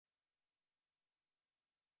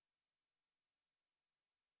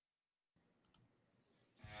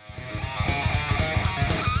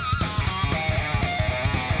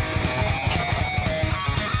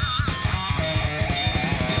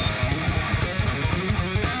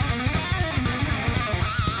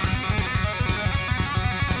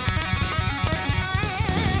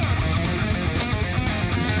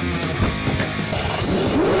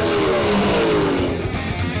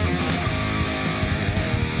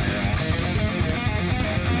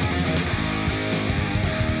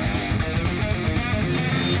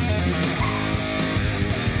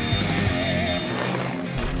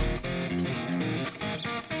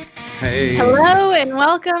Hey. Hello and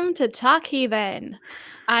welcome to Talk Heathen.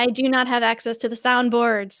 I do not have access to the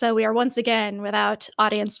soundboard, so we are once again without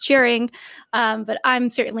audience cheering, but I'm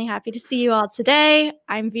certainly happy to see you all today.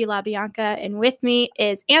 I'm Bianca, and with me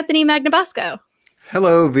is Anthony Magnabosco.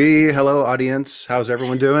 Hello, V. Hello, audience. How's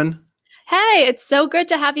everyone doing? Hey, it's so good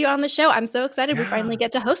to have you on the show. I'm so excited we finally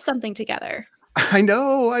get to host something together. I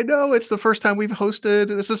know. It's the first time we've hosted.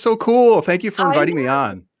 This is so cool. Thank you for inviting me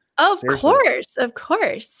on. Of course.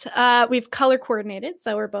 We've color coordinated,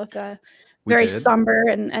 so we're both very somber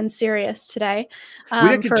and serious today. We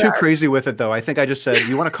didn't get too crazy with it, though. I think I just said,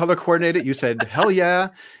 you want to color coordinate it? You said, hell yeah.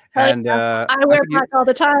 And I wear black all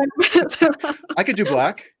the time. I could do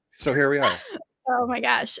black. So here we are. Oh my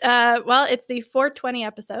gosh. Well, it's the 420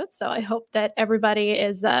 episode, so I hope that everybody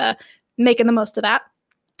is making the most of that.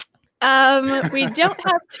 We don't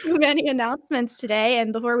have too many announcements today,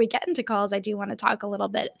 and before we get into calls, I do want to talk a little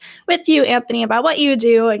bit with you, Anthony, about what you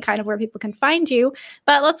do and kind of where people can find you.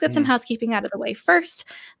 But let's get some housekeeping out of the way first.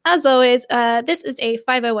 As always, this is a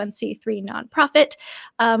 501c3 nonprofit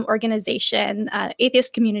organization,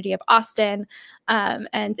 atheist community of Austin.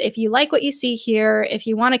 And if you like what you see here, if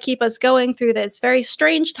you want to keep us going through this very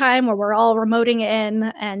strange time where we're all remoting in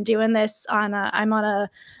and doing this on I'm on a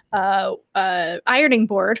ironing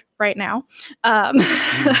board right now,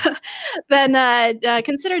 then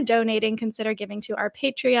consider donating, consider giving to our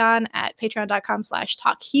Patreon at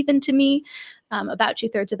patreon.com/talkheathen-to-me. About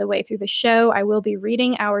 2/3 of the way through the show, I will be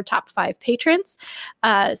reading our top 5 patrons.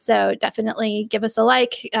 So definitely give us a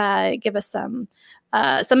like, give us some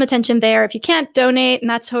attention there. If you can't donate, and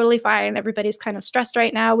that's totally fine. Everybody's kind of stressed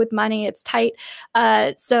right now with money. It's tight.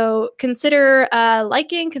 So consider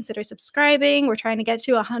liking, consider subscribing. We're trying to get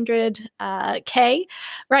to 100K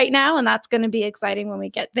right now, and that's going to be exciting when we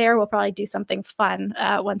get there. We'll probably do something fun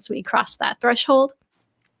once we cross that threshold.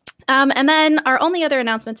 And then our only other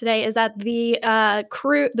announcement today is that the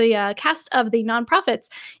cast of the nonprofits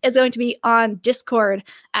is going to be on Discord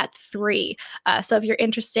at 3. So if you're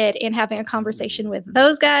interested in having a conversation with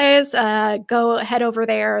those guys, go head over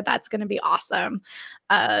there. That's going to be awesome.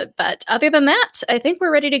 But other than that, I think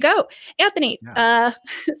we're ready to go. Anthony,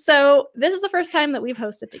 so this is the first time that we've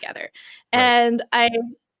hosted together. And I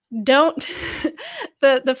don't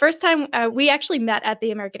the first time we actually met at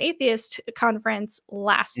the American Atheist conference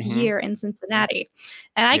last year in Cincinnati,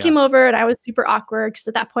 and I came over and I was super awkward because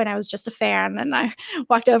at that point I was just a fan, and I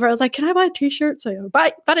walked over, I was like, can I buy a t-shirt? So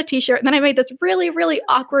I bought a t-shirt, and then I made this really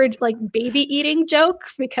awkward like baby eating joke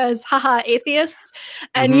because haha, atheists,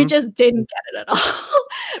 and you just didn't get it at all.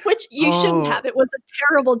 Which you shouldn't have. It was a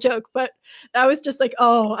terrible joke, but I was just like,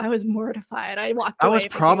 oh, I was mortified. I walked away. I was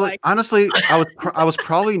probably honestly I was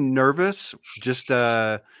probably nervous. Just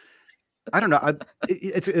I don't know.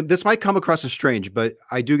 This might come across as strange, but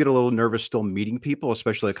I do get a little nervous still meeting people,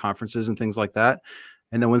 especially at conferences and things like that.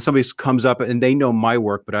 And then when somebody comes up and they know my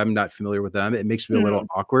work, but I'm not familiar with them, it makes me a little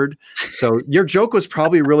awkward. So your joke was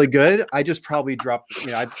probably really good. I just probably dropped,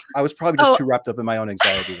 I was probably just too wrapped up in my own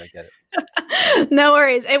anxiety. I get it. No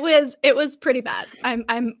worries. It was pretty bad.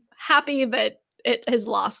 I'm happy that it has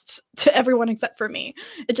lost to everyone except for me.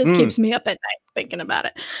 It just keeps me up at night thinking about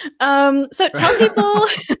it. So tell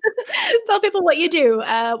people, what you do.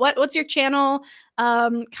 What's your channel?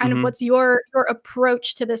 Kind of what's your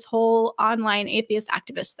approach to this whole online atheist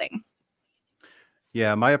activist thing?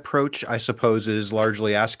 Yeah, my approach, I suppose, is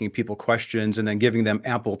largely asking people questions and then giving them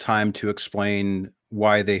ample time to explain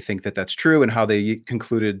why they think that that's true and how they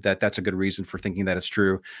concluded that that's a good reason for thinking that it's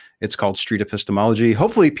true. It's called street epistemology.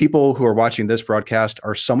 Hopefully people who are watching this broadcast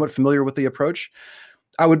are somewhat familiar with the approach.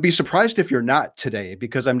 I would be surprised if you're not today,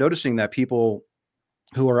 because I'm noticing that people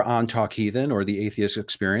who are on Talk Heathen or the Atheist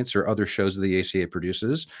Experience or other shows that the ACA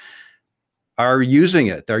produces are using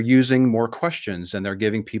it. They're using more questions and they're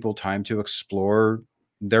giving people time to explore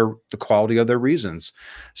the quality of their reasons.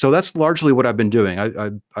 So that's largely what I've been doing.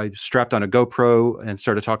 I strapped on a GoPro and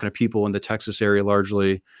started talking to people in the Texas area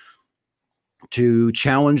largely to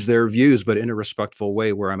challenge their views, but in a respectful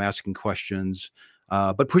way where I'm asking questions,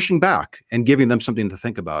 but pushing back and giving them something to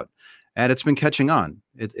think about. And it's been catching on.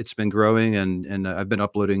 It's been growing, and I've been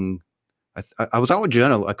uploading. I was out with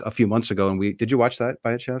Jenna like a few months ago, and did you watch that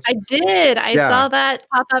by a chance? I did. I saw that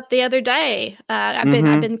pop up the other day. I've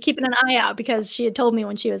been keeping an eye out because she had told me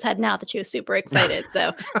when she was heading out that she was super excited. So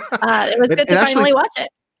it was good to finally watch it.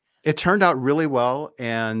 It turned out really well,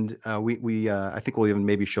 and I think we'll even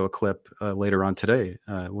maybe show a clip later on today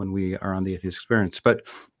when we are on the Atheist Experience. But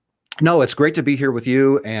no, it's great to be here with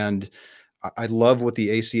you, and I love what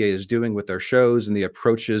the ACA is doing with their shows and the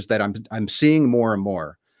approaches that I'm seeing more and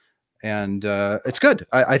more. And it's good.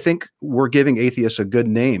 I think we're giving atheists a good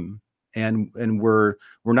name and we're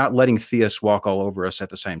not letting theists walk all over us at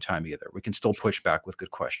the same time either. We can still push back with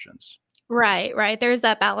good questions. Right, right. There's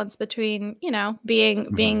that balance between, you know,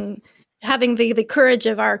 being having the courage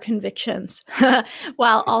of our convictions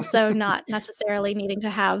while also not necessarily needing to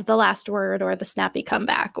have the last word or the snappy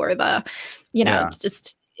comeback or the, you know,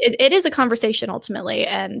 just it is a conversation ultimately.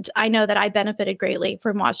 And I know that I benefited greatly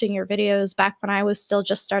from watching your videos back when I was still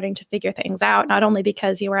just starting to figure things out, not only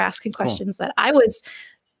because you were asking questions that I was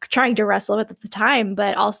trying to wrestle with at the time,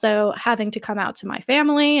 but also having to come out to my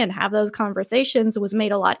family and have those conversations was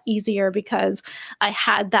made a lot easier because I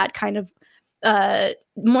had that kind of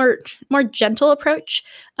more gentle approach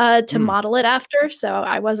to model it after. So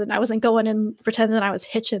I wasn't going and pretending that I was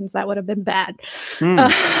Hitchens. That would have been bad.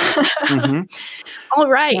 All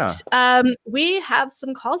right. Yeah. We have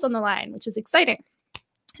some calls on the line, which is exciting.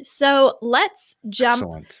 So let's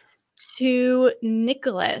jump to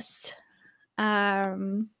Nicholas.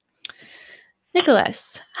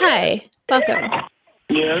 Nicholas, hi, welcome.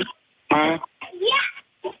 Yes. Hi.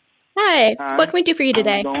 Hi. What can we do for you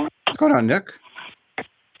today? What's going on, Nick?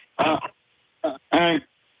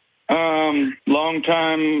 Long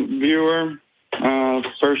time viewer,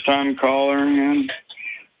 first time caller, and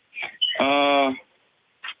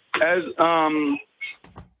as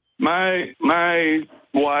my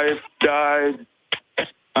wife died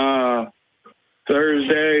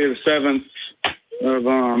Thursday the 7th of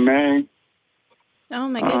May. Oh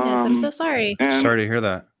my goodness, I'm so sorry. Sorry to hear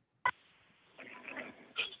that.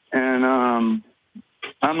 And I'm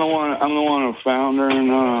the one who found her,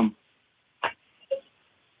 and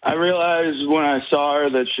I realized when I saw her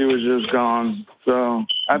that she was just gone. So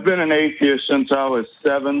I've been an atheist since I was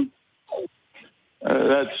 7.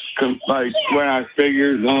 That's like when I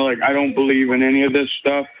figured, like, I don't believe in any of this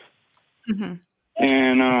stuff.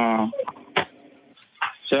 And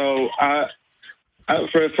so I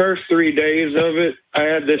for the first 3 days of it, I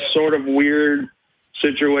had this sort of weird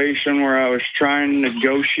situation where I was trying to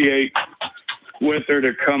negotiate with her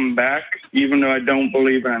to come back, even though I don't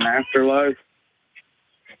believe in an afterlife.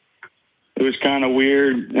 It was kind of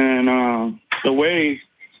weird. And the way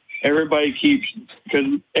everybody keeps, because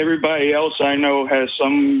everybody else I know has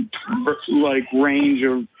some like range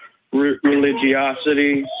of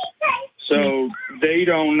religiosity, so they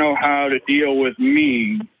don't know how to deal with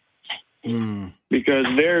me because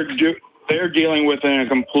they're dealing with it in a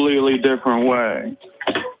completely different way.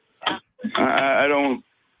 I don't,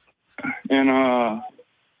 and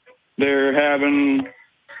they're having.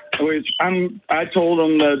 I told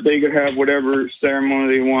them that they could have whatever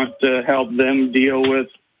ceremony they want to help them deal with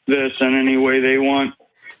this in any way they want,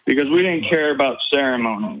 because we didn't care about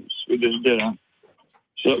ceremonies. We just didn't.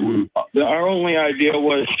 So our only idea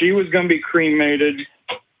was she was going to be cremated,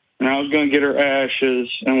 and I was going to get her ashes.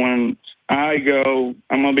 And when I go,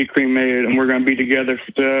 I'm going to be cremated, and we're going to be together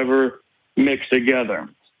forever, mixed together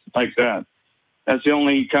like that. That's the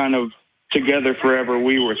only kind of together forever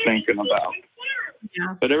we were thinking about.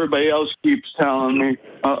 Yeah. But everybody else keeps telling me,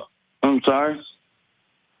 I'm sorry.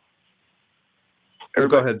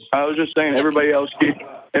 Go ahead. I was just saying, everybody else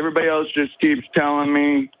just keeps telling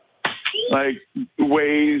me like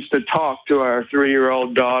ways to talk to our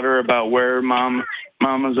 3-year-old daughter about where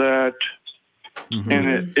mama's at.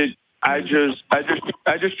 And I just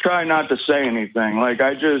try not to say anything. Like,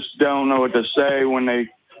 I just don't know what to say when they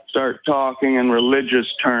start talking in religious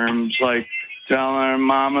terms, like telling her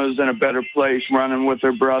mama's in a better place running with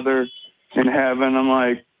her brother in heaven. I'm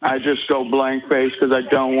like, I just go blank face because I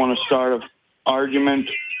don't want to start an argument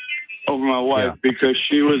over my wife because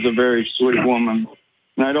she was a very sweet woman.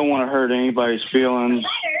 And I don't want to hurt anybody's feelings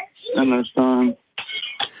in this time.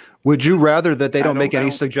 Would you rather that they don't make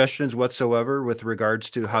any suggestions whatsoever with regards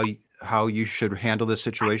to how you should handle this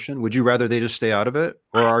situation? Would you rather they just stay out of it?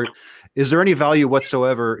 Or is there any value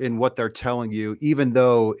whatsoever in what they're telling you, even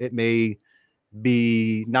though it may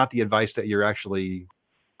be not the advice that you're actually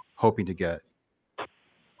hoping to get?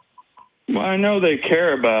 Well, I know they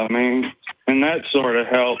care about me, and that sort of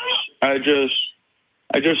helps. I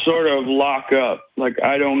just sort of lock up. Like,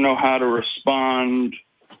 I don't know how to respond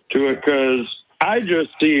to it because I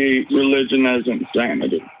just see religion as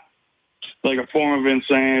insanity, like a form of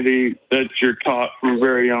insanity that you're taught from a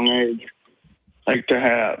very young age, like to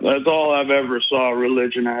have. That's all I've ever saw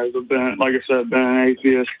religion as. I've been, like I said, been an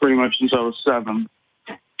atheist pretty much since I was 7.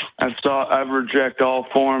 I've rejected all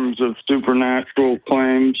forms of supernatural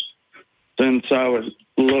claims since I was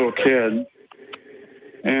a little kid,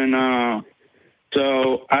 and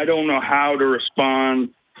so I don't know how to respond.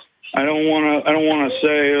 I don't want to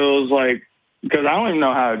say it was like, because I don't even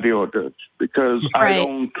know how to deal with this, because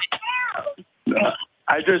I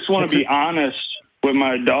just want to be honest with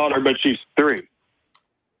my daughter, but she's 3.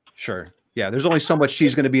 Sure. Yeah. There's only so much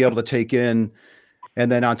she's going to be able to take in.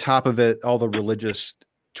 And then on top of it, all the religious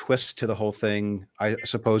twists to the whole thing, I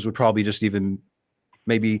suppose would probably just even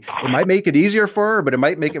maybe it might make it easier for her, but it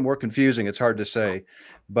might make it more confusing. It's hard to say.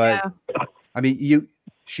 But yeah. I mean,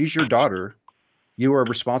 she's your daughter. You are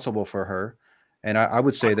responsible for her. And I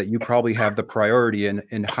would say that you probably have the priority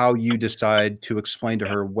in how you decide to explain to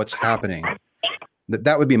her what's happening.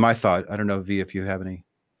 That would be my thought. I don't know, V, if you have any.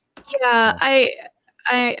 Yeah,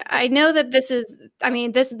 I know that this is, I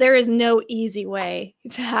mean, there is no easy way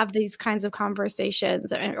to have these kinds of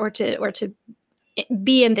conversations or to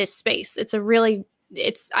be in this space.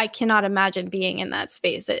 I cannot imagine being in that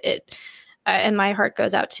space. And my heart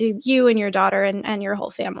goes out to you and your daughter and your whole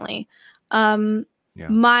family. Yeah.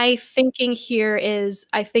 My thinking here is,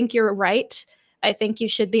 I think you're right. I think you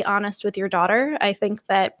should be honest with your daughter. I think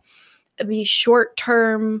that the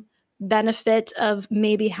short-term benefit of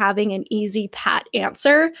maybe having an easy, pat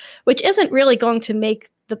answer, which isn't really going to make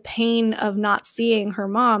the pain of not seeing her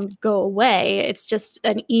mom go away. It's just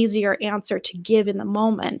an easier answer to give in the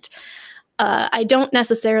moment. I don't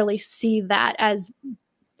necessarily see that as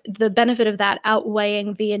the benefit of that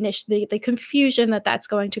outweighing the confusion that's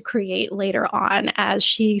going to create later on as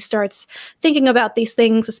she starts thinking about these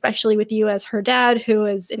things, especially with you as her dad, who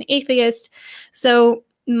is an atheist. So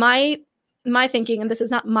my thinking, and this is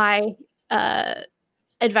not my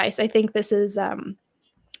advice, I think this is, I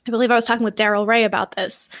believe I was talking with Daryl Ray about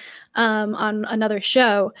this on another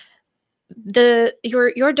show.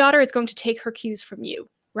 Your daughter is going to take her cues from you.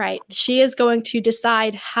 Right. She is going to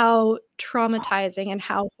decide how traumatizing and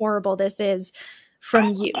how horrible this is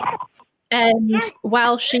from you. And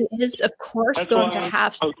while she is, of course, going to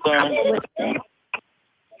have to grapple with things.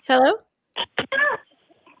 Hello?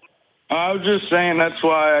 I was just saying that's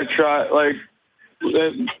why I try, like,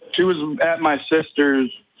 she was at my sister's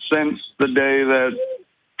since the day that,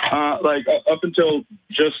 like, up until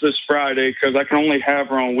just this Friday, because I can only have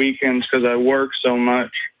her on weekends because I work so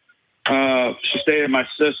much. She stayed at my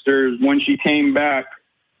sister's. When she came back,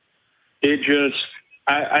 I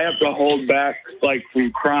have to hold back, like,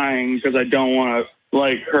 from crying because I don't want to,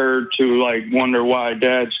 like, her to, like, wonder why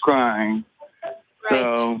Dad's crying.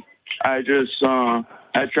 Right. So I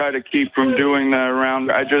try to keep from doing that around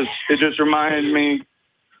her. It just reminded me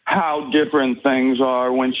how different things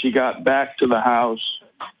are when she got back to the house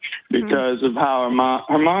because of how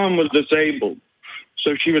her mom was disabled.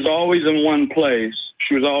 So she was always in one place.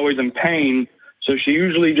 She was always in pain. So she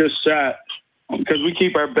usually just sat, because we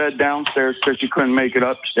keep our bed downstairs because she couldn't make it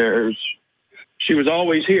upstairs. She was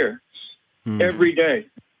always here every day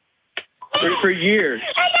for years.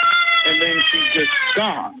 And then she's just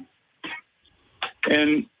gone.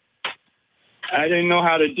 And I didn't know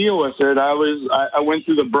how to deal with it. I went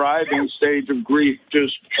through the bribing stage of grief,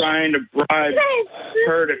 just trying to bribe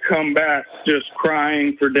her to come back, just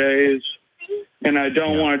crying for days. And I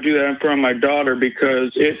don't want to do that in front of my daughter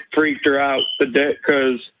because it freaked her out the day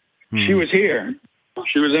because she was here.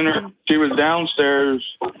 She was downstairs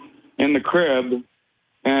in the crib,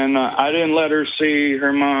 and I didn't let her see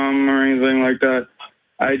her mom or anything like that.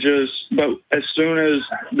 But as soon as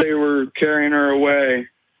they were carrying her away,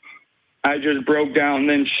 I just broke down.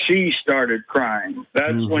 Then she started crying.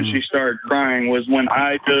 That's when she started crying, was when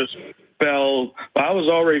I just fell. I was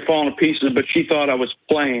already falling to pieces, but she thought I was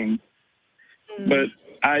playing. But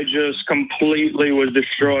I just completely was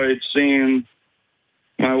destroyed seeing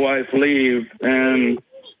my wife leave. And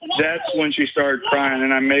that's when she started crying.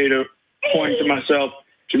 And I made a point to myself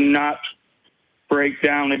to not break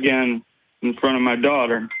down again in front of my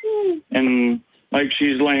daughter. And like,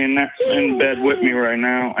 she's laying in bed with me right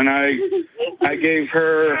now. And I gave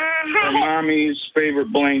her mommy's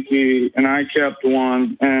favorite blankie, and I kept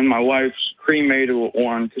one, and my wife's cremated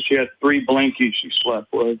one because she had 3 blankies she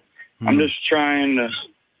slept with. I'm just trying to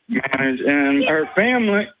manage, and her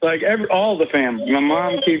family, like all the family. My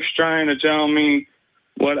mom keeps trying to tell me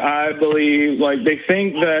what I believe. Like, they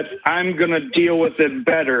think that I'm gonna deal with it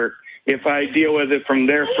better if I deal with it from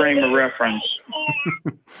their frame of reference.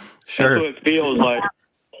 Sure. That's what it feels like.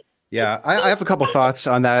 Yeah, I have a couple thoughts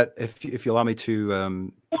on that. If you allow me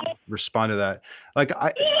to respond to that. Like,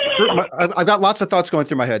 I've got lots of thoughts going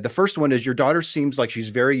through my head. The first one is, your daughter seems like she's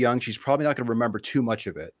very young. She's probably not going to remember too much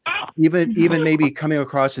of it, even maybe coming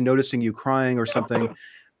across and noticing you crying or something.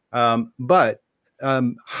 But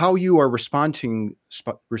how you are responding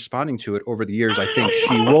to it over the years, I think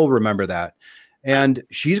she will remember that. And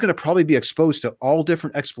she's going to probably be exposed to all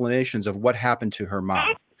different explanations of what happened to her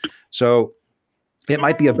mom. So it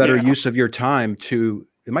might be a better use of your time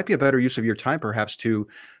perhaps to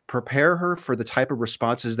prepare her for the type of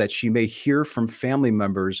responses that she may hear from family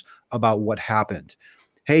members about what happened.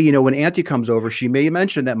 Hey, you know, when Auntie comes over, she may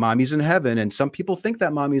mention that mommy's in heaven, and some people think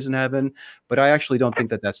that mommy's in heaven, but I actually don't think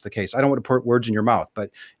that that's the case. I don't want to put words in your mouth, but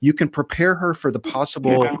you can prepare her for the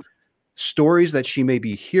possible stories that she may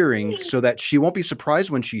be hearing so that she won't be surprised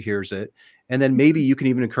when she hears it. And then maybe you can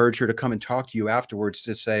even encourage her to come and talk to you afterwards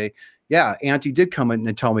to say, yeah, Auntie did come in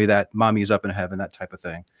and tell me that mommy's up in heaven, that type of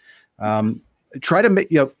thing. Try to make,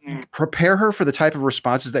 prepare her for the type of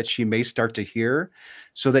responses that she may start to hear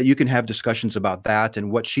so that you can have discussions about that and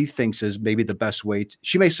what she thinks is maybe the best way.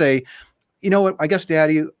 She may say, you know what, I guess,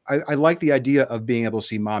 Daddy, I like the idea of being able to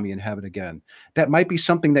see mommy in heaven again. That might be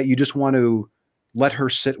something that you just want to let her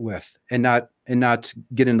sit with and not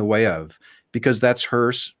get in the way of, because that's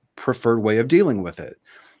her preferred way of dealing with it.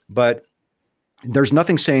 But there's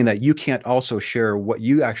nothing saying that you can't also share what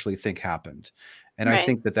you actually think happened. And I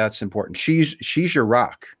think that that's important. She's your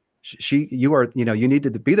rock. You are, you know, you need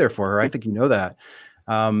to be there for her. I think you know that.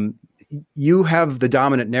 You have the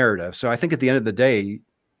dominant narrative. So I think at the end of the day,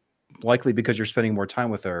 likely because you're spending more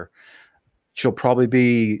time with her, she'll probably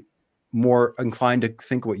be more inclined to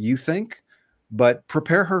think what you think, but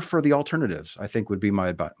prepare her for the alternatives, I think would be my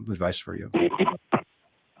advice for you.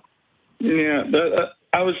 Yeah,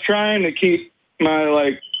 I was trying to keep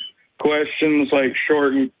my questions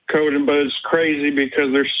short and coded, but it's crazy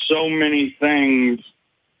because there's so many things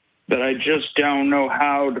that I just don't know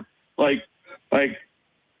how to like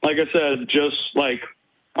I said, just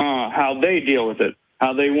how they deal with it,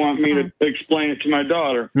 how they want me to explain it to my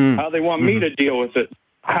daughter, how they want me to deal with it.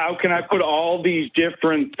 How can I put all these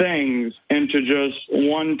different things into just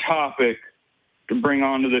one topic to bring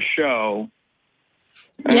onto the show?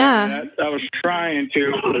 Yeah. I was trying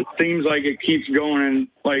to, but it seems like it keeps going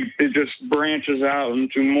and it just branches out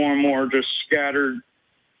into more and more just scattered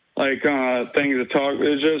things to talk.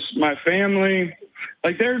 It's just my family,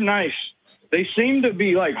 they're nice. They seem to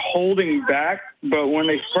be holding back, but when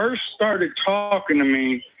they first started talking to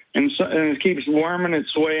me and it keeps worming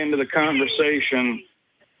its way into the conversation,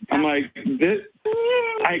 I'm the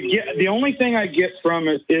only thing I get from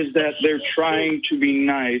it is that they're trying to be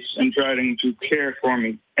nice and trying to care for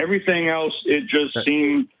me. Everything else, it just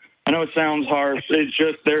seems, I know it sounds harsh, it's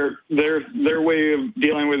just their way of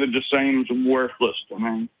dealing with it just seems worthless to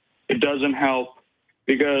me. It doesn't help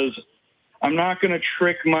because I'm not going to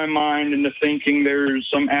trick my mind into thinking there's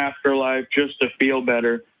some afterlife just to feel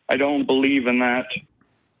better. I don't believe in that.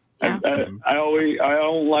 I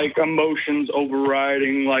don't like emotions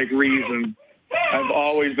overriding reason. I've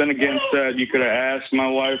always been against that. You could have asked my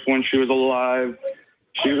wife when she was alive.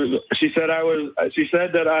 She said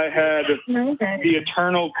that I had the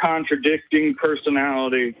eternal contradicting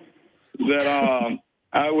personality. That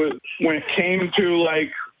when it came to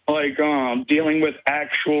dealing with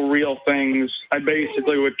actual real things, I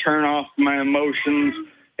basically would turn off my emotions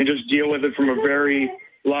and just deal with it from a very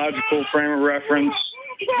logical frame of reference.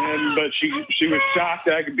 But she was shocked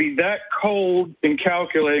that I could be that cold and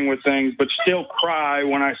calculating with things, but still cry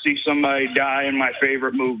when I see somebody die in my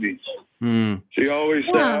favorite movies. She always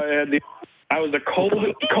said I was the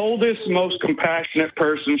coldest, most compassionate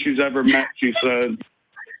person she's ever met, she said.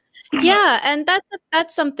 Yeah, and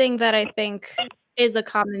that's something that I think is a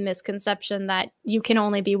common misconception, that you can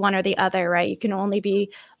only be one or the other, right? You can only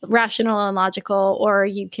be rational and logical, or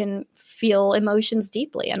you can feel emotions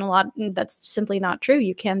deeply, and that's simply not true.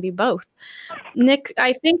 You can be both. Nick,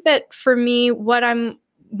 I think that for me, the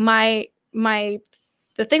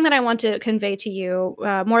thing that I want to convey to you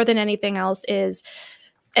more than anything else is,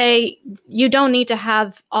 you don't need to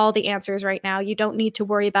have all the answers right now. You don't need to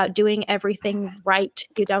worry about doing everything right.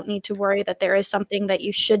 You don't need to worry that there is something that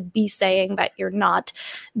you should be saying that you're not.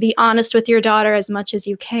 Be honest with your daughter as much as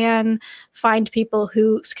you can. Find people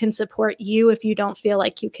who can support you if you don't feel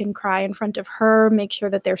like you can cry in front of her. Make sure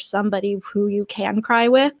that there's somebody who you can cry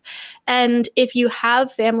with. And if you have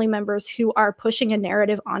family members who are pushing a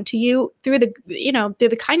narrative onto you through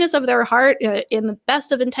the kindness of their heart, in the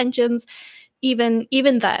best of intentions, even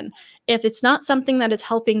then, if it's not something that is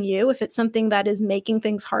helping you, if it's something that is making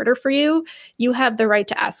things harder for you, you have the right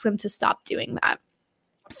to ask them to stop doing that.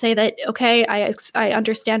 Say that, okay, I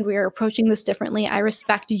understand we are approaching this differently. I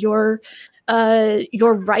respect your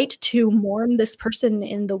your right to mourn this person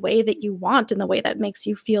in the way that you want, in the way that makes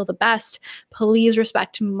you feel the best. Please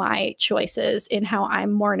respect my choices in how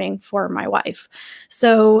I'm mourning for my wife.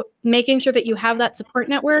 So making sure that you have that support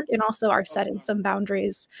network, and also are setting some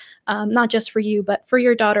boundaries, not just for you, but for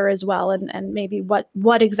your daughter as well, and maybe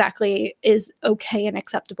what exactly is okay and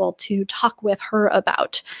acceptable to talk with her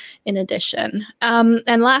about in addition.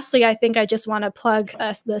 And lastly, I think I just want to plug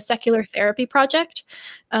the Secular Therapy Project,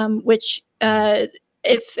 which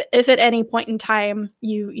if at any point in time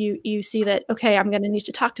you see that, okay, I'm going to need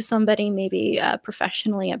to talk to somebody, maybe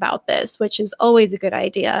professionally about this, which is always a good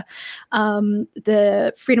idea.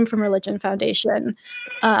 The Freedom from Religion Foundation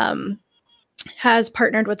has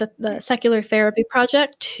partnered with the Secular Therapy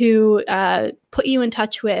Project to put you in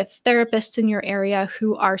touch with therapists in your area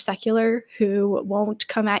who are secular, who won't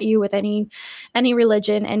come at you with any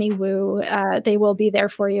religion, any woo. They will be there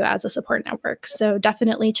for you as a support network. So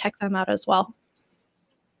definitely check them out as well.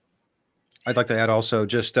 I'd like to add also,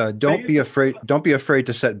 just don't be afraid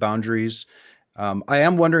to set boundaries. I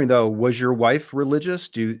am wondering though, was your wife religious?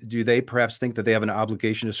 Do they perhaps think that they have an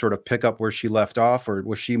obligation to sort of pick up where she left off, or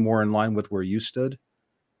was she more in line with where you stood?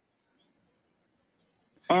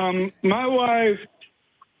 My wife,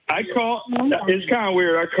 it's kind of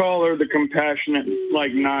weird. I call her the compassionate,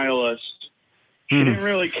 like, nihilist. She didn't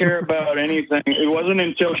really care about anything. It wasn't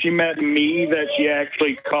until she met me that she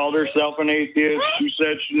actually called herself an atheist. She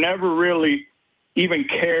said she never really even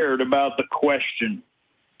cared about the question.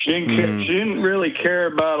 She didn't care. She didn't really care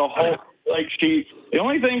about a whole, like, the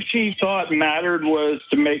only thing she thought mattered was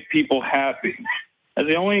to make people happy. And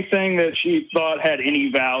the only thing that she thought had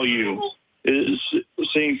any value is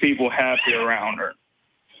seeing people happy around her.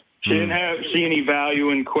 She didn't see any value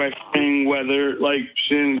in questioning whether, like,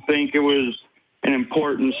 she didn't think it was an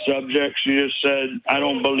important subject. She just said, I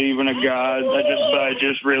don't believe in a God. I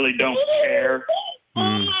just really don't care.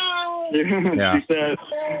 Yeah. She said,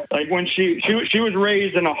 like, when she was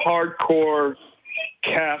raised in a hardcore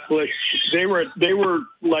Catholic, they were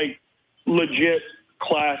like legit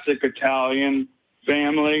classic Italian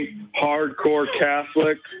family, hardcore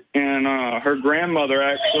Catholic, and her grandmother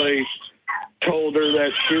actually told her that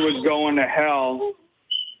she was going to hell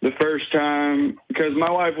the first time, because my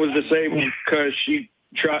wife was disabled because she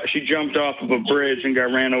jumped off of a bridge and got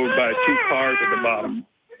ran over by 2 cars at the bottom.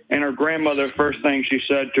 And her grandmother, first thing she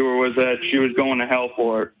said to her was that she was going to hell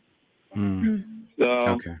for it. So,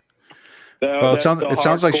 okay. Well, it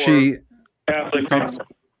sounds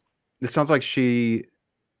like she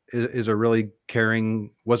is a really caring,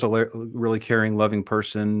 really caring, loving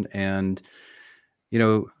person, and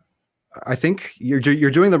I think you're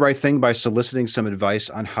doing the right thing by soliciting some advice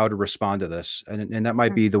on how to respond to this, and that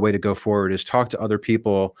might be the way to go forward, is talk to other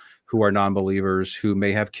people who are non-believers, who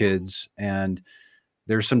may have kids, and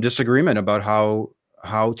there's some disagreement about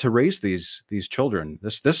how to raise these children.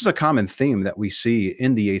 This is a common theme that we see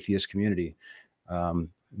in the atheist community.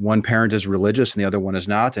 One parent is religious and the other one is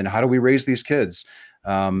not, and how do we raise these kids?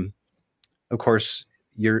 Of course,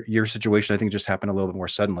 your situation, I think, just happened a little bit more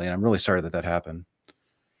suddenly, and I'm really sorry that happened.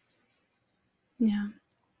 Yeah.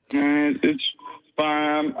 It's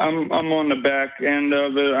fine. I'm on the back end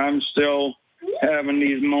of it. I'm still having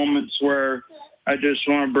these moments where I just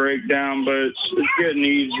want to break down, but it's getting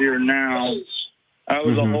easier now. I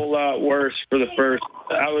was a whole lot worse for the first.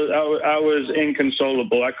 I was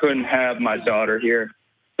inconsolable. I couldn't have my daughter here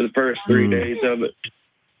for the first 3 days of it.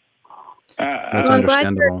 That's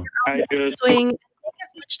understandable. Take as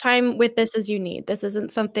much time with this as you need. This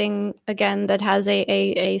isn't something, again, that has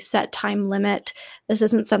a set time limit. This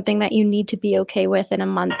isn't something that you need to be okay with in a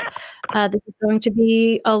month. This is going to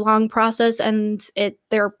be a long process, and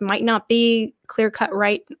there might not be clear-cut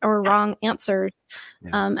right or wrong answers,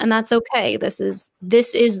 and that's okay. This is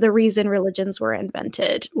the reason religions were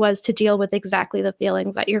invented, was to deal with exactly the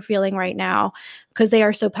feelings that you're feeling right now, because they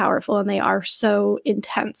are so powerful and they are so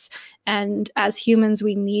intense. And as humans,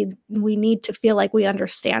 we need to feel like we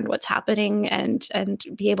understand what's happening and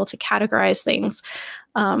be able to categorize things.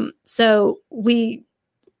 So we,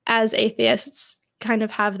 as atheists, kind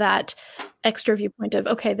of have that extra viewpoint of,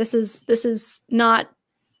 okay, this is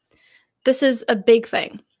a big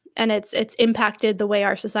thing, and it's impacted the way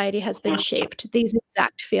our society has been shaped, these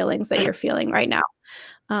exact feelings that you're feeling right now.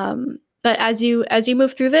 But as you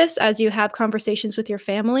move through this, as you have conversations with your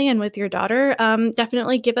family and with your daughter,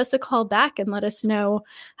 definitely give us a call back and let us know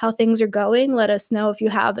how things are going. Let us know if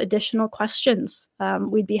you have additional questions.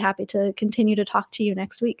 We'd be happy to continue to talk to you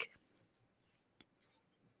next week.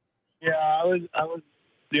 Yeah, I was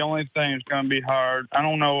the only thing that's going to be hard. I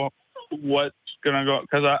don't know what's going to go,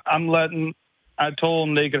 because I told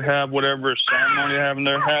them they could have whatever ceremony they're having.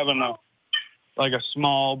 They're having like a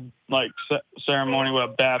small ceremony with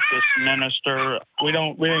a Baptist minister. We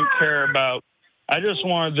didn't care about. I just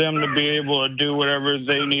wanted them to be able to do whatever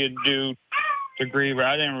they needed to do to grieve her.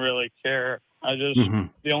 I didn't really care.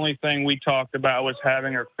 The only thing we talked about was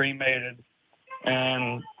having her cremated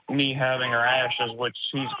and me having her ashes, which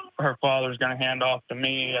her father's going to hand off to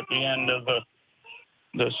me at the end of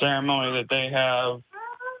the ceremony that they have.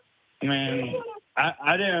 I mean,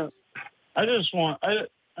 I'm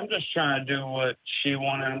just trying to do what she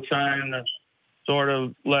wanted. I'm trying to sort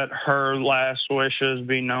of let her last wishes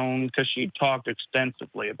be known, because she talked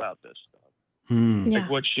extensively about this stuff. Like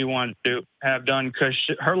what she wanted to have done, because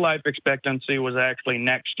her life expectancy was actually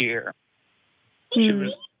next year. She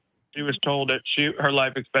was told that her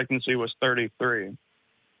life expectancy was 33.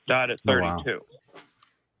 Died at 32.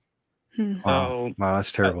 Wow,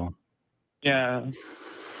 that's terrible. Yeah.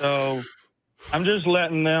 So I'm just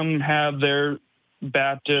letting them have their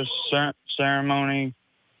Baptist ceremony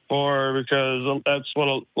because that's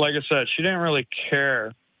what, like I said, she didn't really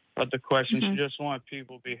care about the question. She just wanted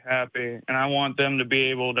people to be happy, and I want them to be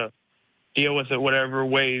able to deal with it whatever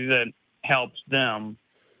way that helps them.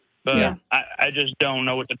 But I just don't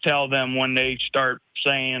know what to tell them when they start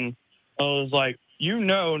saying, "Oh, it's like,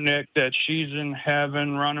 Nick, that she's in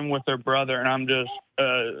heaven running with her brother," and I'm just,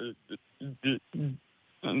 I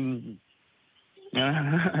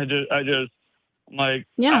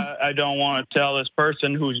don't want to tell this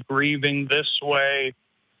person who's grieving this way,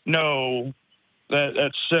 no,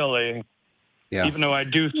 that's silly. Yeah. Even though I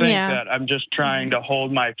do think that, I'm just trying to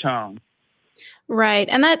hold my tongue. Right.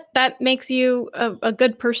 And that makes you a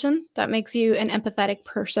good person. That makes you an empathetic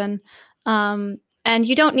person. And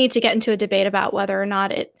you don't need to get into a debate about whether or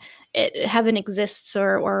not heaven exists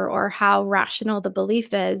or how rational the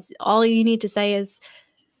belief is. All you need to say is,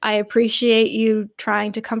 I appreciate you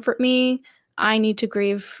trying to comfort me. I need to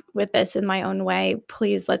grieve with this in my own way.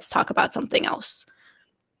 Please, let's talk about something else.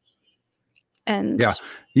 And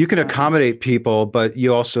you can accommodate people, but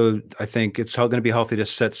you also, I think it's going to be healthy to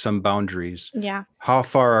set some boundaries. Yeah. How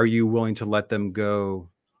far are you willing to let them go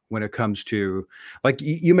when it comes to, like,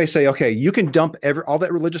 you may say, okay, you can dump all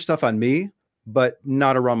that religious stuff on me, but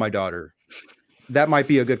not around my daughter. That might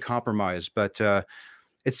be a good compromise, but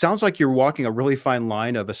it sounds like you're walking a really fine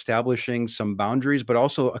line of establishing some boundaries, but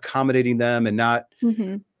also accommodating them and not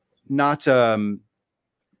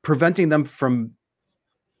preventing them from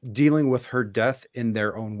dealing with her death in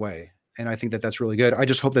their own way. And I think that that's really good. I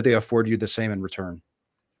just hope that they afford you the same in return.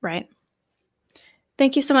 Right.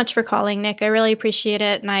 Thank you so much for calling, Nick. I really appreciate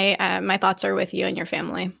it. And my thoughts are with you and your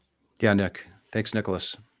family. Yeah, Nick. Thanks,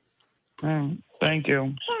 Nicholas. Thank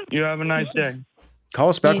you. You have a nice day. Call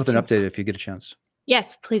us back with an update if you get a chance.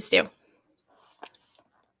 Yes, please do.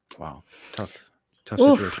 Wow. Tough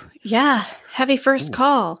situation. Yeah. Heavy first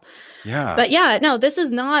call. Yeah. But no,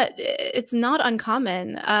 it's not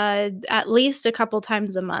uncommon. At least a couple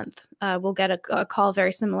times a month, we'll get a call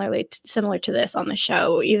very similar to this on the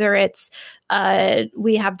show. Either it's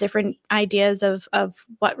we have different ideas of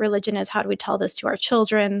what religion is, how do we tell this to our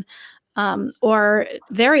children, or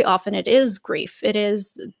very often it is grief. It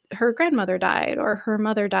is her grandmother died or her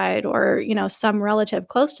mother died, or some relative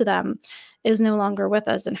close to them is no longer with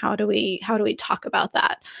us, and how do we talk about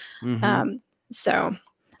that? So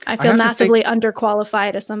I feel massively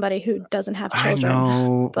underqualified as somebody who doesn't have children. I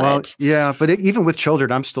know. But even with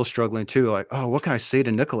children, I'm still struggling too. Like, oh, what can I say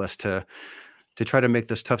to Nicholas to try to make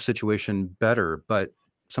this tough situation better? But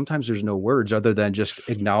sometimes there's no words other than just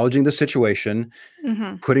acknowledging the situation,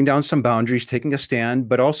 putting down some boundaries, taking a stand,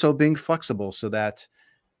 but also being flexible so that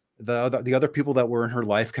the other people that were in her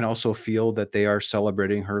life can also feel that they are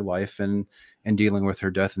celebrating her life and dealing with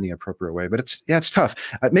her death in the appropriate way. But it's tough.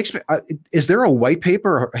 It makes me, is there a white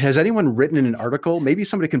paper? Has anyone written in an article? Maybe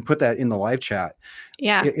somebody can put that in the live chat.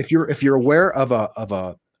 Yeah. If you're aware of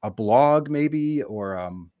a blog, maybe,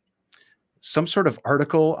 or some sort of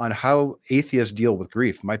article on how atheists deal with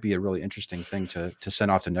grief, might be a really interesting thing to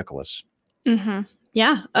send off to Nicholas.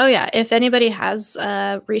 Yeah. Oh, yeah. If anybody has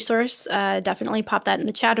a resource, definitely pop that in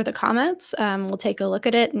the chat or the comments. We'll take a look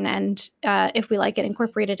at it, and if we like it,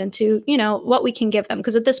 incorporate it into, what we can give them.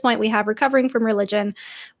 Because at this point, we have Recovering from Religion.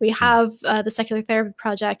 We have the Secular Therapy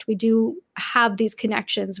Project. We do have these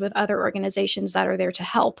connections with other organizations that are there to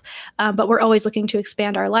help. But we're always looking to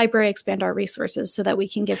expand our library, expand our resources so that we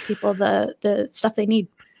can give people the stuff they need.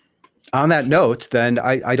 On that note, then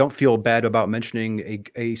I don't feel bad about mentioning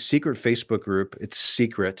a secret Facebook group. It's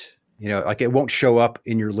secret, like it won't show up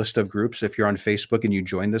in your list of groups if you're on Facebook and you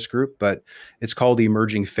join this group, but it's called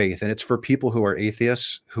Emerging Faith. And it's for people who are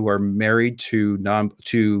atheists, who are married to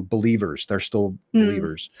believers. They're still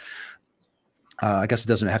believers. I guess it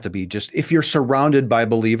doesn't have to be just if you're surrounded by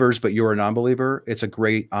believers, but you're a non-believer, it's a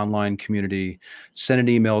great online community. Send an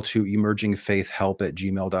email to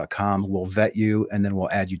emergingfaithhelp@gmail.com. We'll vet you and then we'll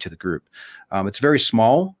add you to the group. It's very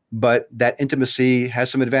small, but that intimacy has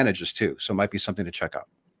some advantages too. So it might be something to check out.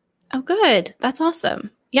 Oh, good. That's awesome.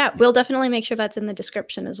 Yeah, we'll definitely make sure that's in the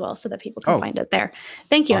description as well so that people can find it there.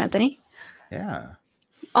 Thank you, Anthony. Yeah.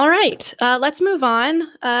 All right. Let's move on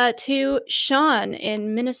to Shawn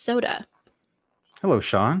in Minnesota. Hello,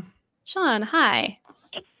 Shawn. Shawn, hi.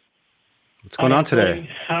 What's going on today?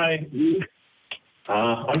 Hi.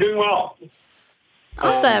 I'm doing well.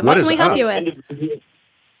 Awesome. What can we help you with?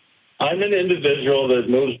 I'm an individual that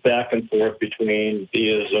moves back and forth between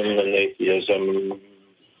theism and atheism,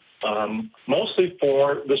 mostly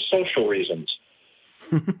for the social reasons.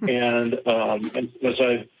 And as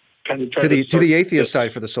I kind of try to the atheist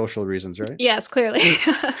side for the social reasons, right? Yes, clearly.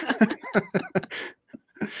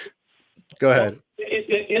 Go ahead.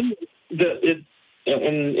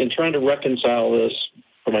 In trying to reconcile this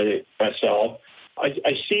for myself,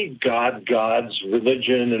 I see gods,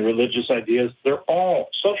 religion, and religious ideas. They're all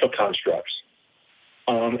social constructs.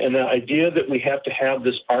 And the idea that we have to have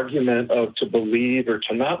this argument of to believe or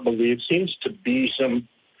to not believe seems to be some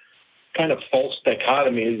kind of false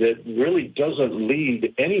dichotomy that really doesn't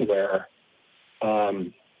lead anywhere.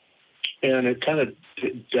 And it kind of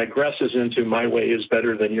digresses into my way is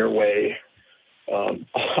better than your way all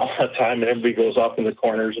the time, and everybody goes off in the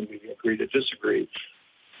corners and we agree to disagree.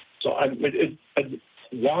 So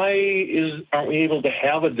why aren't we able to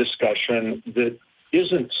have a discussion that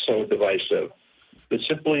isn't so divisive, that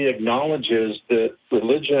simply acknowledges that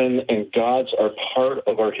religion and gods are part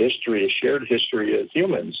of our history, a shared history as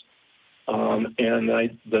humans, and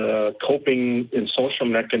the coping and social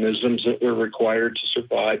mechanisms that were required to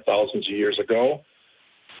survive thousands of years ago,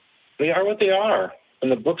 they are what they are,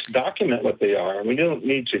 and the books document what they are, and we don't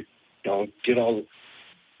need to get all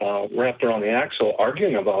wrapped around the axle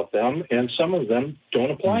arguing about them, and some of them don't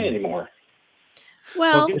apply anymore.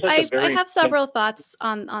 Well, I have several thoughts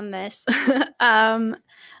on this. On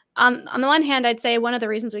the one hand, I'd say one of the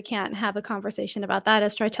reasons we can't have a conversation about that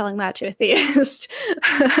is try telling that to a theist.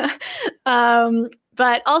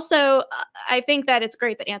 But also, I think that it's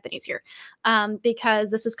great that Anthony's here because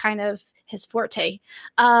this is kind of his forte,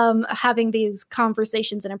 having these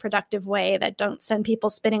conversations in a productive way that don't send people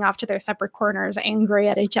spinning off to their separate corners, angry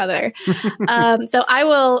at each other. So I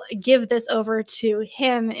will give this over to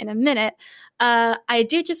him in a minute. I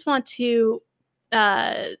did just want to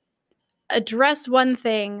address one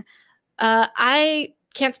thing. I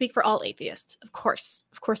can't speak for all atheists, of course.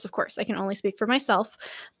 I can only speak for myself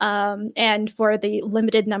and for the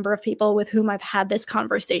limited number of people with whom I've had this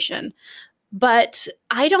conversation. But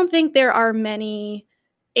I don't think there are many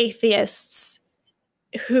atheists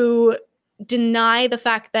who deny the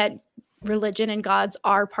fact that religion and gods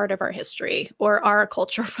are part of our history or are a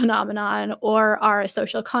cultural phenomenon or are a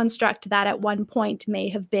social construct that at one point may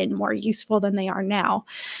have been more useful than they are now.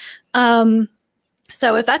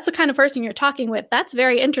 So if that's the kind of person you're talking with, that's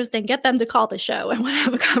very interesting. Get them to call the show and we'll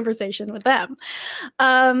have a conversation with them.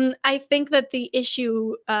 I think that the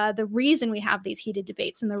issue, the reason we have these heated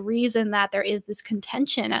debates and the reason that there is this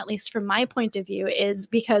contention, at least from my point of view, is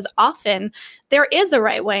because often there is a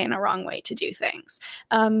right way and a wrong way to do things.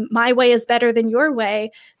 My way is better than your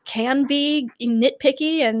way can be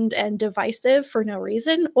nitpicky and divisive for no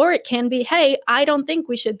reason, or it can be, hey, I don't think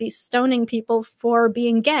we should be stoning people for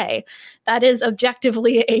being gay. That is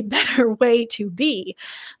objectively a better way to be.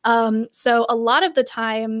 So a lot of the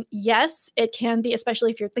time, yes, it can be, especially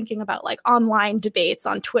if you're thinking about like online debates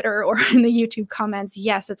on Twitter or in the YouTube comments,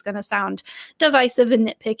 yes, it's going to sound divisive and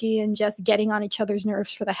nitpicky and just getting on each other's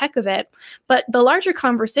nerves for the heck of it. But the larger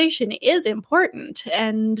conversation is important.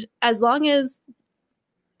 And as long as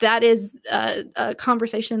that is a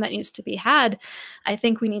conversation that needs to be had, I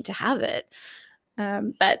think we need to have it.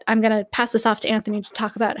 But I'm going to pass this off to Anthony to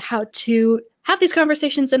talk about how to have these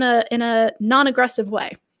conversations in a non-aggressive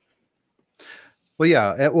way. Well,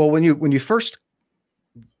 yeah. Well, when you first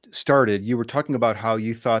started, you were talking about how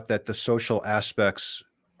you thought that the social aspects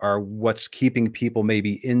are what's keeping people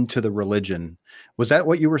maybe into the religion. Was that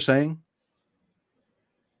what you were saying?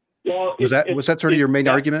 Well, was that sort of your main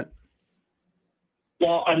argument?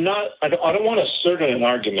 Well, I don't want to assert an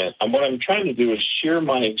argument. What I'm trying to do is share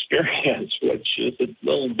my experience, which is a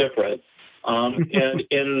little different. And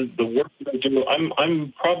in the work that I do,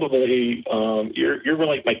 I'm probably, you're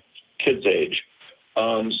like my kid's age.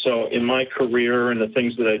 So in my career and the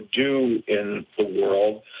things that I do in the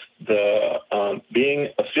world, being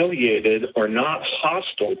affiliated or not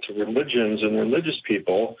hostile to religions and religious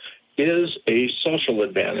people is a social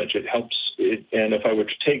advantage. It helps. And if I were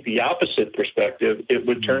to take the opposite perspective, it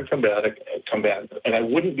would turn combative, and I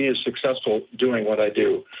wouldn't be as successful doing what I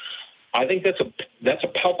do. I think that's a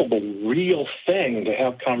palpable, real thing to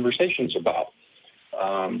have conversations about.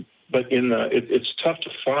 But it's tough to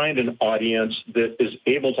find an audience that is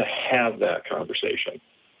able to have that conversation.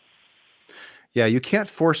 Yeah, you can't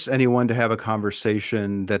force anyone to have a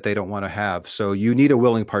conversation that they don't want to have. So you need a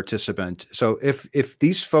willing participant. So if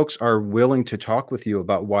these folks are willing to talk with you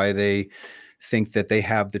about why they think that they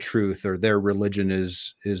have the truth, or their religion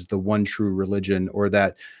is the one true religion, or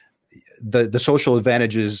that the social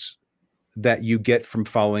advantages that you get from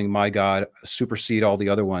following my God supersede all the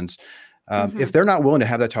other ones. If they're not willing to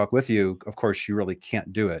have that talk with you, of course, you really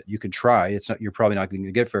can't do it. You can try. You're probably not going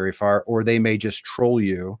to get very far, or they may just troll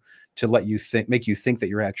you to make you think that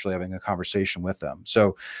you're actually having a conversation with them.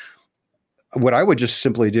 So what I would just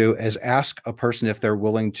simply do is ask a person if they're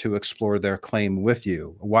willing to explore their claim with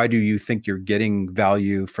you. Why do you think you're getting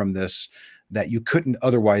value from this that you couldn't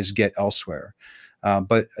otherwise get elsewhere?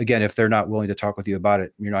 But again, if they're not willing to talk with you about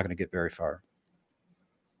it, you're not going to get very far.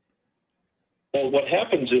 Well, what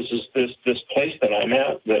happens is this place that I'm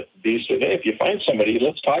at, that these today, if you find somebody,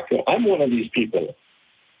 let's talk to them. I'm one of these people.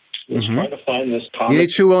 Let's try to find this common. You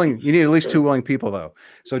need at least two willing people, though.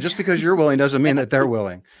 So just because you're willing doesn't mean that they're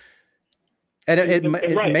willing. And it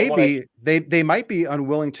may be they might be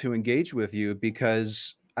unwilling to engage with you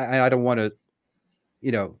because I don't want to,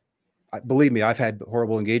 believe me, I've had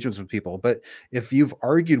horrible engagements with people. But if you've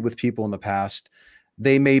argued with people in the past,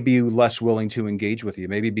 they may be less willing to engage with you,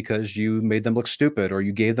 maybe because you made them look stupid, or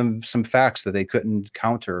you gave them some facts that they couldn't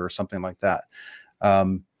counter, or something like that.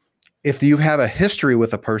 If you have a history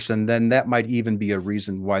with a person, then that might even be a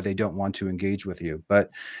reason why they don't want to engage with you. But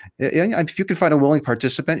if you can find a willing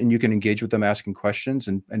participant and you can engage with them asking questions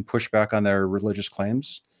and push back on their religious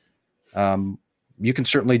claims, you can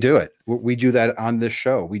certainly do it. We do that on this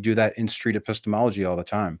show. We do that in street epistemology all the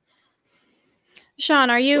time. Shawn,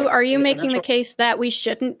 are you making the case that we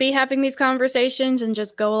shouldn't be having these conversations and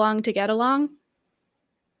just go along to get along?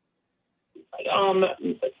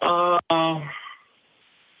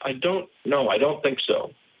 I don't know. I don't think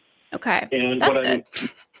so. Okay, and that's good.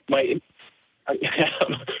 When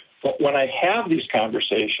I have these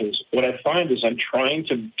conversations, what I find is I'm trying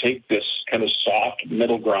to take this kind of soft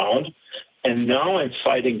middle ground, and now I'm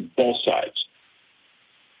fighting both sides.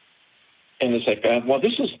 And it's like, well,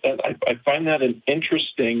 I find that an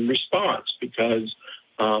interesting response, because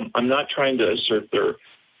I'm not trying to assert there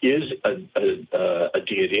is a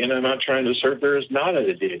deity, and I'm not trying to assert there is not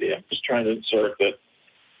a deity. I'm just trying to assert that,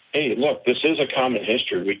 hey, look, this is a common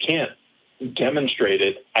history. We can't demonstrate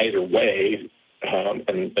it either way, and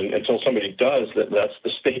until somebody does, that's the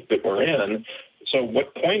state that we're in. So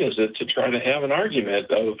what point is it to try to have an argument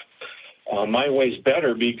of my way's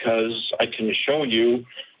better, because I can show you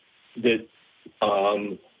that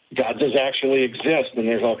God does actually exist, and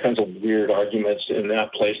there's all kinds of weird arguments in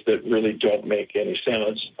that place that really don't make any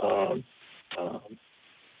sense.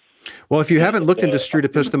 Well, if you haven't looked into street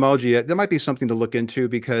epistemology yet, that might be something to look into,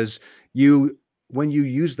 because when you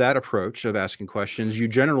use that approach of asking questions, you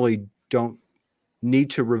generally don't need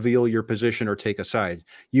to reveal your position or take a side.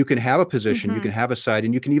 You can have a position, you can have a side,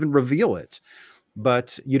 and you can even reveal it,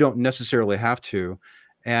 but you don't necessarily have to.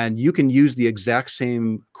 And you can use the exact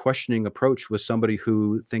same questioning approach with somebody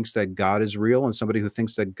who thinks that God is real and somebody who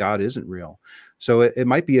thinks that God isn't real. So it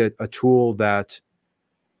might be a tool that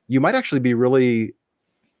you might actually be really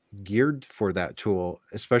geared for that tool,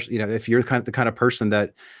 especially, if you're the kind of person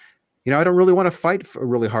that, I don't really want to fight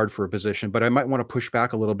really hard for a position, but I might want to push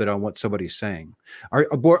back a little bit on what somebody's saying.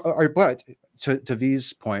 But to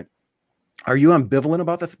V's point, are you ambivalent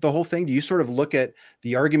about the whole thing? Do you sort of look at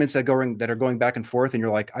the arguments that are going back and forth, and you're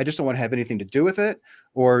like, I just don't want to have anything to do with it?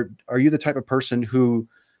 Or are you the type of person who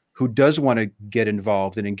does want to get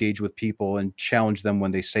involved and engage with people and challenge them when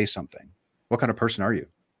they say something? What kind of person are you?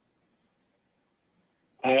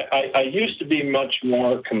 I used to be much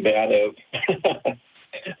more combative,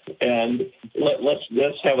 and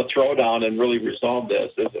let's have a throwdown and really resolve this.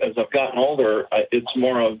 As I've gotten older, it's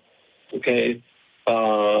more of, okay,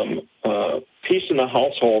 peace in the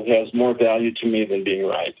household has more value to me than being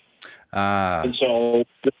right. And so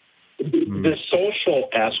the social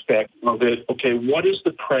aspect of it, okay, what is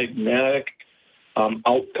the pragmatic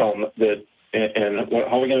outcome that, and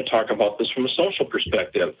how are we going to talk about this from a social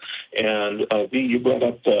perspective? And V, you brought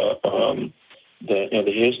up the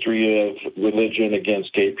history of religion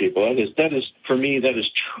against gay people. That is for me, that is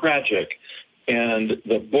tragic. And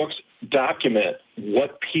the books document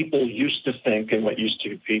what people used to think and what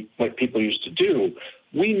people used to do.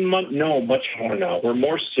 we know much more now. We're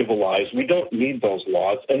more civilized. We don't need those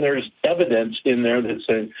laws. And there's evidence in there that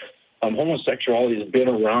says homosexuality has been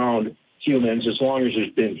around humans as long as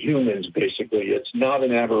there's been humans, basically. It's not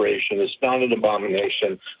an aberration. It's not an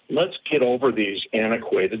abomination. Let's get over these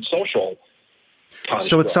antiquated social constructs.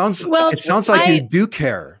 So it sounds like you do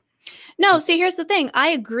care. No, see, here's the thing. I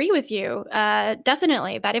agree with you,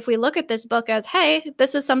 definitely, that if we look at this book as, hey,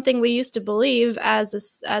 this is something we used to believe as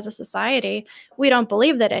a society, we don't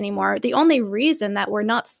believe that anymore. The only reason that we're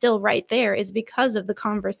not still right there is because of the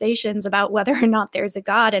conversations about whether or not there's a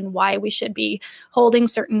God and why we should be holding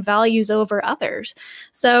certain values over others.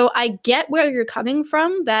 So I get where you're coming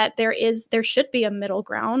from, that there should be a middle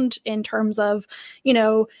ground in terms of,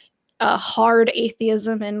 hard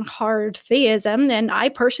atheism and hard theism. And I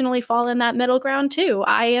personally fall in that middle ground too.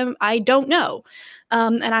 I don't know.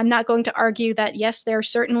 And I'm not going to argue that, yes, there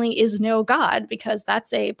certainly is no God, because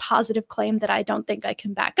that's a positive claim that I don't think I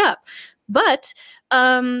can back up. But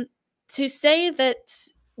to say that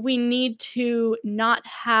we need to not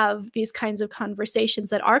have these kinds of conversations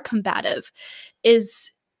that are combative is,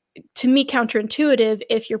 to me, counterintuitive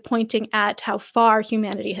if you're pointing at how far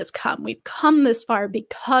humanity has come. We've come this far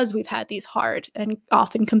because we've had these hard and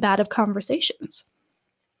often combative conversations.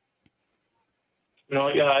 No,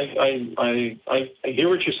 yeah, I hear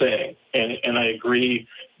what you're saying, and I agree.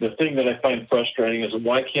 The thing that I find frustrating is,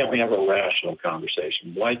 why can't we have a rational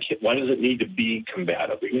conversation? Why does it need to be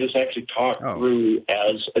combative? We can just actually talk through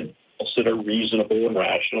as adults that are reasonable and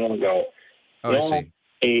rational and go, I see.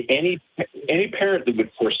 Any parent that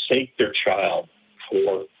would forsake their child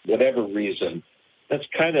for whatever reason, that's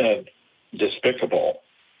kind of despicable.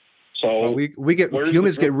 So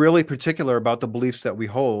humans get really particular about the beliefs that we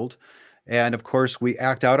hold, and of course we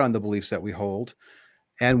act out on the beliefs that we hold,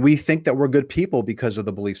 and we think that we're good people because of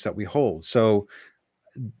the beliefs that we hold. So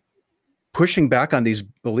pushing back on these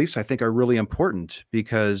beliefs, I think, are really important,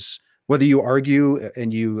 because whether you argue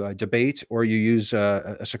and you debate, or you use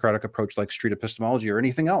a Socratic approach like street epistemology or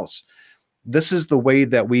anything else, this is the way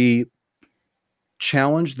that we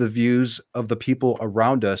challenge the views of the people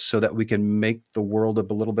around us so that we can make the world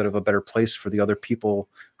a little bit of a better place for the other people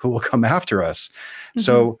who will come after us. Mm-hmm.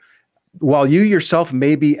 So while you yourself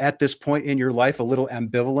may be at this point in your life a little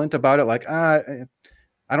ambivalent about it, like, I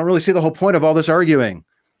don't really see the whole point of all this arguing.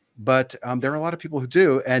 But there are a lot of people who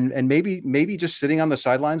do, and maybe just sitting on the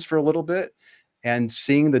sidelines for a little bit and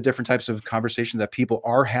seeing the different types of conversations that people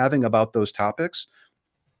are having about those topics,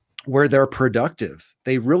 where they're productive.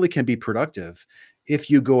 They really can be productive if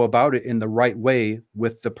you go about it in the right way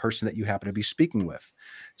with the person that you happen to be speaking with.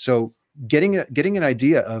 So getting an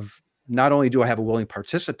idea of, not only do I have a willing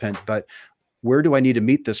participant, but where do I need to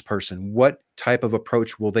meet this person? What type of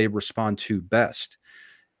approach will they respond to best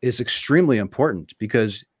is extremely important,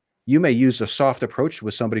 because you may use a soft approach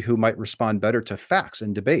with somebody who might respond better to facts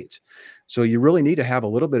and debate. So you really need to have a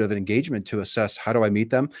little bit of an engagement to assess, how do I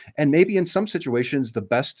meet them? And maybe in some situations, the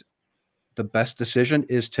best decision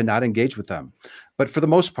is to not engage with them. But for the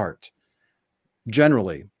most part,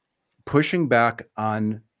 generally, pushing back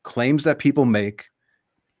on claims that people make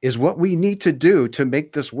is what we need to do to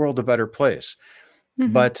make this world a better place.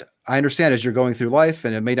 Mm-hmm. But I understand, as you're going through life,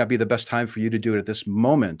 and it may not be the best time for you to do it at this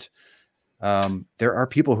moment, there are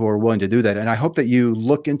people who are willing to do that. And I hope that you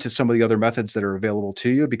look into some of the other methods that are available to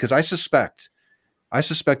you, because I suspect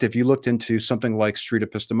if you looked into something like street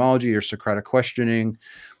epistemology or Socratic questioning,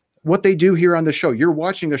 what they do here on the show, you're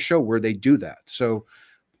watching a show where they do that. So,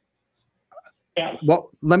 yeah. Well,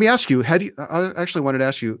 let me ask you, I actually wanted to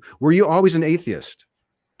ask you, were you always an atheist?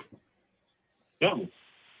 No,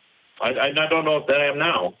 I don't know if that I am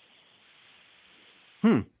now.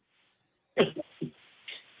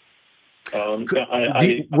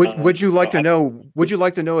 Would you like to know? Would you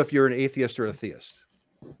like to know if you're an atheist or a theist?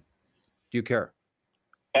 Do you care?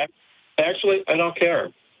 Actually, I don't care.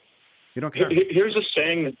 You don't care. Here's a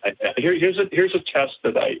saying. Here's a test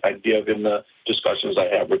that I give in the discussions I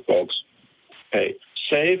have with folks. Okay,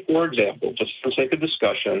 say, for example, just for sake of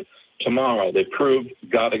discussion, tomorrow they prove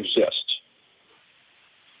God exists.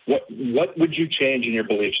 What would you change in your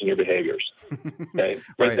beliefs and your behaviors? Okay,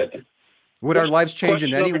 right. Would our lives change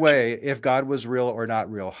in any way if God was real or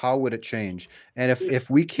not real? How would it change? And if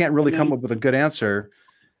we can't really come up with a good answer,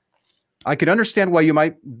 I could understand why you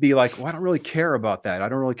might be like, well, I don't really care about that. I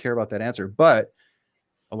don't really care about that answer. But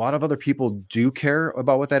a lot of other people do care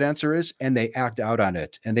about what that answer is, and they act out on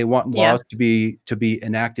it. And they want laws to be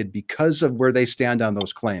enacted because of where they stand on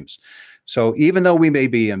those claims. So even though we may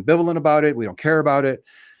be ambivalent about it, we don't care about it,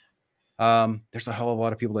 there's a hell of a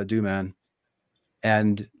lot of people that do, man.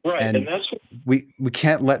 And we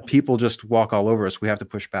can't let people just walk all over us. We have to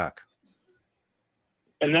push back.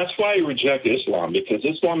 And that's why I reject Islam, because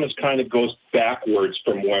Islam is kind of goes backwards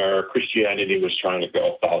from where Christianity was trying to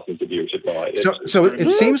go thousands of years ago. So it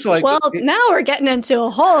seems like... Well, now we're getting into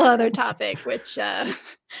a whole other topic, which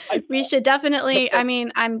we should definitely... I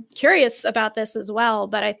mean, I'm curious about this as well,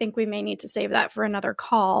 but I think we may need to save that for another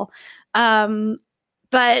call.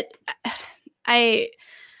 But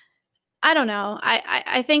I don't know.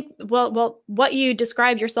 I think, well, what you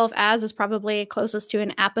describe yourself as is probably closest to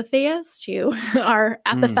an apatheist. You are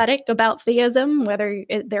apathetic about theism, whether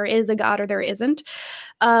there is a God or there isn't.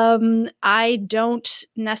 I don't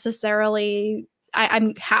necessarily...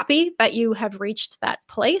 I'm happy that you have reached that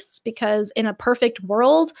place, because in a perfect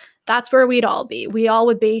world, that's where we'd all be. We all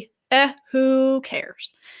would be, who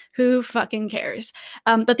cares? Who fucking cares?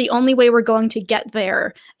 But the only way we're going to get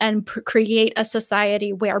there and create a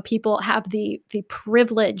society where people have the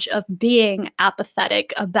privilege of being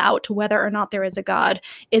apathetic about whether or not there is a God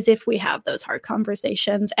is if we have those hard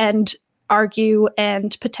conversations and argue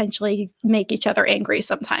and potentially make each other angry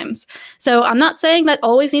sometimes. So I'm not saying that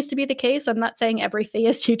always needs to be the case. I'm not saying every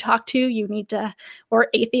theist you talk to, you need to, or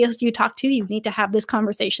atheist you talk to, you need to have this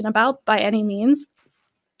conversation about by any means.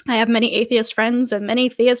 I have many atheist friends and many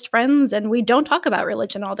theist friends, and we don't talk about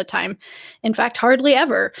religion all the time. In fact, hardly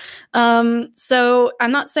ever. So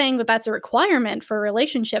I'm not saying that that's a requirement for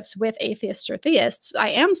relationships with atheists or theists. I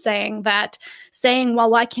am saying that well,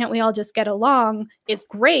 why can't we all just get along is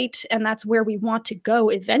great, and that's where we want to go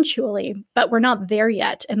eventually, but we're not there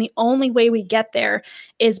yet. And the only way we get there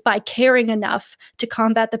is by caring enough to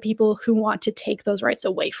combat the people who want to take those rights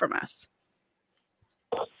away from us.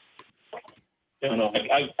 You know,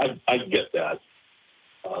 I get that.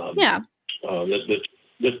 Yeah.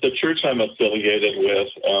 The church I'm affiliated with,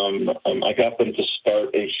 I got them to start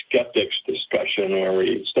a skeptics discussion where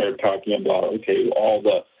we started talking about, okay, all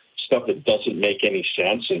the stuff that doesn't make any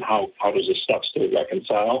sense and how does this stuff still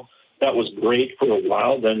reconcile. That was great for a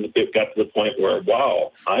while. Then it got to the point where,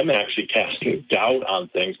 wow, I'm actually casting doubt on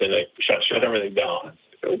things, and they shut everything down.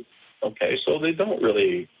 Okay, so they're not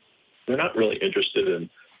really interested in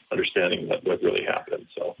understanding what really happened.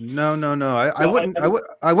 So no. I wouldn't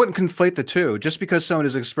conflate the two. Just because someone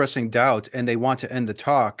is expressing doubt and they want to end the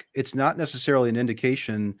talk, it's not necessarily an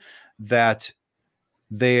indication that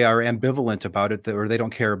they are ambivalent about it or they don't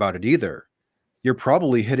care about it either. You're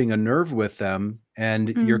probably hitting a nerve with them, and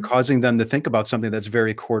you're causing them to think about something that's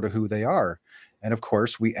very core to who they are. And of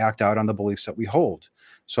course, we act out on the beliefs that we hold.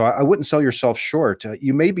 So I wouldn't sell yourself short.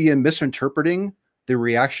 You may be misinterpreting the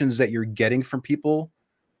reactions that you're getting from people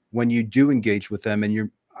when you do engage with them.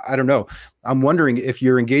 And I don't know, I'm wondering if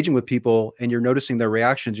you're engaging with people and you're noticing their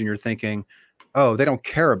reactions and you're thinking, oh, they don't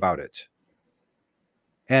care about it.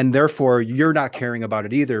 And therefore you're not caring about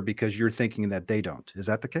it either because you're thinking that they don't. Is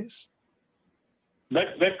that the case?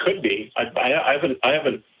 That could be. I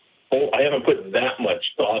haven't put that much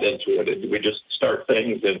thought into it. We just start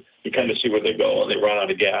things and you kind of see where they go, and they run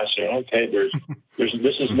out of gas. And okay,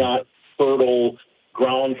 this is not fertile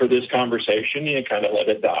ground for this conversation. You kind of let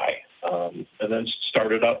it die, and then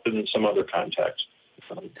start it up in some other context.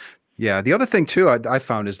 Yeah. The other thing too, I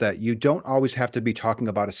found is that you don't always have to be talking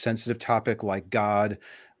about a sensitive topic like God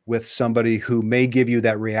with somebody who may give you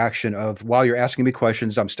that reaction of, while you're asking me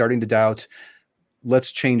questions, I'm starting to doubt,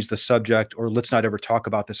 let's change the subject, or let's not ever talk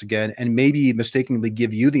about this again. And maybe mistakenly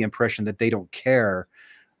give you the impression that they don't care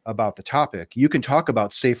about the topic. You can talk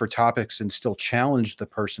about safer topics and still challenge the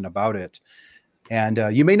person about it. And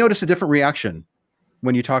you may notice a different reaction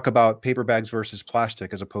when you talk about paper bags versus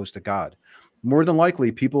plastic as opposed to God. More than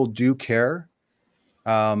likely, people do care,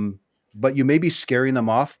 but you may be scaring them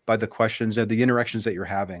off by the questions and the interactions that you're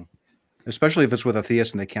having, especially if it's with a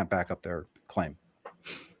theist and they can't back up their claim.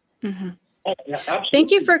 Mm-hmm. Oh, yeah, thank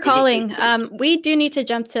you for calling. We do need to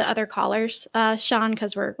jump to other callers, Shawn,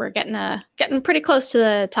 because we're getting pretty close to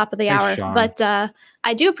the top of the hour. Shawn. But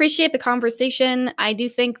I do appreciate the conversation. I do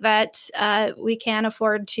think that we can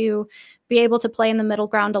afford to be able to play in the middle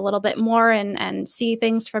ground a little bit more and see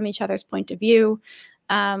things from each other's point of view.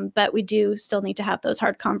 But we do still need to have those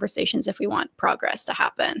hard conversations if we want progress to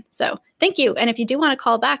happen. So thank you. And if you do want to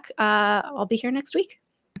call back, I'll be here next week.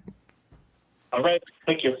 All right.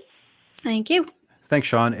 Thank you. Thank you. Thanks,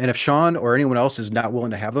 Shawn. And if Shawn or anyone else is not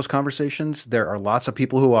willing to have those conversations, there are lots of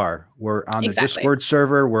people who are. We're on the Discord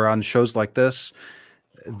server. We're on shows like this.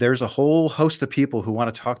 There's a whole host of people who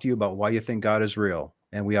want to talk to you about why you think God is real.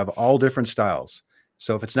 And we have all different styles.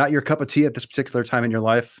 So if it's not your cup of tea at this particular time in your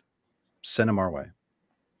life, send them our way.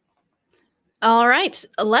 All right.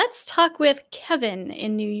 Let's talk with Kevin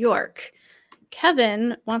in New York.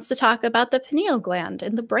 Kevin wants to talk about the pineal gland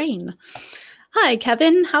in the brain. Hi,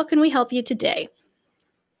 Kevin. How can we help you today?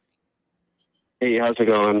 Hey, how's it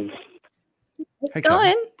going? It's Hey,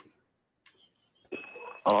 going. Kevin.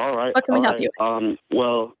 Oh, all right. What can we all help right. you with?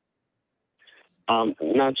 Well,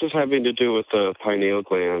 not just having to do with the pineal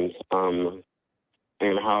gland, and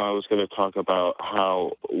how I was going to talk about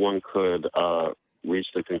how one could reach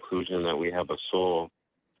the conclusion that we have a soul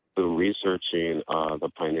through researching the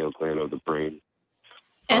pineal gland of the brain.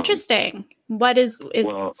 Interesting. What is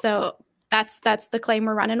Well, so that's the claim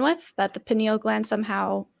we're running with, that the pineal gland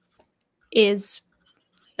somehow is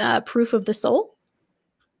proof of the soul?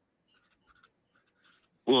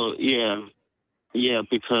 well, yeah,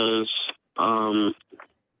 because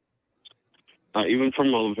even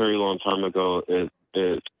from a very long time ago,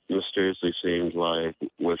 it mysteriously seemed like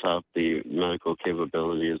without the medical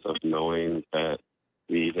capabilities of knowing that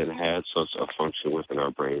we even had such a function within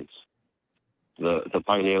our brains. The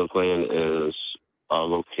pineal gland is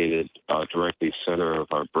located directly center of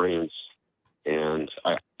our brains, and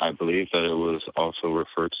I believe that it was also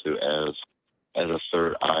referred to as a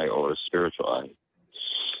third eye or a spiritual eye.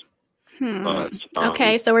 But,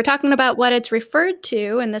 Okay, so we're talking about what it's referred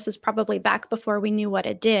to, and this is probably back before we knew what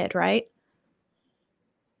it did, right?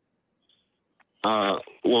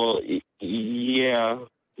 Well, yeah,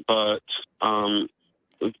 but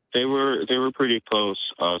they were pretty close,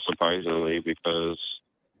 surprisingly, because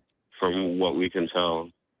from what we can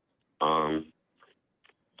tell, on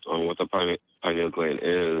what the pineal gland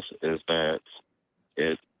is that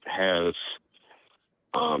it has,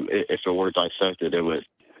 if it were dissected, it would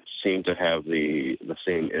seem to have the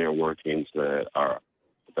same inner workings that our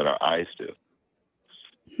eyes do.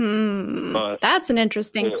 But That's an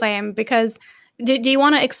interesting claim, because do you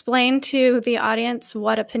want to explain to the audience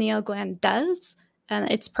what a pineal gland does and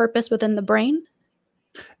its purpose within the brain?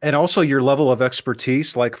 And also your level of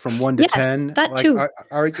expertise, like from 1 to Yes, 10. that like, too.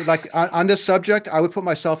 like on this subject, I would put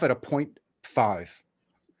myself at a 0.5.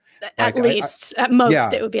 At Like, least, at most, yeah,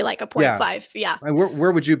 it would be like a 0.5. Yeah.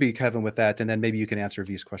 Where would you be, Kevin, with that? And then maybe you can answer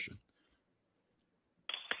V's question.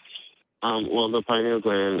 Well, the pineal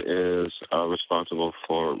gland is responsible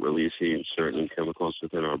for releasing certain chemicals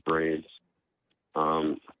within our brains,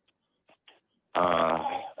 having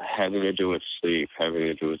to do with sleep, having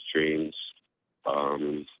to do with dreams,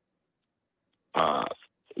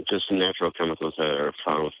 just natural chemicals that are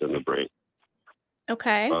found within the brain.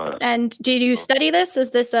 Okay. And did you study this?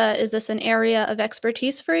 Is this an area of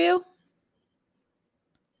expertise for you?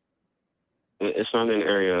 It's not an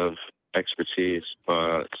area of expertise,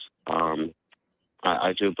 but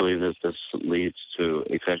I do believe that this leads to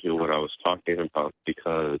exactly what I was talking about,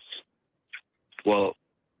 because, well,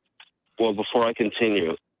 before I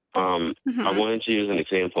continue, I wanted to use an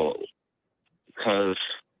example, because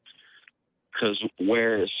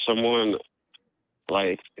where someone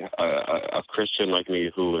like a Christian like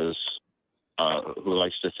me who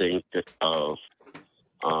likes to think of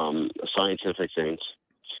scientific things,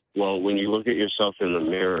 well, when you look at yourself in the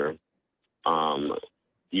mirror,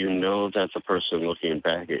 you know that the person looking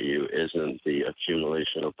back at you isn't the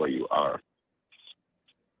accumulation of what you are.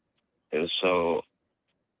 And so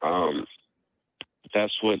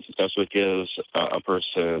that's what gives a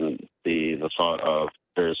person the thought of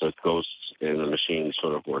there's a ghost in the machine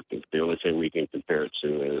sort of working. The only thing we can compare it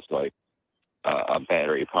to is like a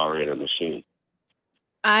battery powering a machine.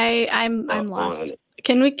 I'm lost.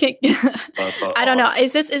 I don't know.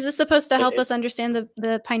 Is this supposed to help us understand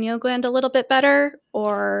the pineal gland a little bit better,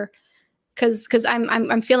 or because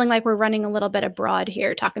I'm feeling like we're running a little bit abroad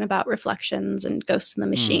here, talking about reflections and ghosts in the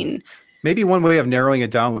machine. Maybe one way of narrowing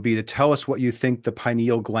it down would be to tell us what you think the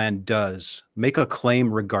pineal gland does. Make a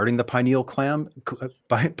claim regarding the pineal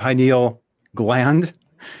gland,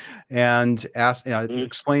 and ask,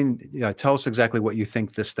 explain, tell us exactly what you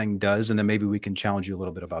think this thing does, and then maybe we can challenge you a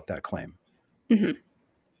little bit about that claim.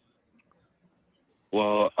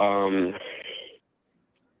 Well,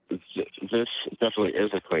 this definitely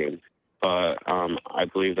is a claim, but I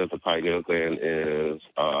believe that the pineal gland is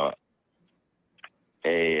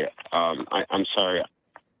I'm sorry,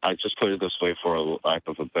 I just put it this way for a lack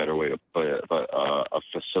of a better way to put it, but a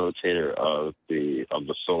facilitator of the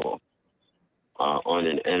soul on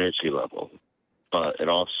an energy level. But it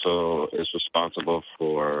also is responsible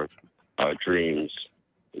for dreams,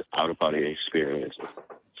 out-of-body experiences.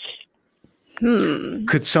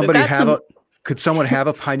 Could somebody could someone have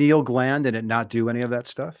a pineal gland and it not do any of that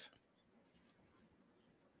stuff?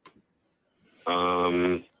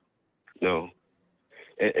 No.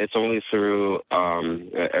 It's only through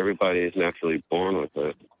everybody is naturally born with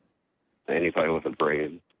it. Anybody with a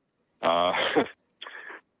brain.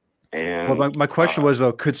 And well, my question was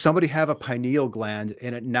though, could somebody have a pineal gland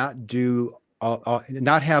and it not do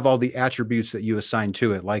not have all the attributes that you assign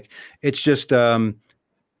to it. Like it's just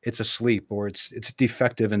it's asleep, or it's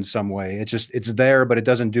defective in some way. It's there, but it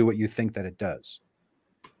doesn't do what you think that it does.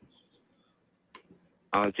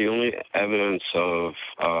 The only evidence of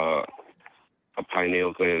a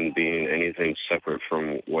pineal gland being anything separate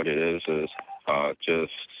from what it is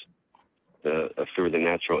just through the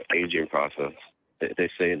natural aging process. They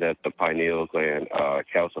say that the pineal gland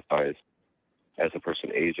calcifies as a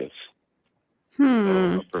person ages.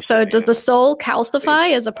 So does the soul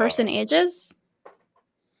calcify as a person ages?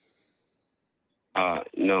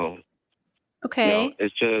 No. Okay. No,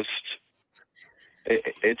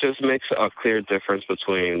 it just makes a clear difference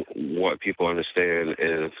between what people understand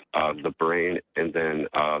is the brain and then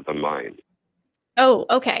the mind. Oh,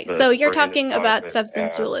 okay. The So you're brain talking is about like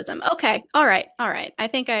substance dualism. Okay. All right. All right. I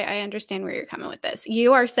think I understand where you're coming with this.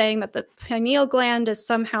 You are saying that the pineal gland is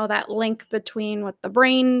somehow that link between what the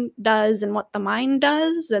brain does and what the mind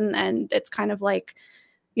does, and it's kind of like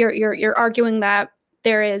you're arguing that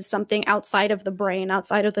there is something outside of the brain,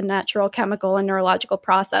 outside of the natural chemical and neurological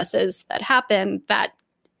processes that happen that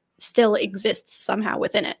still exists somehow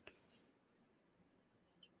within it.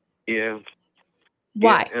 Yeah.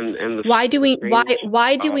 Why? Yeah, and why do we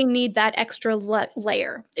need that extra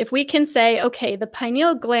layer? If we can say, okay, the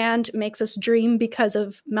pineal gland makes us dream because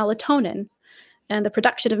of melatonin and the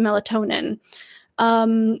production of melatonin,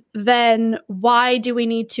 then why do we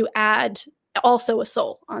need to add also a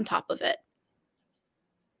soul on top of it?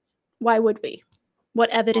 Why would we? What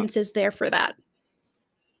evidence is there for that?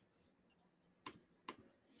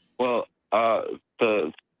 Well,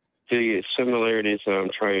 the similarities that I'm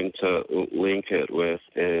trying to link it with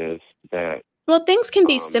is that. Well, things can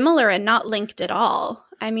be similar and not linked at all.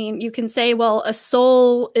 I mean, you can say, well, a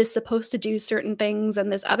soul is supposed to do certain things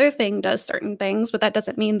and this other thing does certain things, but that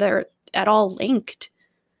doesn't mean they're at all linked.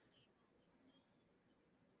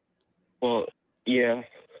 Well, yeah,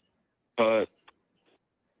 but.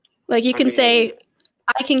 Like you can say,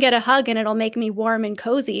 I can get a hug and it'll make me warm and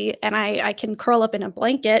cozy, and I can curl up in a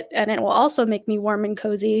blanket and it will also make me warm and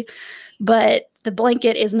cozy, but the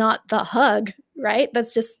blanket is not the hug, right?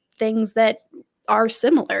 That's just things that are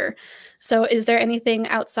similar. So is there anything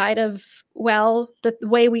outside of, well, the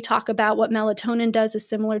way we talk about what melatonin does is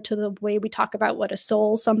similar to the way we talk about what a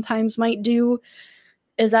soul sometimes might do?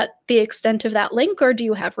 Is that the extent of that link, or do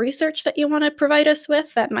you have research that you want to provide us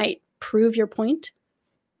with that might prove your point?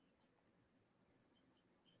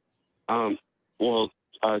 Well,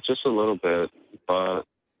 just a little bit, but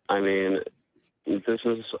I mean, this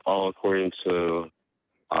is all according to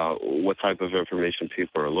what type of information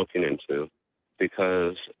people are looking into,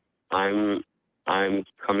 because I'm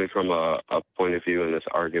coming from a point of view in this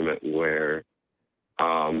argument where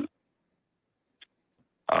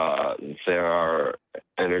there are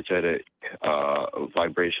energetic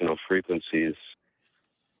vibrational frequencies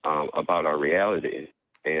about our reality,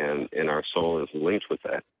 and our soul is linked with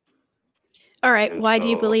that. All right. And why so, do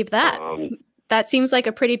you believe that? That seems like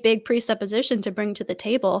a pretty big presupposition to bring to the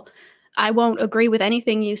table. I won't agree with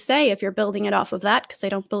anything you say if you're building it off of that, because I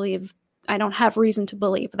don't have reason to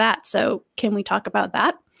believe that. So can we talk about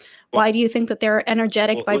that? Well, why do you think that there are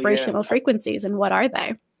energetic vibrational frequencies, and what are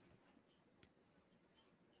they?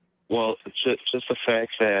 Well, just the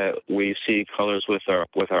fact that we see colors with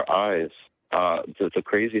our eyes. The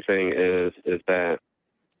crazy thing is that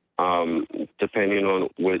depending on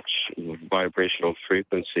which vibrational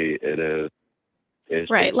frequency it is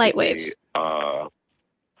right, light waves.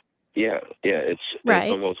 It's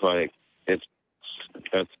almost like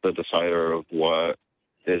that's the decider of what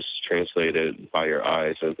is translated by your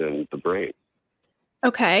eyes and then the brain.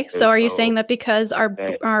 Okay, so are you saying that because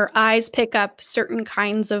our eyes pick up certain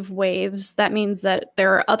kinds of waves, that means that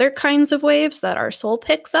there are other kinds of waves that our soul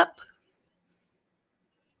picks up?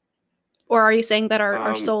 Or are you saying that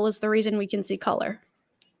our soul is the reason we can see color?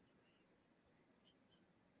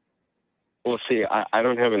 Well, see, I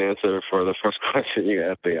don't have an answer for the first question you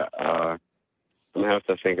asked me. I'm going to have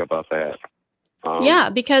to think about that. Yeah,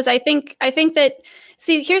 because I think that,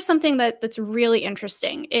 see, here's something that's really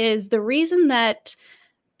interesting, is the reason that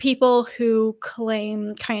people who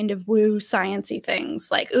claim kind of woo sciencey things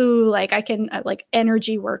like, ooh, like I can like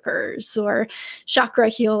energy workers or chakra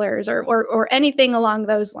healers or anything along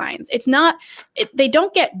those lines. It's not, they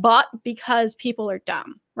don't get bought because people are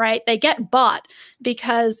dumb, right? They get bought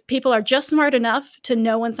because people are just smart enough to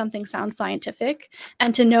know when something sounds scientific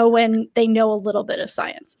and to know when they know a little bit of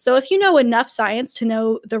science. So if you know enough science to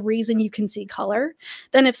know the reason you can see color,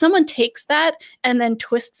 then if someone takes that and then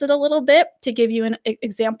twists it a little bit to give you an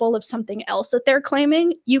example of something else that they're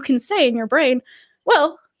claiming, you can say in your brain,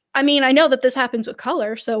 well, I mean, I know that this happens with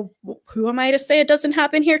color, so who am I to say it doesn't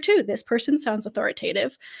happen here too? This person sounds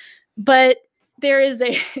authoritative, but there is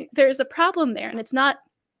a there's a problem there, and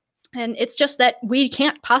it's just that we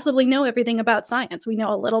can't possibly know everything about science. We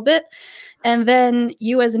know a little bit, and then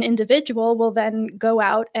you as an individual will then go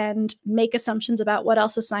out and make assumptions about what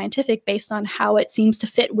else is scientific based on how it seems to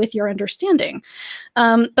fit with your understanding.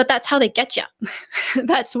 But that's how they get you.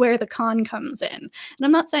 That's where the con comes in. And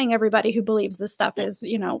I'm not saying everybody who believes this stuff is,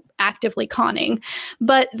 actively conning.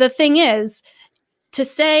 But the thing is, to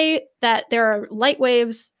say that there are light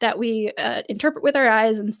waves that we interpret with our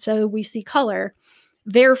eyes, and so we see color,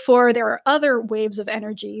 therefore, there are other waves of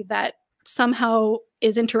energy that somehow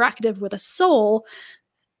is interactive with a soul.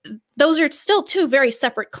 Those are still two very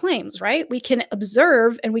separate claims, right? We can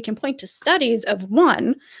observe and we can point to studies of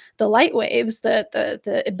one, the light waves,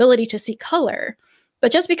 the ability to see color.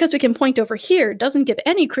 But just because we can point over here doesn't give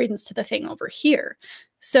any credence to the thing over here.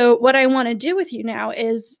 So what I want to do with you now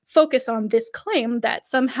is focus on this claim that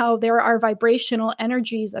somehow there are vibrational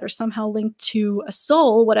energies that are somehow linked to a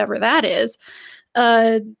soul, whatever that is,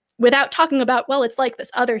 without talking about, well, it's like this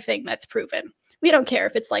other thing that's proven. We don't care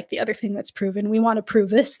if it's like the other thing that's proven. We want to prove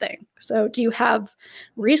this thing. So do you have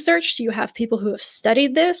research? Do you have people who have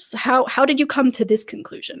studied this? How did you come to this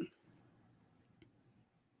conclusion?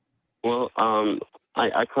 Well,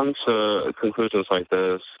 I come to conclusions like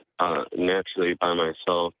this naturally by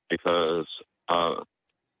myself because,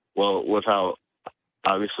 without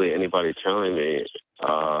obviously anybody telling me,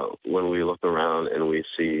 when we look around and we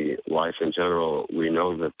see life in general, we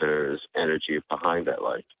know that there's energy behind that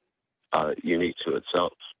life, unique to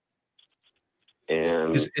itself.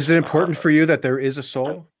 And is it important for you that there is a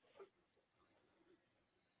soul?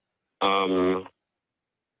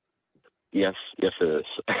 Yes, it is.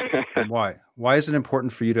 Why? Why is it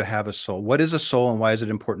important for you to have a soul? What is a soul, and why is it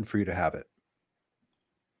important for you to have it?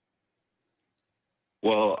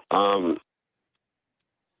 Well,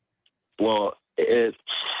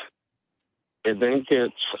 it then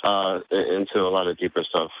gets into a lot of deeper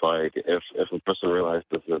stuff. Like if a person realizes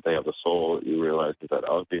that they have a soul, you realize that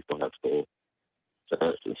other people have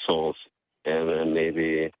souls, and then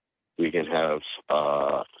maybe we can have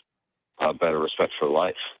a better respect for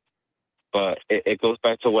life. But it goes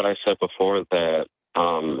back to what I said before, that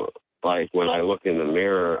like when I look in the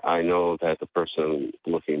mirror, I know that the person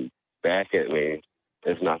looking back at me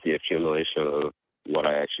is not the accumulation of what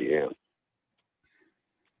I actually am.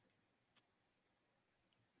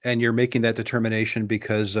 And you're making that determination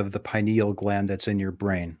because of the pineal gland that's in your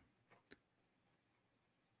brain.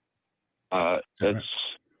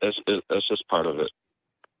 It's just part of it.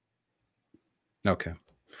 Okay.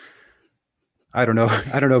 I don't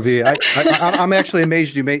know, V. I'm actually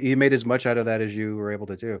amazed you made as much out of that as you were able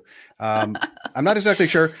to do. I'm not exactly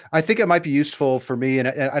sure. I think it might be useful for me, and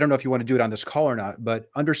I don't know if you want to do it on this call or not, but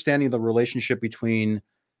understanding the relationship between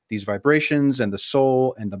these vibrations and the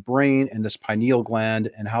soul and the brain and this pineal gland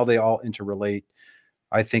and how they all interrelate,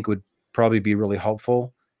 I think would probably be really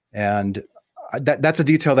helpful. And that's a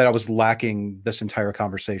detail that I was lacking this entire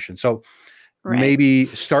conversation. So right. maybe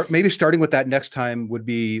starting with that next time would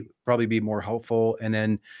probably be more helpful, and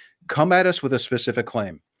then come at us with a specific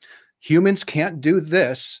claim. Humans can't do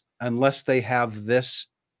this unless they have this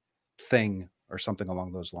thing or something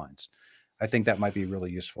along those lines. I think that might be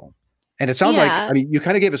really useful. And it sounds like, I mean, you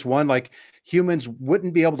kind of gave us one, like humans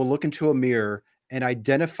wouldn't be able to look into a mirror and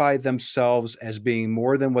identify themselves as being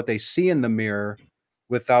more than what they see in the mirror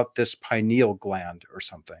without this pineal gland or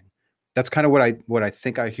something. That's kind of what I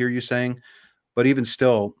think I hear you saying. But even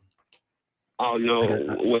still, oh no,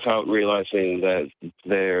 without realizing that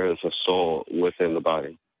there's a soul within the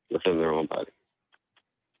body, within their own body.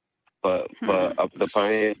 But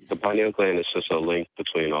the pineal gland is just a link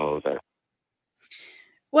between all of that.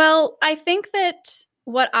 Well, I think that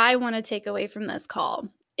what I want to take away from this call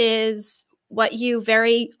is what you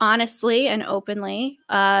very honestly and openly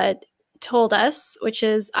told us, which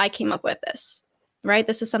is I came up with this. Right?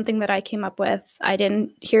 This is something that I came up with. I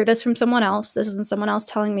didn't hear this from someone else. This isn't someone else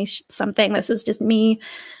telling me something. This is just me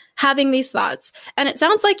having these thoughts. And it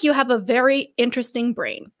sounds like you have a very interesting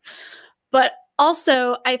brain. But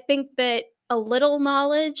also, I think that a little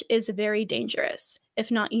knowledge is very dangerous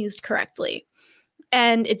if not used correctly.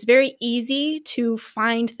 And it's very easy to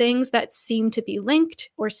find things that seem to be linked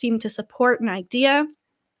or seem to support an idea.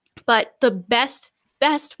 But the best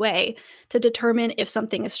best way to determine if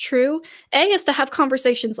something is true, is to have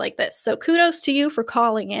conversations like this. So kudos to you for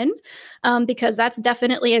calling in, because that's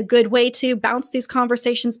definitely a good way to bounce these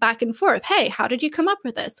conversations back and forth. Hey, how did you come up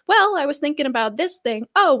with this? Well, I was thinking about this thing.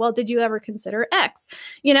 Oh, well, did you ever consider X?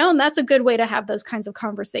 You know, and that's a good way to have those kinds of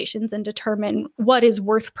conversations and determine what is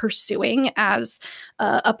worth pursuing as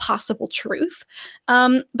a possible truth.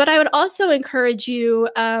 But I would also encourage you,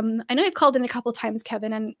 I know I've called in a couple times,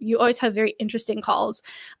 Kevin, and you always have very interesting calls.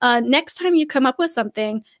 Next time you come up with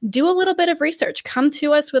something, do a little bit of research. Come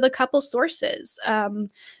to us with a couple sources.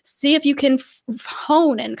 See if you can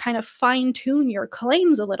hone and kind of fine tune your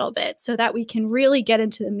claims a little bit so that we can really get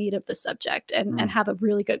into the meat of the subject and have a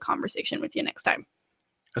really good conversation with you next time.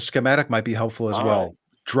 A schematic might be helpful as well. Right.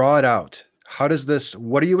 Draw it out. How does this,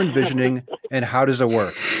 what are you envisioning and how does it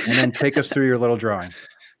work? And then take us through your little drawing.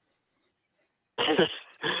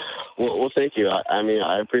 Well, thank you. I mean,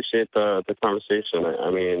 I appreciate the conversation. I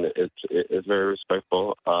mean, it's very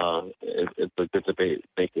respectful. It's a good debate.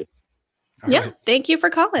 Thank you. All right. Thank you for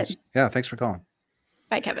calling. Yeah, thanks for calling.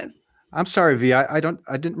 Bye, Kevin. I'm sorry, V. I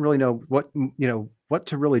didn't really know what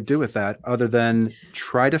to really do with that other than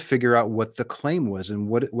try to figure out what the claim was and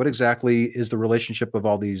what exactly is the relationship of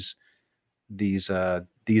all these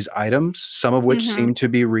items, some of which seem to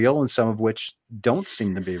be real and some of which don't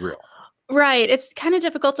seem to be real. Right. It's kind of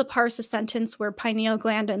difficult to parse a sentence where pineal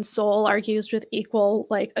gland and soul are used with equal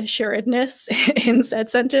assuredness in said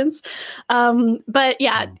sentence. But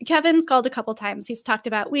yeah, Kevin's called a couple times. He's talked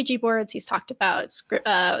about Ouija boards. He's talked about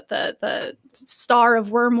the Star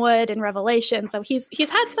of Wormwood in Revelation. So he's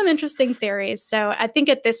had some interesting theories. So I think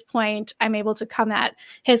at this point, I'm able to come at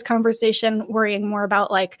his conversation worrying more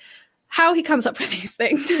about how he comes up with these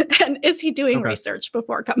things and is he doing research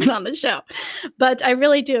before coming on the show. But I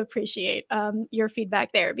really do appreciate your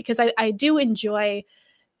feedback there, because I do enjoy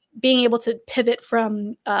being able to pivot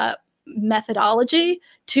from methodology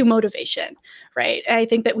to motivation, right? And I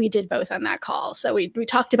think that we did both on that call. So we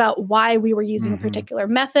talked about why we were using a particular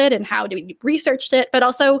method and how we researched it, but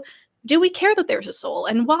also, do we care that there's a soul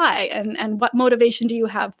and why? And what motivation do you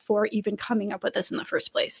have for even coming up with this in the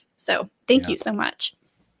first place? So thank you so much.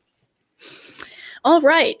 All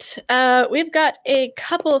right. We've got a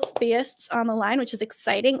couple of theists on the line, which is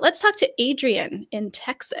exciting. Let's talk to Adrian in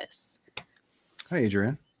Texas. Hi,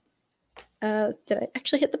 Adrian. Did I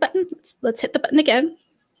actually hit the button? Let's hit the button again.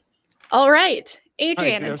 All right.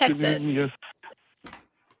 Adrian in Texas. Yes.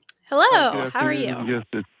 Hello. How are you? Yes,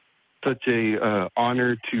 it's such a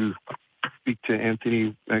honor to speak to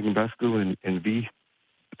Anthony Magnabosco and V.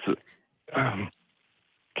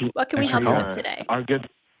 What can we help you with today?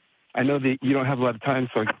 I know that you don't have a lot of time,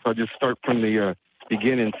 so I'll just start from the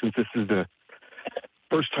beginning, since this is the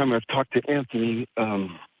first time I've talked to Anthony.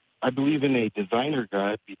 I believe in a designer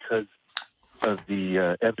God because of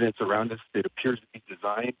the evidence around us that appears to be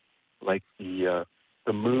designed, like the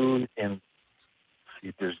moon, and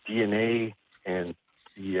there's DNA and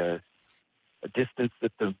the distance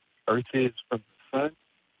that the Earth is from the sun,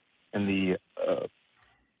 and the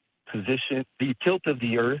position, the tilt of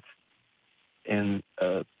the Earth, and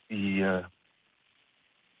the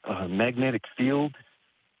magnetic field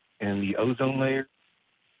and the ozone layer.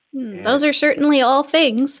 Those are certainly all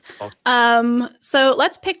things. So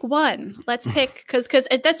let's pick one. Let's pick, because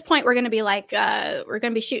at this point we're going to be we're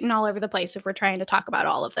going to be shooting all over the place if we're trying to talk about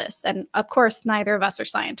all of this. And of course, neither of us are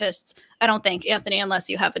scientists. I don't think, Anthony, unless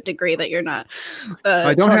you have a degree that you're not.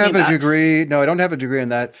 I don't have a degree. No, I don't have a degree in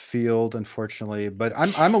that field, unfortunately. But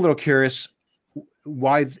I'm a little curious.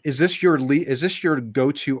 Why is this your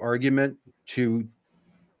go-to argument to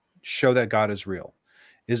show that God is real?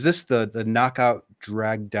 Is this the knockout,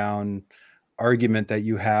 drag down argument that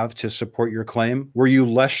you have to support your claim? Were you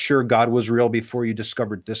less sure God was real before you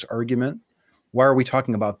discovered this argument? Why are we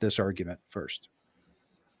talking about this argument first?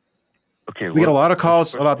 Okay, we get a lot of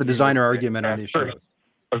calls about the designer argument on these shows.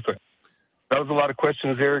 Okay, that was a lot of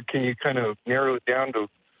questions there. Can you kind of narrow it down to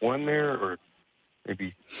one there, or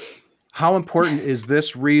maybe? How important is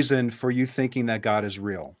this reason for you thinking that God is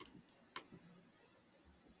real?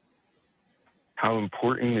 How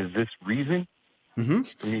important is this reason?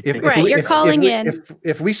 You're calling in.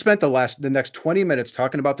 If we spent the next 20 minutes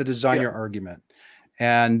talking about the designer argument,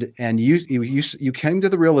 and you came to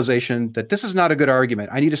the realization that this is not a good argument,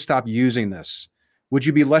 I need to stop using this, would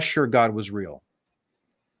you be less sure God was real?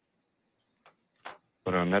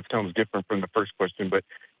 But that sounds different from the first question. But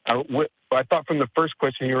I thought from the first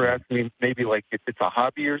question you were asking me, maybe like if it's a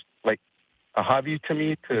hobby or like a hobby to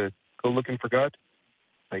me to go looking for God.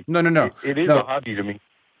 Like, no. It is a hobby to me.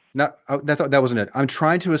 No, that wasn't it. I'm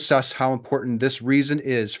trying to assess how important this reason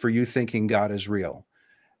is for you thinking God is real.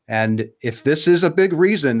 And if this is a big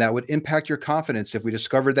reason that would impact your confidence, if we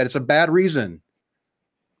discovered that it's a bad reason,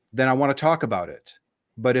 then I want to talk about it.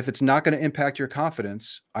 But if it's not going to impact your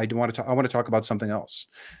confidence, I want to talk about something else.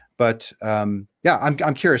 But yeah,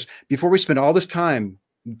 I'm curious. Before we spend all this time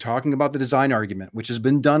talking about the design argument, which has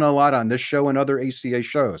been done a lot on this show and other ACA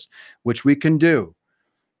shows, which we can do,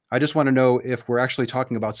 I just want to know if we're actually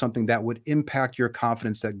talking about something that would impact your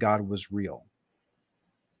confidence that God was real.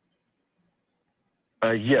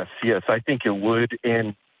 Yes, I think it would,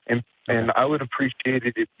 and I would appreciate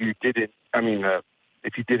it if you didn't. I mean,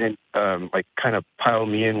 if you didn't like kind of pile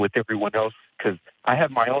me in with everyone else, because I have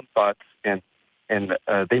my own thoughts, and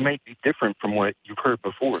they might be different from what you've heard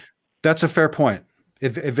before. That's a fair point.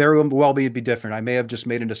 It very well be different. I may have just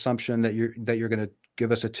made an assumption that you're going to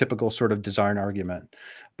give us a typical sort of design argument.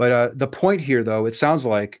 But the point here, though, it sounds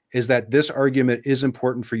like, is that this argument is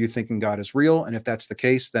important for you thinking God is real. And if that's the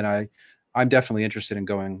case, then I'm definitely interested in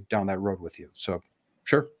going down that road with you. So,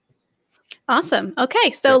 sure. Awesome.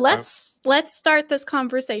 Okay, so let's start this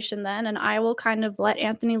conversation then, and I will kind of let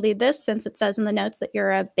Anthony lead this, since it says in the notes that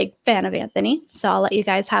you're a big fan of Anthony. So I'll let you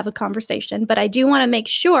guys have a conversation. But I do want to make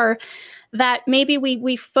sure that maybe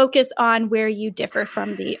we focus on where you differ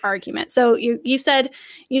from the argument. So you said,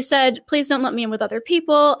 please don't let me in with other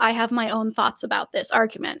people. I have my own thoughts about this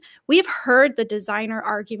argument. We've heard the designer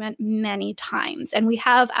argument many times, and we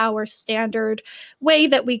have our standard way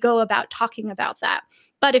that we go about talking about that.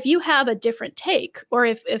 But if you have a different take, or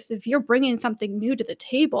if you're bringing something new to the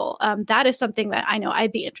table, that is something that I know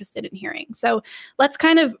I'd be interested in hearing. So let's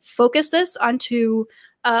kind of focus this onto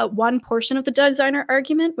one portion of the designer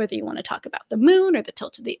argument, whether you want to talk about the moon or the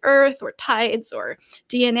tilt of the earth or tides or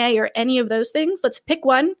DNA or any of those things. Let's pick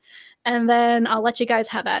one, and then I'll let you guys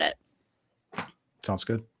have at it. Sounds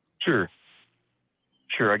good. Sure.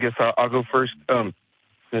 I guess I'll go first,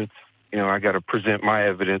 since I got to present my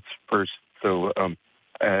evidence first. So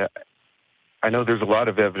I know there's a lot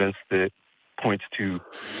of evidence that points to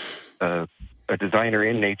a designer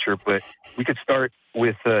in nature, but we could start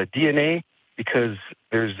with DNA, because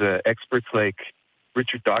there's experts like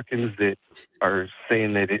Richard Dawkins that are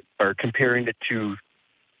saying that are comparing it to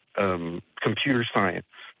computer science.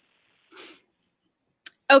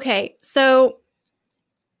 Okay, so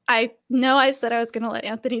I know I said I was going to let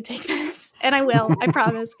Anthony take this, and I will. I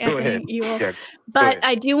promise, Anthony, you will. Yeah, but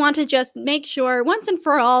I do want to just make sure, once and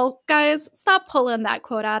for all, guys, stop pulling that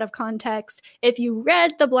quote out of context. If you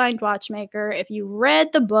read The Blind Watchmaker, if you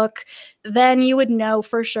read the book, then you would know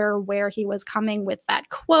for sure where he was coming with that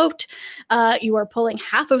quote. You are pulling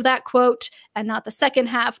half of that quote and not the second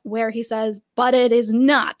half, where he says, but it is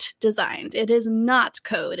not designed. It is not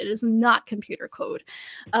code. It is not computer code.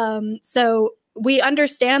 So we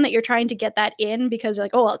understand that you're trying to get that in because you're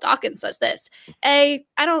like, oh, well, Dawkins says this. I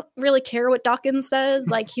don't really care what Dawkins says.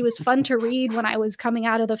 Like, he was fun to read when I was coming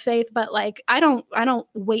out of the faith, but like, I don't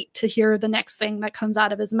wait to hear the next thing that comes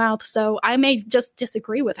out of his mouth. So I may just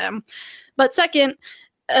disagree with him. But second,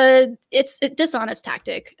 it's a dishonest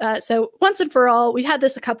tactic. So once and for all, we had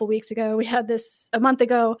this a couple weeks ago. We had this a month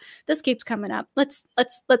ago. This keeps coming up. Let's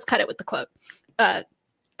cut it with the quote.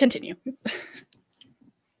 Continue.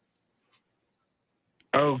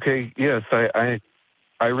 Okay, yes,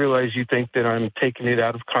 I realize you think that I'm taking it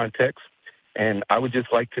out of context, and I would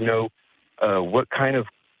just like to know what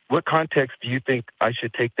context do you think I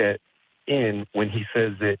should take that in when he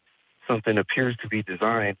says that something appears to be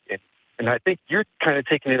designed? And I think you're kind of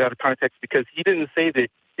taking it out of context, because he didn't say that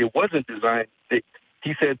it wasn't designed. That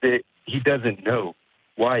he said that he doesn't know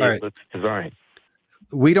why it looks designed.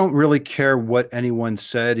 We don't really care what anyone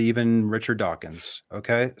said, even Richard Dawkins.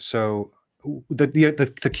 Okay, so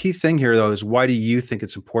the key thing here, though, is why do you think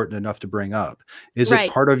it's important enough to bring up? Is it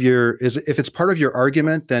part of your, if it's part of your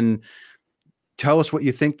argument, then tell us what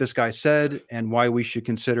you think this guy said and why we should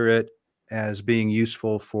consider it as being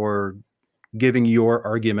useful for giving your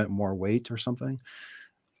argument more weight or something.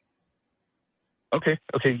 Okay,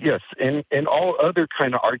 yes. And all other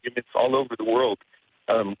kind of arguments all over the world,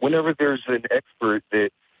 whenever there's an expert that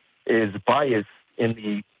is biased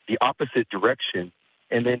in the opposite direction,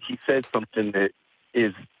 and then he says something that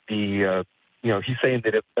is he's saying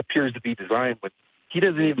that it appears to be designed, but he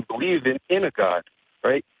doesn't even believe in a God,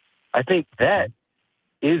 right? I think that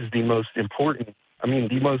is the most important,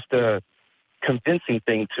 the most convincing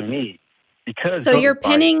thing to me, because... So you're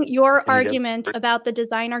pinning your argument about the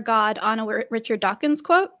designer God on a Richard Dawkins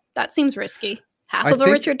quote? That seems risky. Half of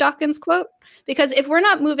a Richard Dawkins quote? Because if we're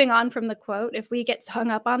not moving on from the quote, if we get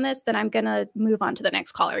hung up on this, then I'm going to move on to the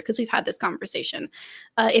next caller, because we've had this conversation.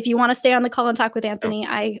 If you want to stay on the call and talk with Anthony,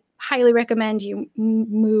 I highly recommend you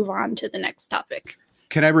move on to the next topic.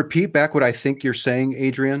 Can I repeat back what I think you're saying,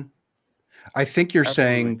 Adrian? I think you're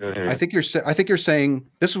Absolutely. saying, I think you're saying,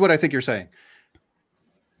 this is what I think you're saying.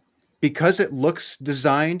 Because it looks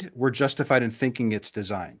designed, we're justified in thinking it's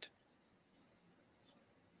designed.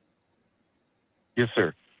 Yes,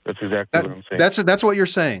 sir. That's exactly what I'm saying. That's what you're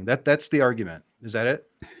saying. That's the argument. Is that it?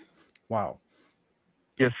 Wow.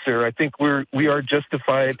 Yes, sir. I think we are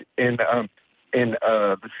justified in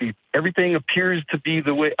let's see, everything appears to be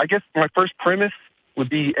the way. I guess my first premise would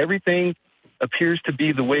be everything appears to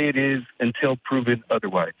be the way it is until proven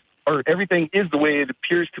otherwise, or everything is the way it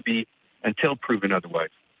appears to be until proven otherwise.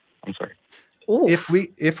 I'm sorry. If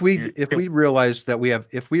we realize that we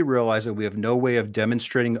have no way of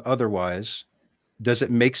demonstrating otherwise, does it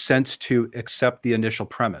make sense to accept the initial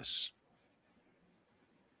premise?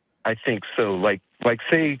 I think so. Like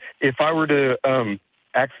say if I were to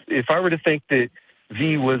think that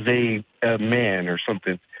V was a man or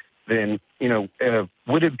something, then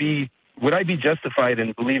would I be justified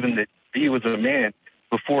in believing that V was a man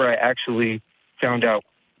before I actually found out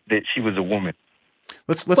that she was a woman?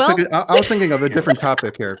 Let's pick it. I was thinking of a different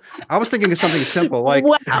topic here. I was thinking of something simple, like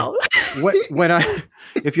wow.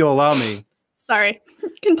 if you'll allow me. Sorry,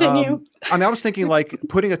 continue. I was thinking like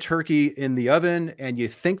putting a turkey in the oven, and you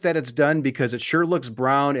think that it's done because it sure looks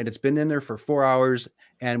brown and it's been in there for 4 hours.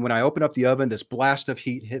 And when I open up the oven, this blast of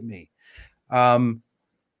heat hit me.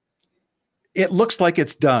 It looks like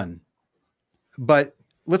it's done, but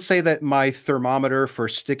let's say that my thermometer for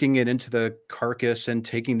sticking it into the carcass and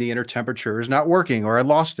taking the inner temperature is not working, or I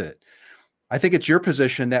lost it. I think it's your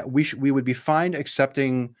position that we would be fine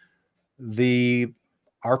accepting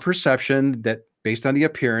our perception that based on the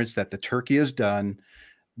appearance that the turkey is done,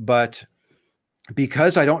 but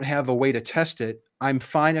because I don't have a way to test it, I'm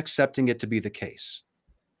fine accepting it to be the case.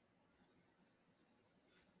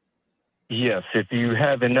 Yes, if you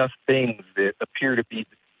have enough things that appear to be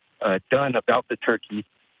done about the turkey,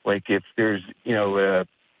 like if there's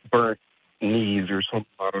burnt knees or something,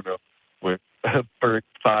 I don't know, with a burnt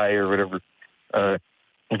thigh or whatever,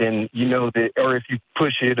 then that, or if you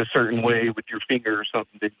push it a certain way with your finger or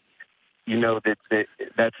something, then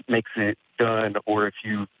that makes it done. Or if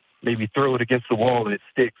you maybe throw it against the wall and it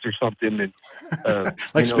sticks or something, and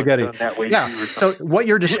like spaghetti. It's done that way yeah. So what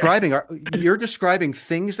you're describing you're describing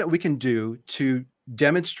things that we can do to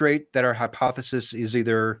demonstrate that our hypothesis is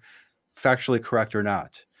either factually correct or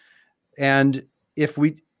not. And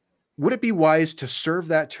would it be wise to serve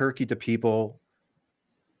that turkey to people?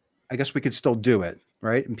 I guess we could still do it,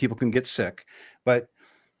 right? And people can get sick, but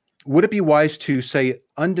would it be wise to say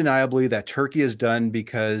undeniably that turkey is done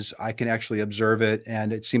because I can actually observe it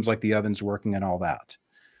and it seems like the oven's working and all that?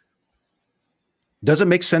 Does it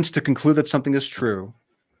make sense to conclude that something is true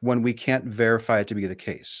when we can't verify it to be the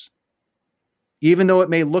case? Even though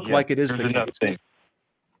it may look like it is the case.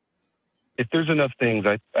 If there's enough things,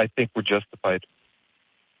 I think we're justified.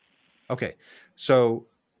 Okay. So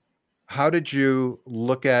how did you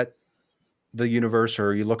look at the universe,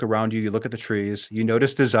 or you look around you, you look at the trees, you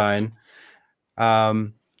notice design,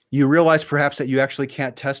 you realize perhaps that you actually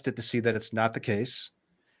can't test it to see that it's not the case,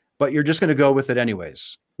 but you're just going to go with it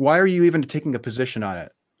anyways. Why are you even taking a position on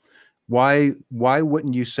it? Why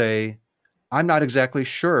wouldn't you say, I'm not exactly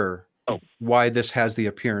sure why this has the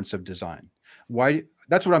appearance of design? Why?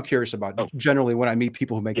 That's what I'm curious about. Generally, when I meet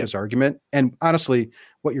people who make this argument, and honestly,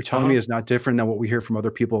 what you're telling me is not different than what we hear from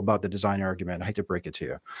other people about the design argument. I hate to break it to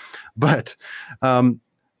you, but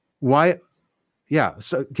why? Yeah.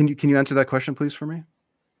 So can you answer that question, please, for me?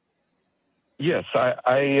 Yes.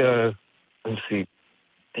 I let's see.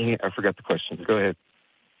 Dang it, I forgot the question. Go ahead.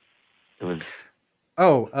 It was.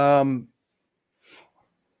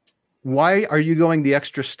 Why are you going the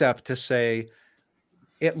extra step to say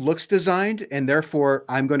it looks designed, and therefore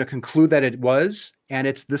I'm going to conclude that it was, and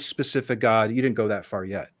it's this specific God? You didn't go that far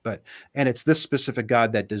yet, and it's this specific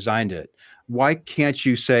God that designed it. Why can't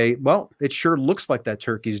you say, well, it sure looks like that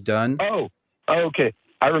turkey's done? Oh, okay.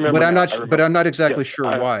 I remember. But I'm not exactly sure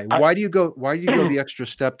why. Why do you go the extra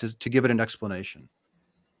step to give it an explanation?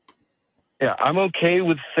 Yeah, I'm okay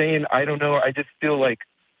with saying I don't know. I just feel like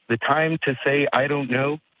the time to say I don't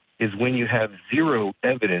know is when you have zero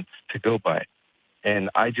evidence to go by.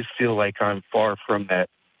 And I just feel like I'm far from that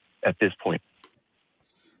at this point.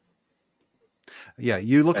 Yeah,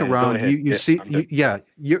 you look around, you see,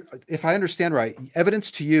 if I understand right,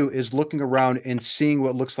 evidence to you is looking around and seeing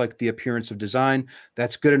what looks like the appearance of design.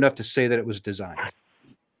 That's good enough to say that it was designed.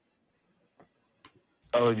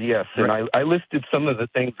 Oh, yes. Right. And I listed some of the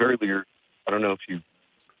things earlier. I don't know if you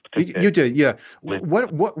did, yeah.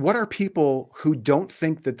 What are people who don't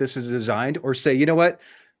think that this is designed, or say, you know what,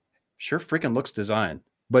 sure freaking looks designed?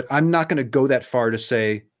 but I'm not going to go that far to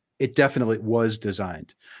say it definitely was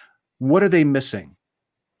designed. What are they missing?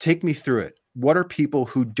 Take me through it. What are people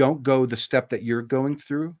who don't go the step that you're going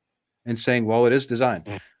through and saying, well, it is designed?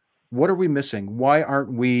 What are we missing? Why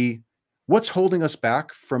aren't we, what's holding us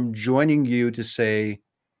back from joining you to say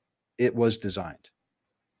it was designed?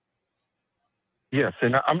 Yes,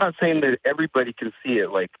 and I'm not saying that everybody can see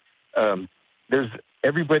it. Like, there's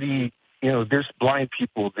everybody, there's blind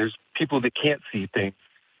people, there's people that can't see things.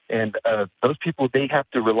 And those people, they have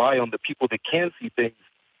to rely on the people that can see things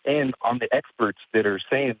and on the experts that are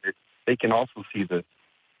saying that they can also see the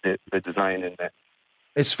design in that.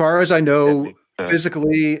 As far as I know,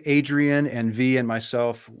 physically, Adrian and V and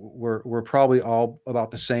myself, we're probably all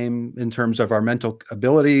about the same in terms of our mental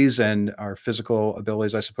abilities and our physical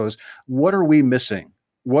abilities, I suppose. What are we missing?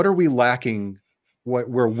 What are we lacking?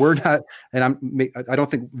 Where we're not, and I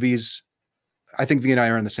don't think I think V and I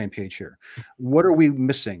are on the same page here. What are we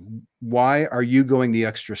missing? Why are you going the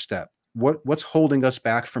extra step? What's holding us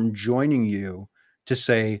back from joining you to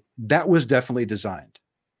say that was definitely designed?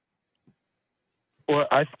 Well,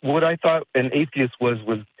 what I thought an atheist was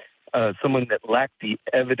someone that lacked the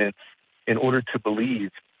evidence in order to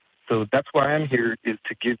believe. So that's why I'm here, is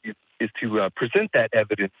to present that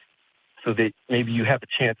evidence so that maybe you have a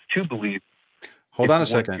chance to believe. Hold on a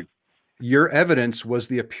second. Your evidence was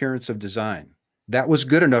the appearance of design. That was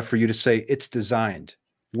good enough for you to say it's designed.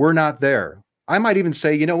 We're not there. I might even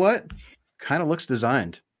say, you know what? Kind of looks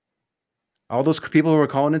designed. All those people who are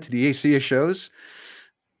calling into the ACA shows,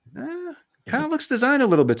 kind of looks designed a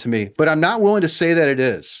little bit to me, but I'm not willing to say that it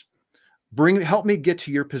is. Help me get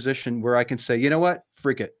to your position where I can say, you know what?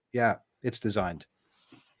 Freak it. Yeah, it's designed.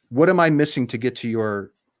 What am I missing to get to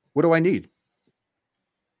what do I need?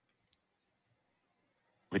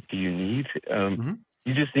 What do you need?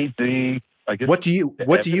 You just need I guess. What do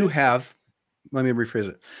you have? Let me rephrase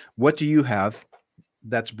it. What do you have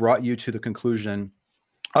that's brought you to the conclusion,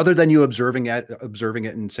 other than you observing it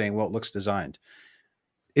and saying, well, it looks designed?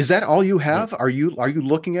 Is that all you have? Are you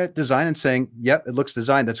looking at design and saying, yep, it looks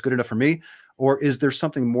designed, that's good enough for me? Or is there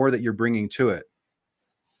something more that you're bringing to it?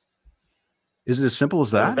 Is it as simple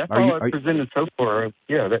as that? Well, that's all I've presented so far.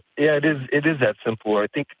 Yeah, it is that simple. I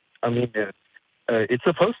think, it's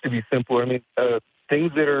supposed to be simple. I mean,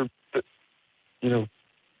 things that are,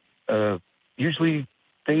 usually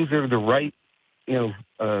things that are the right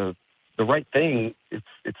thing.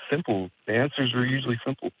 It's simple. The answers are usually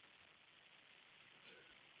simple.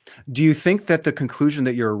 Do you think that the conclusion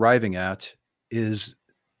that you're arriving at is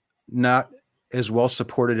not as well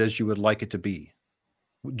supported as you would like it to be?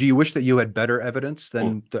 Do you wish that you had better evidence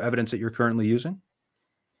than the evidence that you're currently using?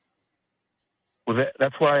 Well,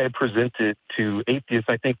 that's why I present it to atheists.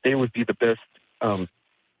 I think they would be the best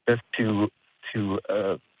to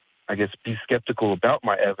I guess, be skeptical about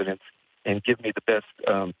my evidence and give me the best,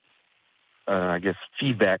 I guess,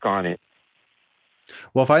 feedback on it.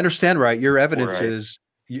 Well, if I understand right, your evidence is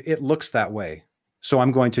it looks that way, so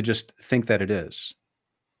I'm going to just think that it is.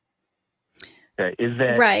 Is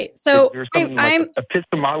that right? So I'm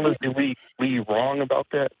epistemologically wrong about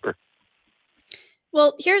that? Or?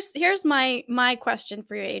 Well, here's my question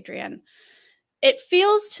for you, Adrian. It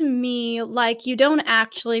feels to me like you don't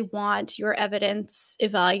actually want your evidence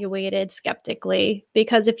evaluated skeptically,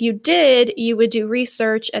 because if you did, you would do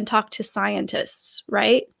research and talk to scientists,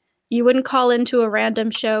 right? You wouldn't call into a random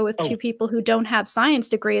show with two people who don't have science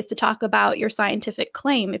degrees to talk about your scientific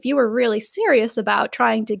claim. If you were really serious about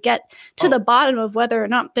trying to get to the bottom of whether or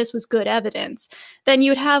not this was good evidence, then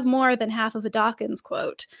you'd have more than half of a Dawkins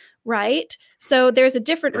quote, right? So there's a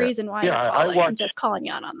different reason why you're calling. I'm just calling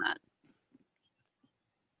you out on that.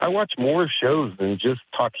 I watch more shows than just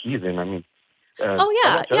Talk Heathen. I mean,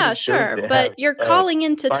 sure. But you're calling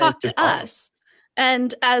in to talk to us.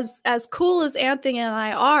 And as cool as Anthony and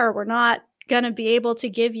I are, we're not going to be able to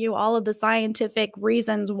give you all of the scientific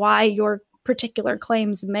reasons why your particular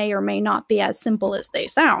claims may or may not be as simple as they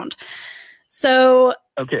sound. So,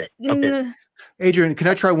 okay. Adrian, can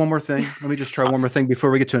I try one more thing? Let me just try one more thing before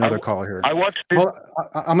we get to another caller here. I watched. Well,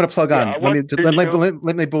 I'm going to plug on.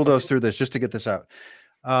 Let me bulldoze through this just to get this out.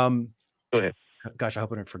 Go ahead. Gosh, I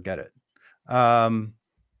hope I don't forget it.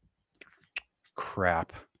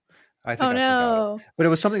 Crap. I think I forgot it. But it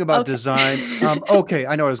was something about design. Okay,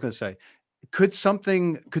 I know what I was going to say. Could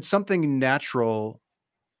something naturally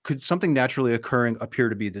occurring appear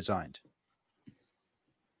to be designed?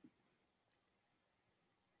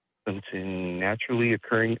 Something naturally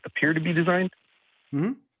occurring appear to be designed?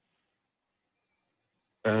 Mm-hmm.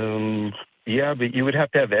 Yeah, but you would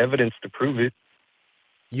have to have evidence to prove it.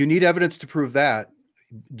 You need evidence to prove that.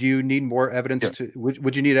 Do you need more evidence to,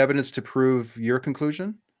 would you need evidence to prove your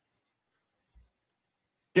conclusion?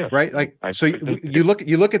 Yes. Right? Like, so you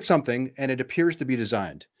look at something and it appears to be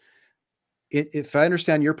designed. If I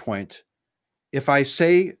understand your point, if I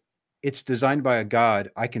say it's designed by a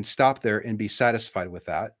god, I can stop there and be satisfied with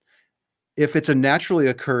that. If it's a naturally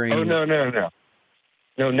occurring... Oh, no.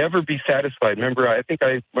 No, never be satisfied. Remember, I think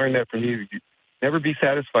I learned that from you. Never be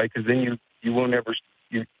satisfied, because then you will never,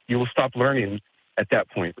 you will stop learning at that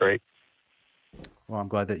point, right? Well, I'm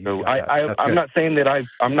glad that you So got that. I'm not saying that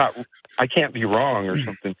I can't be wrong or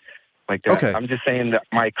something like that. Okay. I'm just saying that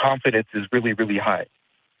my confidence is really, really high.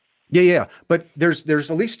 Yeah. But there's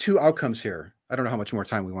at least two outcomes here. I don't know how much more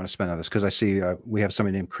time we want to spend on this, because I see we have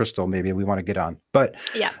somebody named Crystal maybe we want to get on. But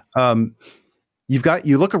yeah,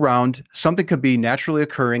 you look around, something could be naturally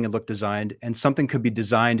occurring and look designed, and something could be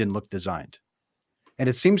designed and look designed. And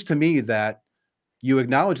it seems to me that you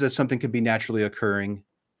acknowledge that something could be naturally occurring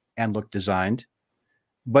and look designed,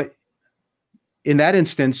 but in that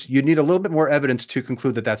instance, you need a little bit more evidence to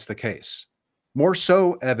conclude that that's the case. More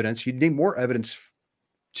so evidence, you need more evidence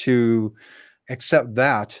to accept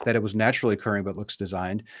that it was naturally occurring but looks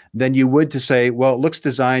designed than you would to say, well, it looks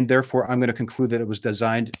designed, therefore I'm going to conclude that it was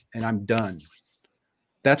designed and I'm done.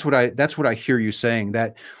 That's what I hear you saying,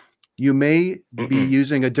 that you may be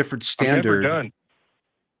using a different standard.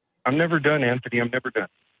 I'm never done, Anthony. I'm never done.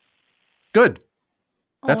 Good.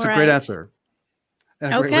 That's a great answer.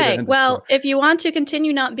 Okay. Well, if you want to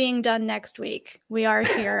continue not being done next week, we are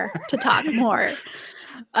here to talk more.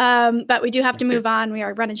 But we do have to move on. We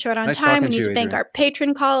are running short on time. We need to thank our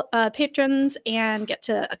patrons and get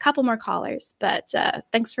to a couple more callers. But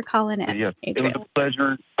thanks for calling in, Adrian. It was a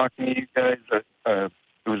pleasure talking to you guys. It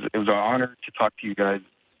was an honor to talk to you guys.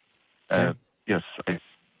 Yes.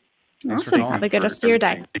 Awesome. Have a good rest of your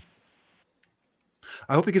day.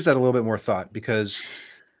 I hope it gives that a little bit more thought, because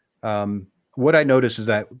what I notice is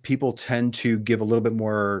that people tend to give a little bit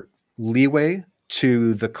more leeway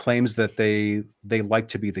to the claims that they like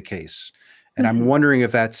to be the case. And I'm wondering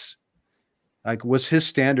if that's like, was his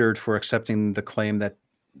standard for accepting the claim that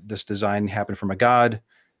this design happened from a god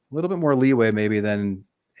a little bit more leeway maybe than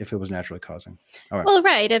if it was naturally causing? All right. Well,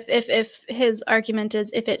 right. If his argument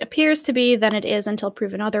is, if it appears to be, then it is until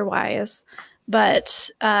proven otherwise. But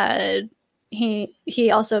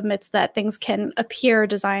he also admits that things can appear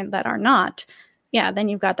designed that are not. Yeah, then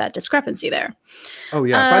you've got that discrepancy there. Oh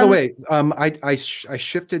yeah. By the way, I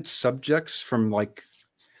shifted subjects from like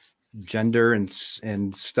gender and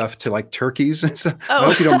stuff to like turkeys. So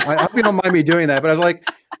I hope you don't mind me doing that. But I was like,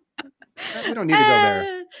 we don't need to go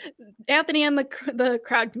there. Anthony and the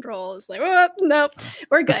crowd control is like, oh, nope,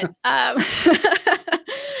 we're good.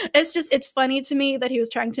 It's funny to me that he was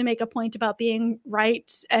trying to make a point about being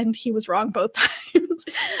right and he was wrong both times.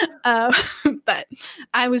 But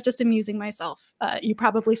I was just amusing myself. You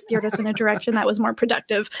probably steered us in a direction that was more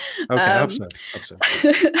productive. Okay, I hope so.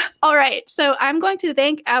 All right. So I'm going to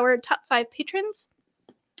thank our top 5 patrons.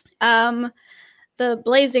 The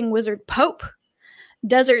Blazing Wizard Pope,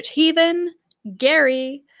 Desert Heathen,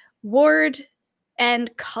 Gary, Ward,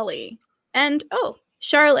 and Cully. And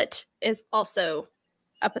Charlotte is also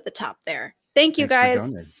up at the top there. Thank you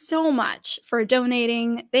guys so much for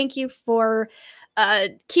donating. Thank you for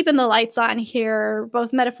keeping the lights on here,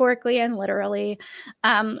 both metaphorically and literally.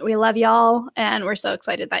 We love y'all, and we're so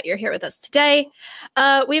excited that you're here with us today.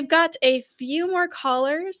 We've got a few more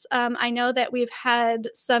callers. I know that we've had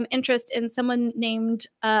some interest in someone named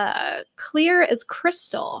Clear as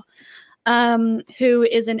Crystal, who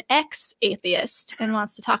is an ex-atheist and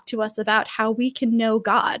wants to talk to us about how we can know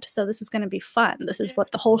God. So this is going to be fun. This is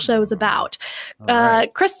what the whole show is about.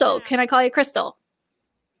 Right. Crystal, can I call you Crystal?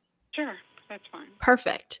 Sure, that's fine.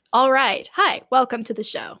 Perfect. All right. Hi, welcome to the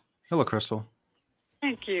show. Hello, Crystal.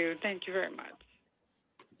 Thank you. Thank you very much.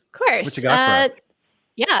 Of course. What you got for us?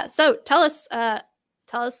 Yeah. So tell us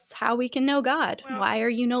how we can know God. Well, why are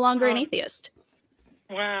you no longer an atheist?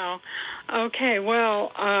 Wow. Okay.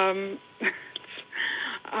 Well,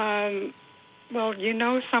 well, you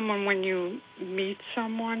know someone when you meet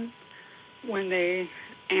someone, when they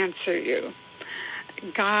answer you.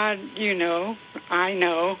 God, I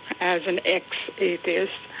know, as an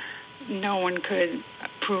ex-atheist, no one could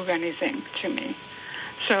prove anything to me.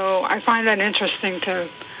 So I find that interesting to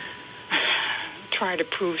try to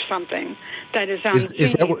prove something that is unseen.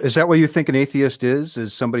 Is that what you think an atheist is?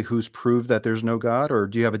 Is somebody who's proved that there's no God, or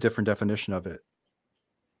do you have a different definition of it?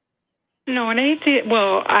 No, an atheist,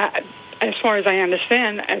 well, as far as I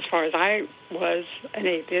understand, as far as I was an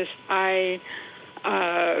atheist, I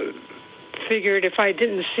figured if I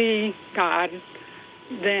didn't see God,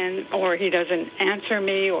 then, or he doesn't answer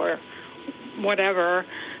me, or whatever,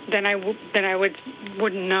 then I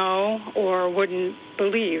wouldn't know or wouldn't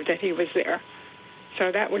believe that he was there.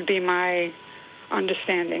 So that would be my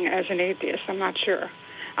understanding as an atheist. I'm not sure.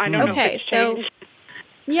 I don't know if it's changed.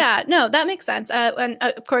 Yeah, no, that makes sense. And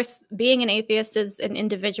of course, being an atheist is an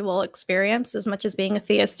individual experience as much as being a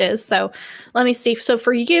theist is. So let me see. So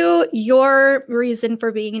for you, your reason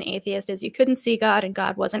for being an atheist is you couldn't see God and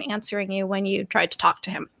God wasn't answering you when you tried to talk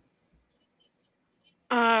to him.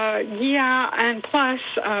 Yeah, and plus,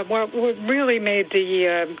 what really made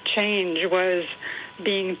the change was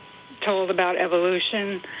being told about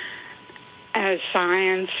evolution as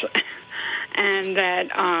science, and that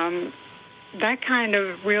kind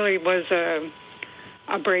of really was a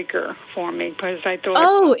breaker for me, because I thought,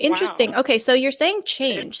 oh, interesting. Wow. Okay, so you're saying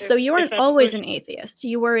change. So you weren't always an atheist.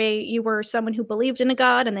 You were someone who believed in a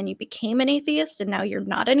God, and then you became an atheist, and now you're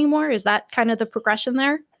not anymore. Is that kind of the progression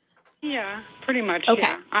there? Yeah, pretty much.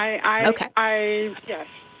 Okay. Yeah. Okay.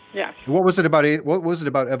 Yes. What was it about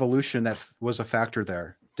evolution that was a factor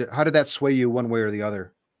there? How did that sway you one way or the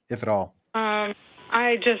other, if at all?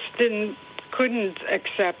 I just couldn't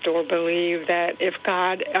accept or believe that if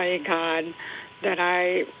a God that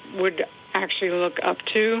I would actually look up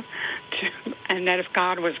to, and that if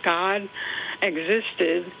God was God,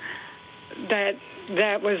 existed,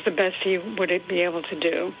 that was the best he would be able to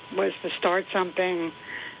do, was to start something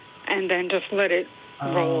and then just let it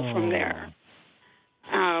roll from there.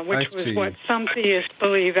 Which was what some theists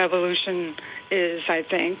believe evolution is, I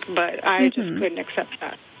think, but I just couldn't accept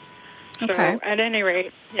that. Okay. So at any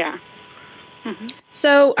rate, yeah.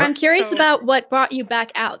 So I'm curious about what brought you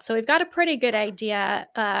back out. So we've got a pretty good idea.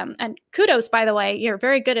 And kudos, by the way, you're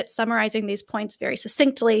very good at summarizing these points very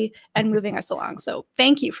succinctly and moving us along. So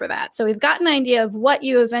thank you for that. So we've got an idea of what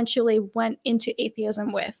you eventually went into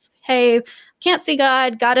atheism with. Hey, can't see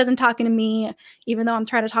God. God isn't talking to me, even though I'm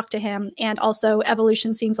trying to talk to him. And also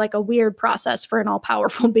evolution seems like a weird process for an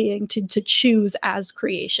all-powerful being to choose as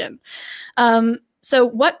creation. So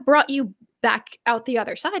what brought you back out the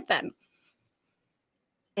other side then?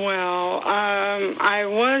 Well, I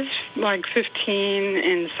was like 15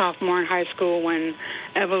 in sophomore in high school when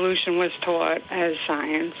evolution was taught as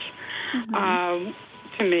science.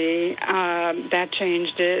 To me, that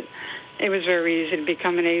changed it. It was very easy to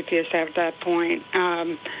become an atheist at that point.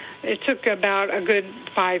 It took about a good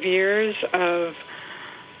 5 years of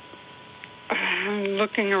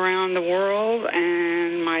looking around the world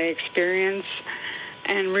and my experience,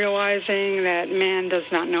 and realizing that man does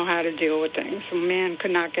not know how to deal with things. Man could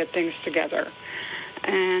not get things together,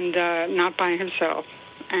 and not by himself.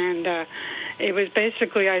 And it was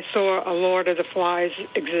basically, I saw a Lord of the Flies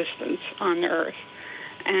existence on the earth,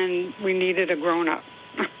 and we needed a grown-up.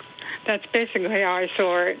 That's basically how I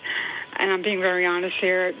saw it, and I'm being very honest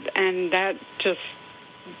here, and that just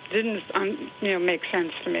didn't make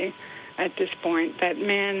sense to me at this point, that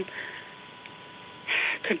man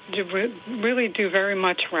could really do very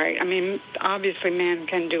much right. I mean, obviously man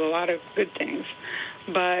can do a lot of good things,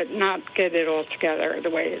 but not get it all together the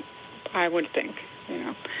way I would think,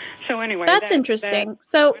 So anyway. That's interesting.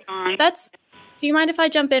 Do you mind if I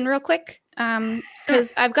jump in real quick?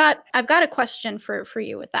 Because I've got a question for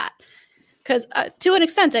you with that. Because to an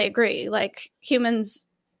extent, I agree. Like, humans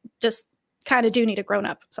just kind of do need a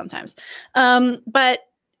grown-up sometimes. But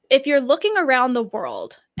if you're looking around the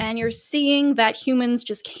world and you're seeing that humans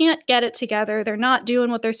just can't get it together, they're not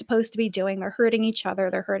doing what they're supposed to be doing, they're hurting each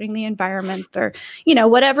other, they're hurting the environment, they're,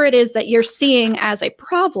 whatever it is that you're seeing as a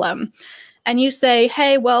problem, and you say,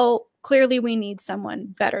 hey, well, clearly we need someone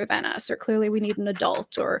better than us, or clearly we need an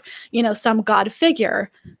adult, or, some God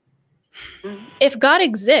figure. If God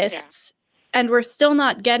exists and we're still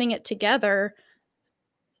not getting it together,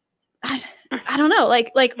 I don't know,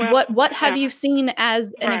 what have you seen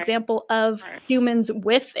as an example of humans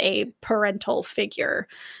with a parental figure?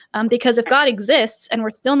 Because if God exists and we're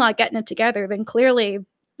still not getting it together, then clearly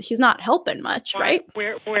he's not helping much, right?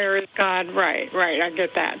 Where is God? Right. I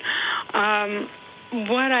get that.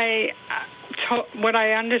 What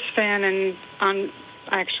I understand, and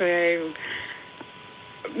actually,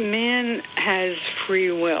 man has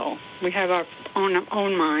free will. We have our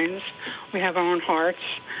own minds. We have our own hearts.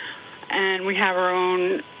 And we have our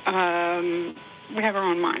own minds,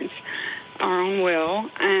 our own will,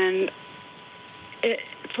 and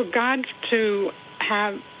for God to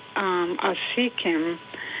have us seek Him,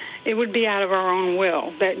 it would be out of our own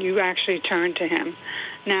will that you actually turn to Him.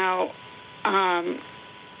 Now,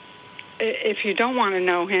 if you don't want to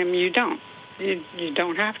know Him, you don't. You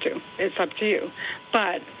don't have to. It's up to you.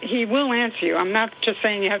 But He will answer you. I'm not just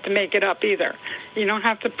saying you have to make it up either. You don't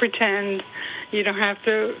have to pretend. You don't have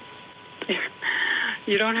to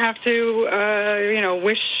You don't have to,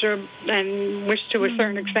 wish and wish to a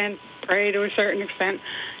certain extent, pray to a certain extent.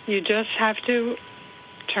 You just have to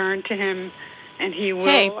turn to him, and he will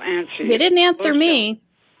answer you. He didn't answer me.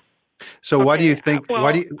 So why do you think?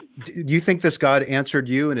 Why do you think this God answered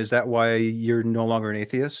you, and is that why you're no longer an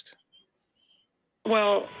atheist?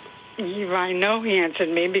 Well, I know he answered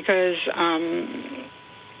me because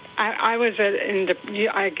I was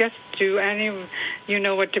I guess, do any of you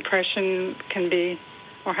know what depression can be,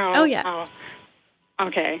 or how? Oh, yes.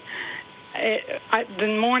 Okay.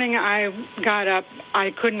 The morning I got up,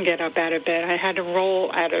 I couldn't get up out of bed. I had to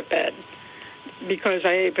roll out of bed because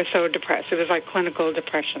I was so depressed. It was like clinical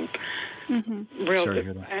depression. Real.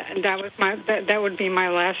 That was that would be my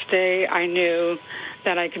last day. I knew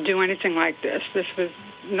that I could do anything like this. This was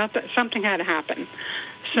something had to happen.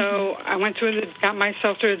 So I went through got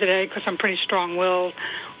myself through the day because I'm pretty strong-willed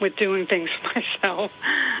with doing things for myself,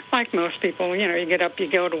 like most people. You get up, you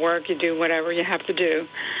go to work, you do whatever you have to do.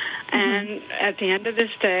 And at the end of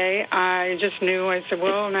this day, I just knew, I said,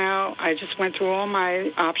 well, now I just went through all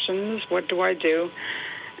my options. What do I do?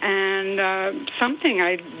 And something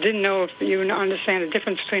I didn't know if you understand the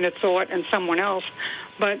difference between a thought and someone else,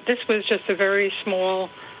 but this was just a very small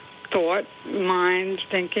thought, mind,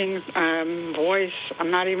 thinking, voice, I'm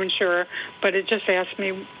not even sure, but it just asked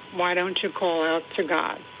me, why don't you call out to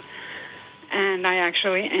God? And I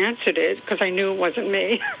actually answered it because I knew it wasn't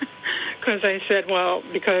me. Because I said, well,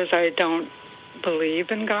 because I don't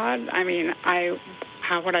believe in God. I mean,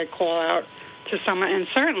 how would I call out to someone? And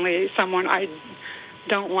certainly someone I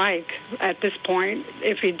don't like at this point,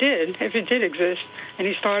 if he did exist, and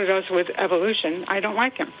he started us with evolution, I don't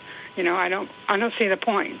like him. I don't see the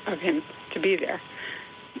point of him to be there.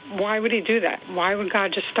 Why would he do that? Why would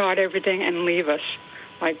God just start everything and leave us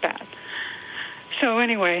like that? So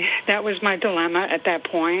anyway, that was my dilemma at that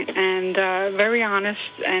point, and very honest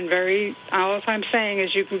and all I'm saying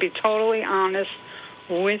is you can be totally honest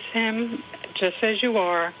with him just as you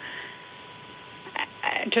are.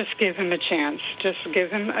 Just give him a chance. Just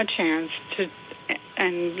give him a chance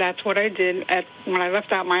and that's what I did when I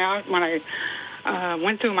left out when I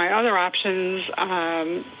went through my other options.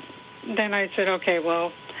 Then I said, okay,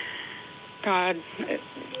 well, God,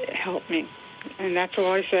 help me. And that's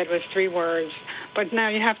all I said was 3 words. But now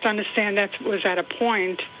you have to understand that was at a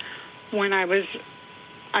point when I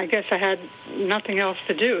guess I had nothing else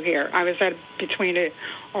to do here. I was between a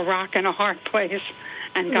rock and a hard place,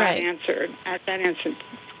 and God answered at that instant,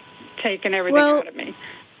 taking everything out of me.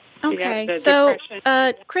 Okay, so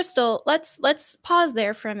Crystal, let's pause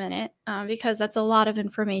there for a minute because that's a lot of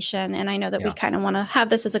information, and I know that we kind of want to have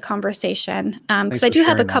this as a conversation because I do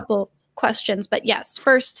have a couple questions. But yes,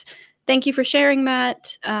 first, thank you for sharing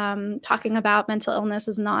that. Talking about mental illness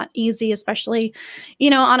is not easy, especially,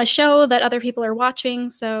 on a show that other people are watching.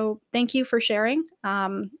 So thank you for sharing.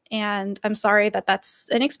 And I'm sorry that that's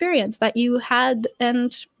an experience that you had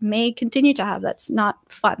and may continue to have. That's not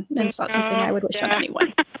fun. And it's not something I would wish on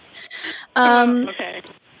anyone.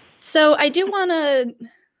 So I do want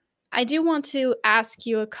to ask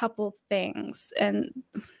you a couple things. And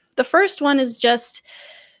the first one is just,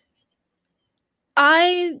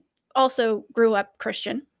 I also grew up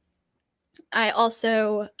Christian. I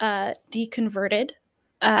also deconverted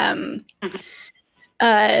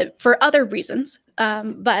for other reasons.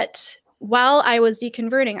 But while I was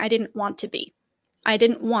deconverting, I didn't want to be. I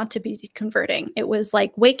didn't want to be deconverting. It was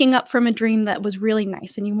like waking up from a dream that was really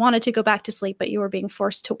nice and you wanted to go back to sleep, but you were being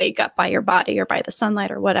forced to wake up by your body or by the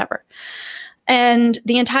sunlight or whatever. And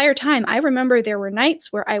the entire time, I remember there were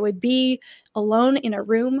nights where I would be alone in a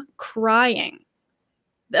room crying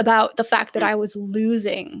about the fact that I was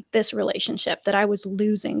losing this relationship, that I was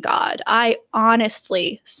losing God. I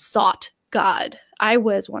honestly sought God. I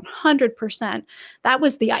was 100%. That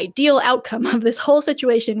was the ideal outcome of this whole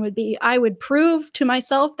situation would be I would prove to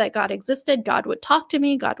myself that God existed. God would talk to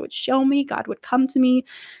me. God would show me. God would come to me.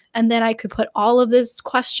 And then I could put all of this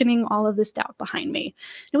questioning, all of this doubt behind me.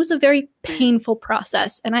 It was a very painful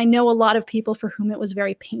process. And I know a lot of people for whom it was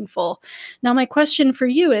very painful. Now, my question for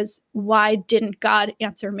you is, why didn't God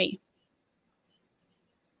answer me?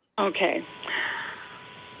 Okay.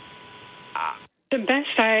 The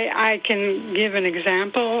best I can give an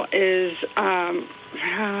example is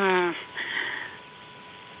I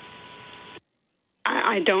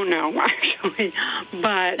don't know actually,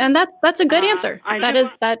 and that's a good answer.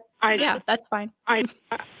 That's fine.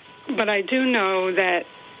 But I do know that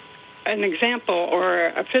an example or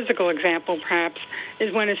a physical example perhaps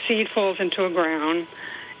is when a seed falls into a ground.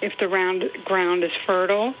 If the ground is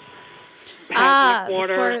fertile, has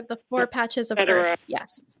water, the four patches of earth.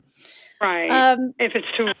 Yes. Right. If it's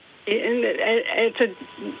too I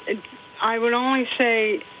would only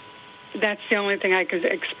say that's the only thing I could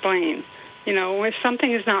explain. You know, if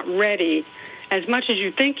something is not ready, as much as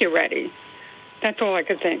you think you're ready, that's all I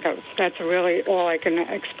could think of. That's really all I can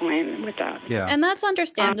explain with that. Yeah. And that's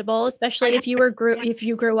understandable, especially if you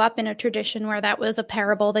grew up in a tradition where that was a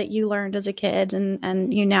parable that you learned as a kid,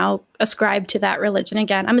 and you now ascribe to that religion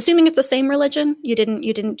again. I'm assuming it's the same religion. You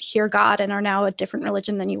didn't hear God and are now a different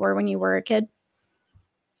religion than you were when you were a kid.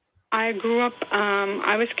 I grew up.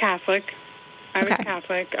 I was Catholic. I was Okay.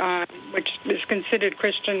 Catholic, which is considered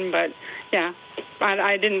Christian, but yeah,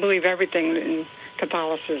 I didn't believe everything in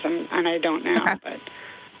Catholicism, and I don't now. Okay. But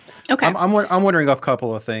Okay. I'm wondering a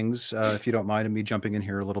couple of things, if you don't mind me jumping in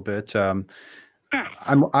here a little bit. I'm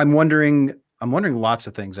wondering lots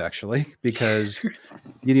of things, actually, because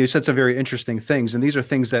you said some very interesting things, and these are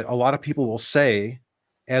things that a lot of people will say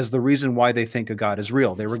as the reason why they think a God is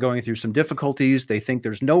real. They were going through some difficulties. They think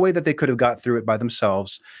there's no way that they could have got through it by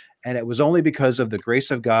themselves, and it was only because of the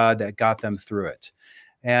grace of God that got them through it.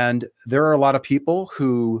 And there are a lot of people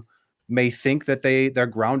who may think that their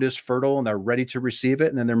ground is fertile and they're ready to receive it.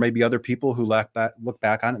 And then there may be other people who look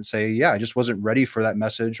back on it and say, yeah, I just wasn't ready for that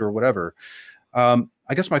message or whatever. I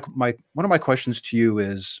guess one of my questions to you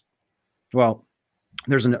is, well,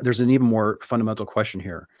 there's an even more fundamental question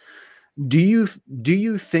here. Do you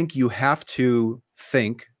think you have to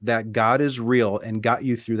think that God is real and got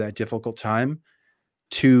you through that difficult time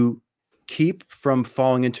to keep from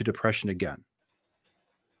falling into depression again?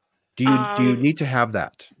 Do you need to have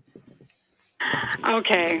that?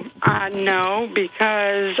 okay, no,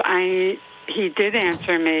 because he did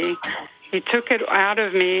answer me. He took it out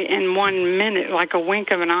of me in 1 minute, like a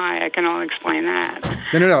wink of an eye. I can only explain that.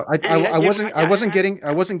 No. I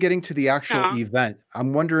wasn't getting to the actual event.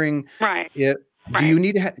 I'm wondering, right? Do you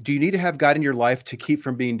need to have God in your life to keep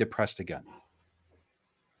from being depressed again?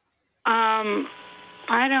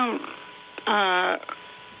 I don't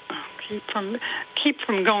keep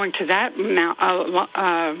from going to that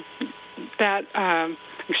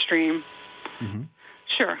extreme. Mm-hmm.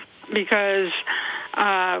 Sure, because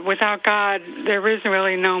without God, there is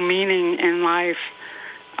really no meaning in life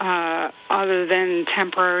other than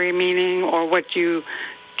temporary meaning or what you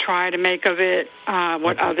try to make of it,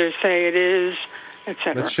 what others say it is,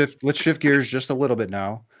 etc. Let's shift gears just a little bit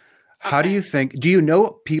now. How do you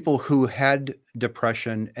know people who had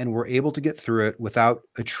depression and were able to get through it without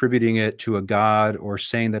attributing it to a God or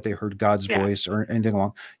saying that they heard God's voice or anything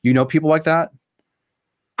along? You know people like that?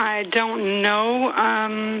 I don't know.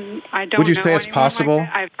 I don't. Would you know say it's possible? Like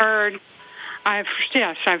I've heard.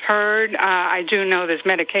 I do know there's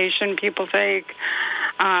medication people take.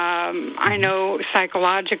 I know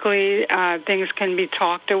psychologically things can be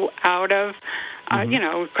talked out of.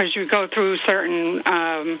 Because you go through certain,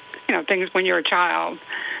 things when you're a child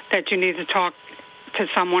that you need to talk to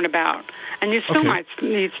someone about, and you still might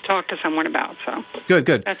need to talk to someone about. So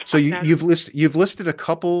good. So you've listed a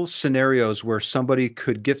couple scenarios where somebody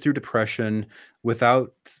could get through depression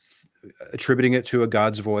without attributing it to a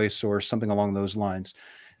God's voice or something along those lines.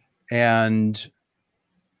 And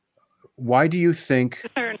why do you think? To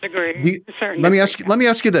a certain degree. Let me ask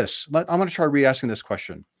you this. I'm going to try re-asking this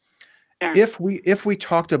question. Yeah. If we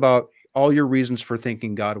talked about all your reasons for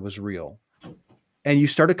thinking God was real, and you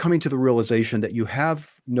started coming to the realization that you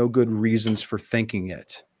have no good reasons for thinking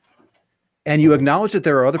it, and you acknowledge that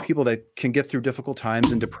there are other people that can get through difficult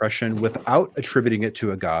times and depression without attributing it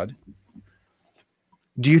to a God,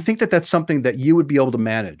 do you think that that's something that you would be able to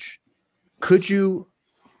manage? Could you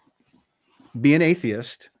be an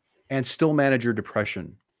atheist and still manage your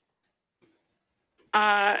depression?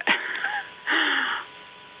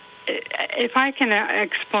 If I can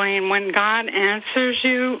explain, when God answers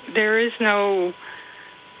you, there's no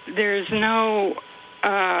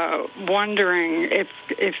wondering if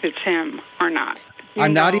it's Him or not.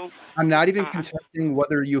 I'm not even contesting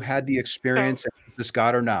whether you had the experience with this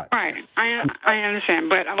God or not. Right, I understand.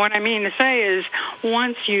 But what I mean to say is,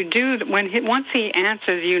 once you do, once He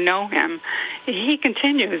answers, you know Him. He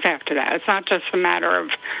continues after that. It's not just a matter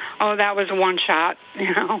of, oh, that was one shot.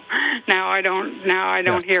 Now I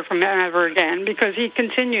don't hear from Him ever again, because He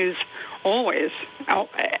continues always.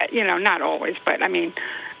 Not always, but I mean,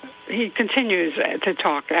 He continues to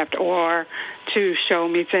talk after or to show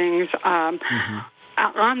me things. On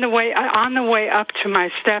the way up to my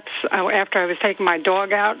steps, after I was taking my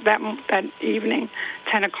dog out that evening,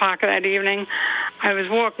 10 o'clock that evening, I was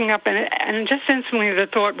walking up, and just instantly the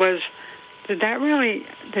thought was, did that really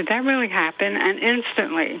happen? And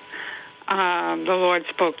instantly, the Lord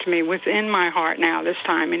spoke to me within my heart now this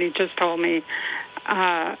time, and He just told me,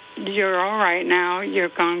 "You're all right now. You're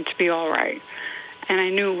going to be all right." and I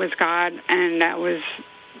knew it was God, and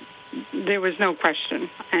there was no question.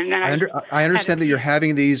 And then I understand that you're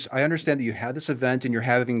having these. I understand that you had this event, and you're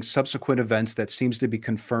having subsequent events that seems to be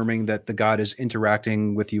confirming that the God is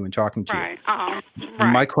interacting with you and talking to right. you.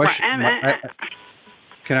 Right. My question.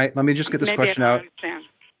 Right. Let me just get this maybe question I don't out. understand.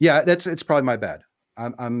 Yeah, it's probably my bad.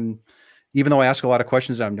 I'm even though I ask a lot of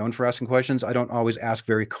questions, and I'm known for asking questions, I don't always ask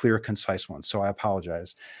very clear, concise ones. So I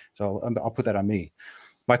apologize. So I'll put that on me.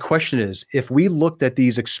 My question is, if we looked at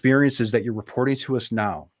these experiences that you're reporting to us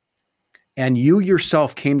now, and you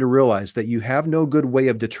yourself came to realize that you have no good way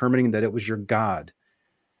of determining that it was your God,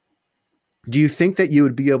 do you think that you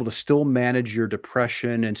would be able to still manage your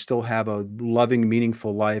depression and still have a loving,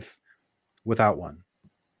 meaningful life without one?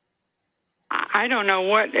 I don't know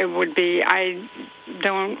what it would be. I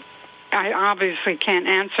obviously can't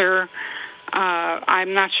answer.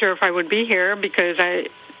 I'm not sure if I would be here because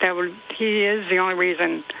he is the only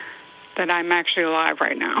reason that I'm actually alive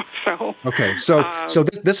right now. So okay, so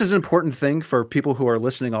this is an important thing for people who are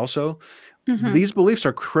listening also. Mm-hmm. These beliefs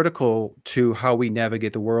are critical to how we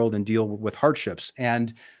navigate the world and deal with hardships.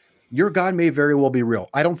 And your God may very well be real.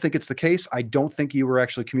 I don't think it's the case. I don't think you were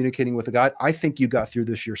actually communicating with a God. I think you got through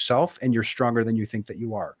this yourself, and you're stronger than you think that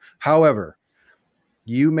you are. However,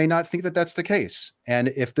 you may not think that that's the case. And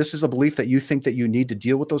if this is a belief that you think that you need to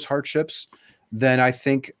deal with those hardships, then I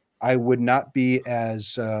think I would not be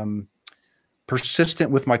as persistent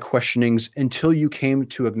with my questionings until you came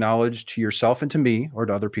to acknowledge to yourself and to me or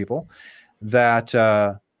to other people that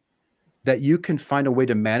that you can find a way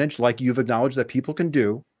to manage, like you've acknowledged that people can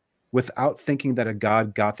do, without thinking that a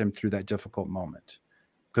God got them through that difficult moment.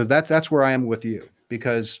 Because that's where I am with you.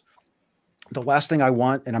 Because the last thing I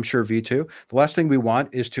want, and I'm sure V too, the last thing we want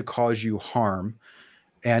is to cause you harm.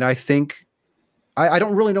 And I think I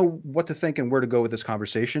don't really know what to think and where to go with this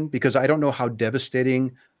conversation, because I don't know how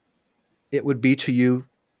devastating it would be to you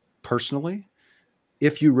personally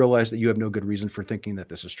if you realize that you have no good reason for thinking that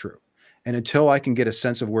this is true. And until I can get a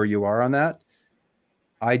sense of where you are on that,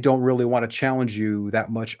 I don't really want to challenge you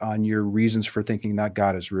that much on your reasons for thinking that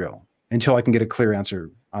God is real until I can get a clear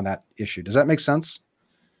answer on that issue. Does that make sense?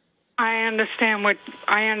 I understand what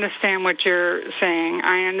you're saying.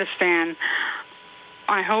 I understand.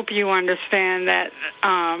 I hope you understand that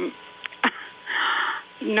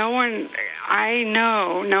no one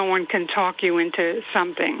can talk you into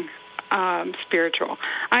something spiritual.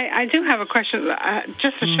 I do have a question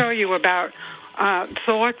just to show you about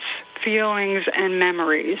thoughts, feelings, and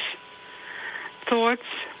memories. Thoughts,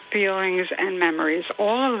 feelings, and memories.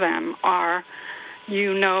 All of them are,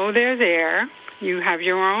 they're there. You have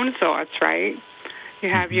your own thoughts, right? You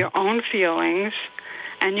have your own feelings,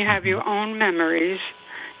 and you have your own memories.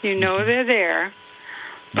 You know they're there,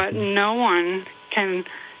 but no one can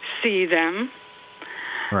see them.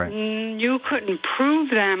 Right. You couldn't prove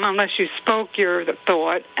them unless you spoke your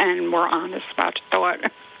thought and were honest about your thought,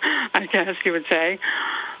 I guess you would say.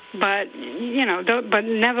 But, but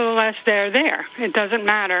nevertheless, they're there. It doesn't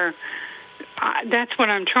matter. That's what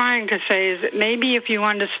I'm trying to say, is that maybe if you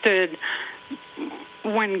understood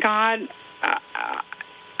when God,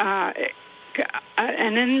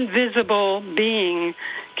 an invisible being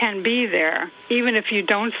can be there, even if you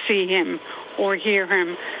don't see him or hear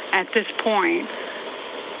him at this point,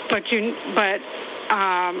 but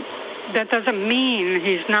that doesn't mean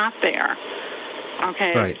he's not there.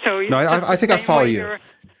 Okay. Right. So no, I think I follow you.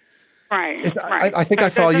 Right. I think I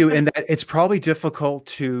follow you in that it's probably difficult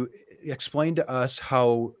to explain to us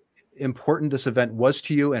how important this event was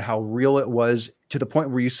to you and how real it was, to the point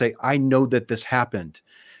where you say, I know that this happened.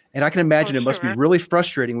 And I can imagine it must be really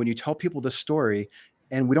frustrating when you tell people this story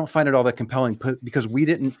and we don't find it all that compelling because we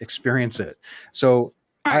didn't experience it. So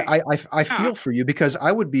I feel for you, because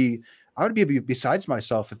I would be besides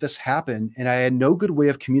myself if this happened and I had no good way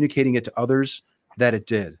of communicating it to others that it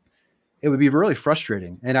did. It would be really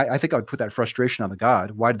frustrating. And I think I would put that frustration on the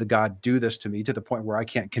God. Why did the God do this to me, to the point where I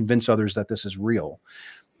can't convince others that this is real?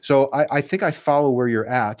 So I think I follow where you're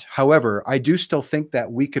at. However, I do still think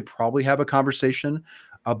that we could probably have a conversation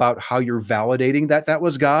about how you're validating that that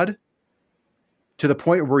was God, to the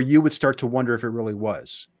point where you would start to wonder if it really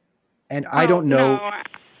was. And I don't know. No,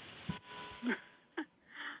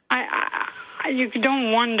 you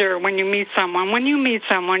don't wonder when you meet someone. When you meet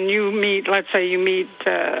someone, let's say you meet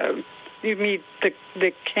the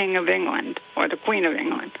King of England or the Queen of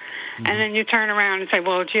England. Mm-hmm. And then you turn around and say,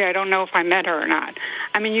 well, gee, I don't know if I met her or not.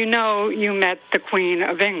 I mean, you met the Queen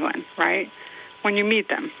of England, right? When you meet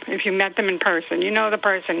them. If you met them in person, you know the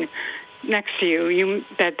person next to you,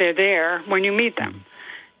 that they're there when you meet them.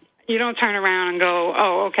 You don't turn around and go,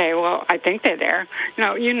 oh, okay, well, I think they're there.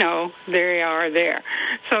 No, they are there.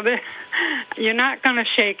 So You're not going to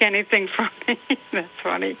shake anything from me. That's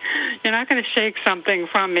funny. You're not going to shake something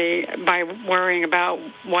from me by worrying about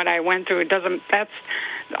what I went through. It doesn't. That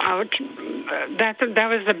was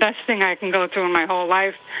the best thing I can go through in my whole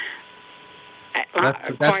life.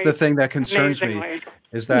 That's the thing that concerns me. Amazingly.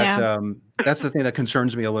 Is that that's the thing that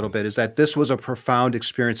concerns me a little bit. Is that this was a profound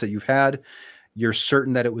experience that you've had. You're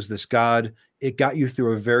certain that it was this God. It got you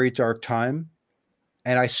through a very dark time,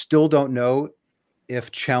 and I still don't know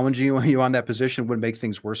if challenging you on that position would make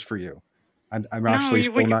things worse for you. I'm actually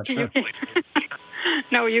still not sure.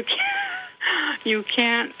 No, you can't. You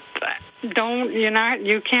can't.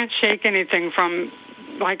 You can't shake anything from.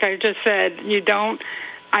 Like I just said, you don't.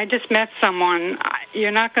 I just met someone. You're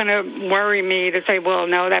not going to worry me to say, well,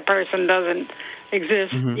 no, that person doesn't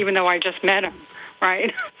exist, even though I just met him,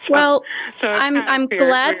 right? I'm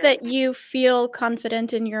glad that you feel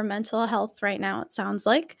confident in your mental health right now, it sounds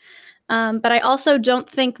like. But I also don't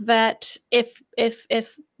think that if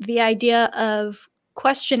the idea of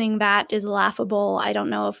questioning that is laughable, I don't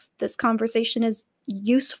know if this conversation is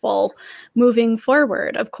useful moving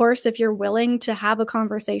forward. Of course, if you're willing to have a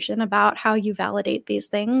conversation about how you validate these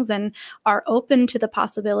things and are open to the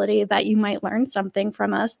possibility that you might learn something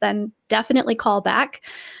from us, then definitely call back.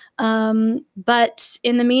 But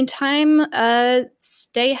in the meantime,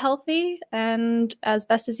 stay healthy and as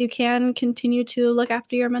best as you can, continue to look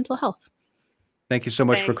after your mental health. Thank you so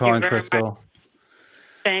much for calling, Crystal.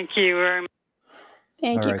 Thank you very much.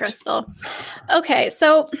 Thank you, Crystal. Okay,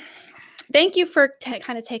 so thank you for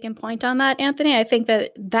kind of taking point on that, Anthony. I think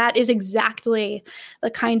that is exactly the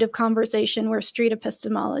kind of conversation where street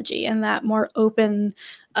epistemology and that more open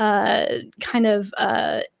kind of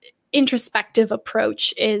introspective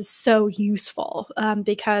approach is so useful,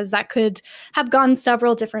 because that could have gone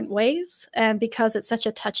several different ways, and because it's such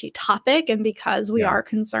a touchy topic, and because we are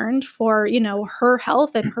concerned for, you know, her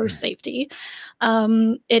health and her safety,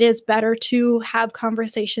 it is better to have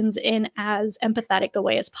conversations in as empathetic a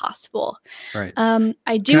way as possible. Right.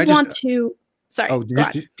 I do want to. Sorry. Oh,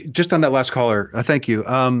 just on that last caller. Thank you.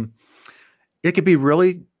 It could be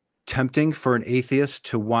really tempting for an atheist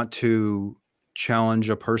to want to challenge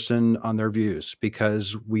a person on their views,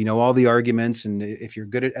 because we know all the arguments. And if you're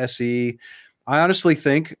good at SE, I honestly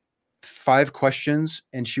think 5 questions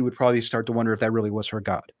and she would probably start to wonder if that really was her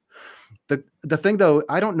God. The thing though,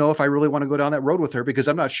 I don't know if I really want to go down that road with her, because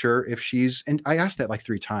I'm not sure if she's, and I asked that like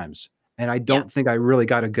 3 times and I don't think I really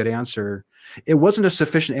got a good answer. It wasn't a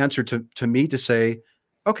sufficient answer to me to say,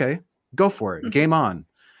 okay, go for it. Game on.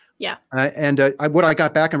 Yeah. What I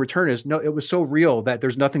got back in return is, no, it was so real that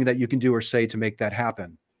there's nothing that you can do or say to make that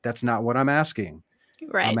happen. That's not what I'm asking.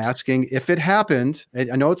 Right. I'm asking if it happened,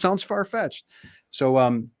 and I know it sounds far-fetched.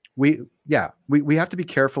 So we have to be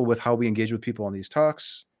careful with how we engage with people on these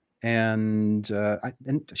talks. And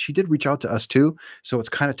she did reach out to us too. So it's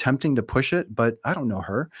kind of tempting to push it, but I don't know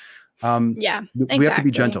her. Yeah, exactly. We have to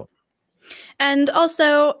be gentle. And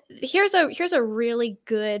also, here's a really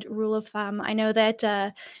good rule of thumb. I know that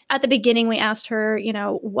at the beginning we asked her, you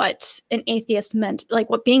know, what an atheist meant,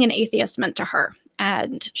 like what being an atheist meant to her.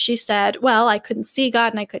 And she said, well, I couldn't see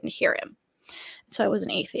God and I couldn't hear him. So I was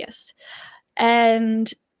an atheist.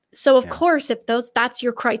 And so, of course, if that's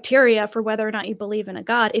your criteria for whether or not you believe in a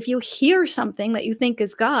God, if you hear something that you think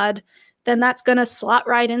is God, then that's going to slot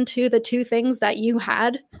right into the 2 things that you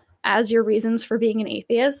had as your reasons for being an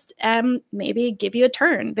atheist, and maybe give you a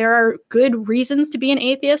turn. There are good reasons to be an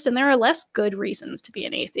atheist and there are less good reasons to be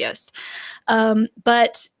an atheist.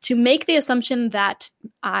 But to make the assumption that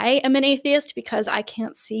I am an atheist because I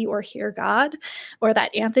can't see or hear God, or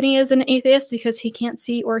that Anthony is an atheist because he can't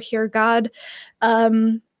see or hear God,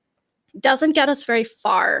 doesn't get us very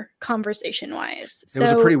far conversation-wise. It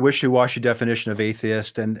was a pretty wishy-washy definition of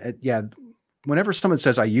atheist. And whenever someone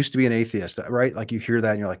says, I used to be an atheist, right? Like you hear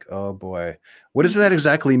that and you're like, oh boy, what does that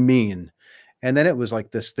exactly mean? And then it was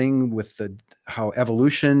like this thing with how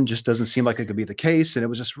evolution just doesn't seem like it could be the case. And it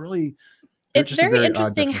was just really, it's very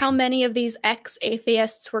interesting how many of these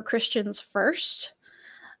ex-atheists were Christians first,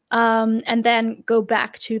 and then go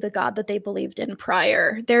back to the God that they believed in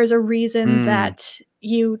prior. There's a reason that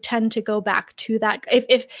you tend to go back to that.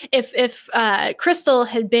 If Crystal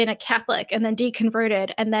had been a Catholic and then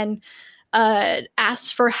deconverted and then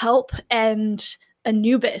asked for help, and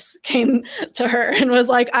Anubis came to her and was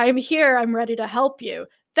like, I'm here, I'm ready to help you,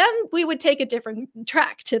 then we would take a different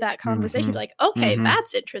track to that conversation. Like, okay,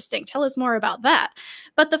 that's interesting. Tell us more about that.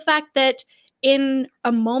 But the fact that in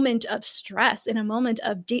a moment of stress, in a moment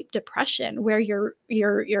of deep depression, where you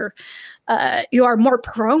are more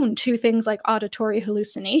prone to things like auditory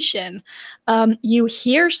hallucination, you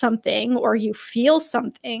hear something or you feel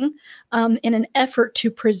something in an effort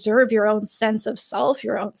to preserve your own sense of self,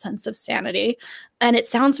 your own sense of sanity. And it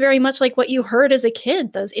sounds very much like what you heard as a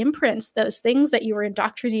kid, those imprints, those things that you were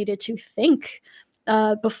indoctrinated to think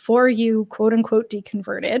before you quote unquote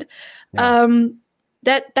deconverted. Yeah.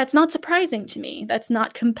 That's not surprising to me. That's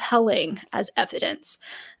not compelling as evidence.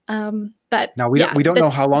 But now we don't know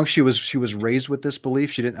how long she was raised with this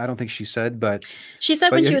belief. She didn't. I don't think she said, but she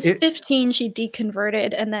said when she was 15, she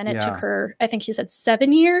deconverted, and then it took her, I think she said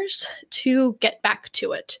 7 years to get back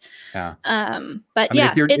to it. Yeah. But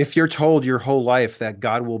I mean, if you're told your whole life that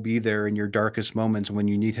God will be there in your darkest moments when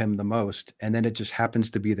you need him the most, and then it just happens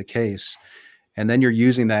to be the case, and then you're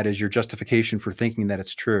using that as your justification for thinking that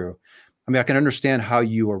it's true. I mean, I can understand how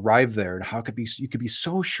you arrive there and how you could be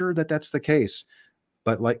so sure that that's the case.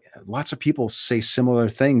 But like lots of people say similar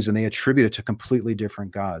things and they attribute it to completely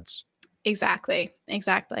different gods. Exactly.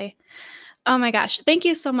 Exactly. Oh my gosh. Thank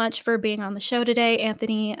you so much for being on the show today,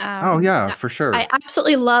 Anthony. Oh yeah, for sure. I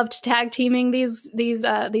absolutely loved tag teaming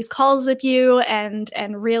these calls with you and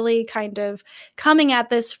really kind of coming at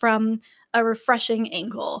this from a refreshing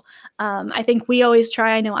angle. I think we always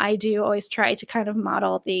try, I know I do always try to kind of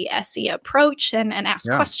model the SE approach and ask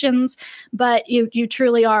questions, but you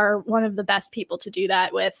truly are one of the best people to do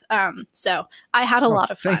that with. So I had a lot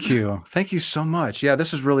of fun. Thank you. Thank you so much. Yeah,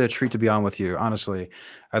 this is really a treat to be on with you. Honestly,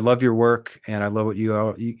 I love your work and I love what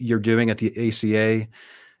you're doing at the ACA,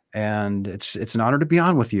 and it's an honor to be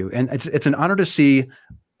on with you. And it's an honor to see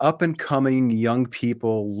up and coming young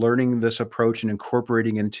people learning this approach and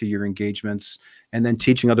incorporating it into your engagements and then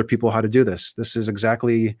teaching other people how to do this. This is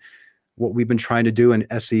exactly what we've been trying to do in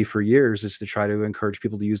SE for years, is to try to encourage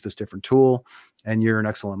people to use this different tool. And you're an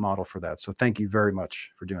excellent model for that. So thank you very much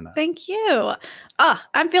for doing that. Thank you. Oh,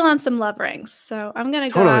 I'm feeling some love rings. So I'm going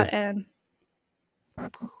to go out and.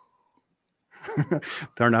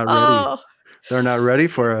 They're not ready. They're not ready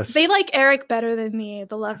for us. They like Eric better than me,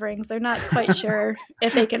 the love rings. They're not quite sure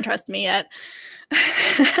if they can trust me yet.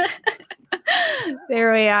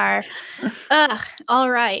 There we are.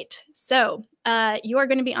 All right. So you are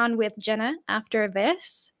going to be on with Jenna after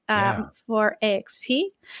this for AXP.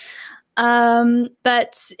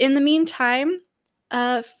 But in the meantime,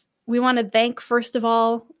 we want to thank, first of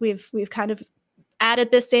all, we've kind of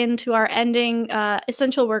added this into our ending,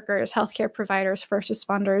 essential workers, healthcare providers, first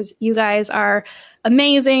responders. You guys are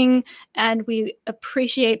amazing, and we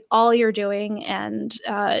appreciate all you're doing, and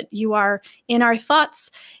you are in our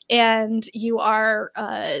thoughts, and you are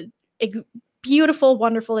beautiful,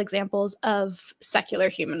 wonderful examples of secular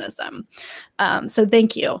humanism. So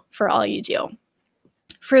thank you for all you do.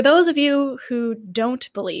 For those of you who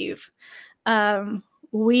don't believe,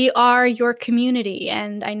 we are your community,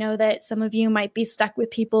 and I know that some of you might be stuck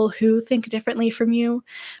with people who think differently from you,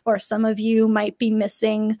 or some of you might be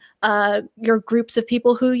missing your groups of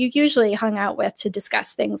people who you usually hung out with to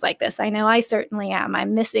discuss things like this. I know I certainly am.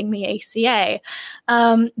 I'm missing the ACA.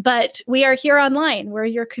 But we are here online. We're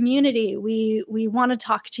your community. We want to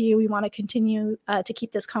talk to you. We want to continue to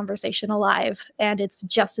keep this conversation alive, and it's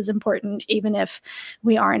just as important, even if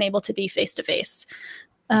we aren't able to be face-to-face.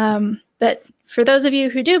 But for those of you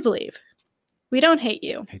who do believe, we don't hate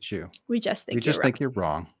you. Hate you. We just think think you're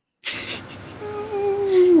wrong.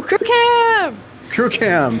 Crew cam! Crew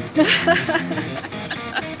cam!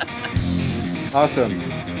 Awesome.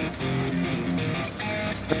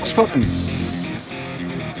 That's fun.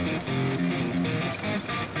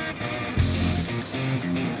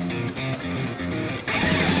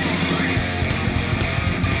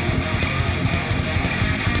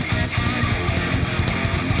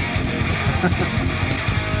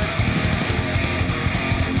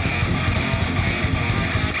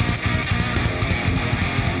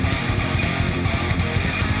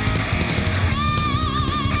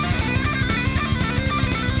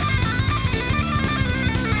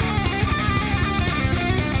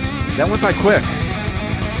 That went by quick.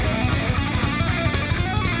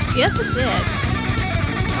 Yes, it did.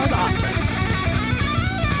 That was awesome.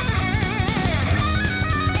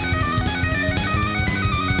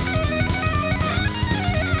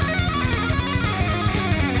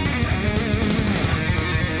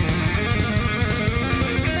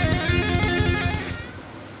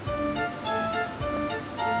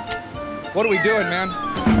 What are we doing, man?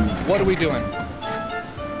 What are we doing?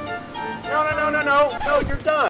 No, you're done.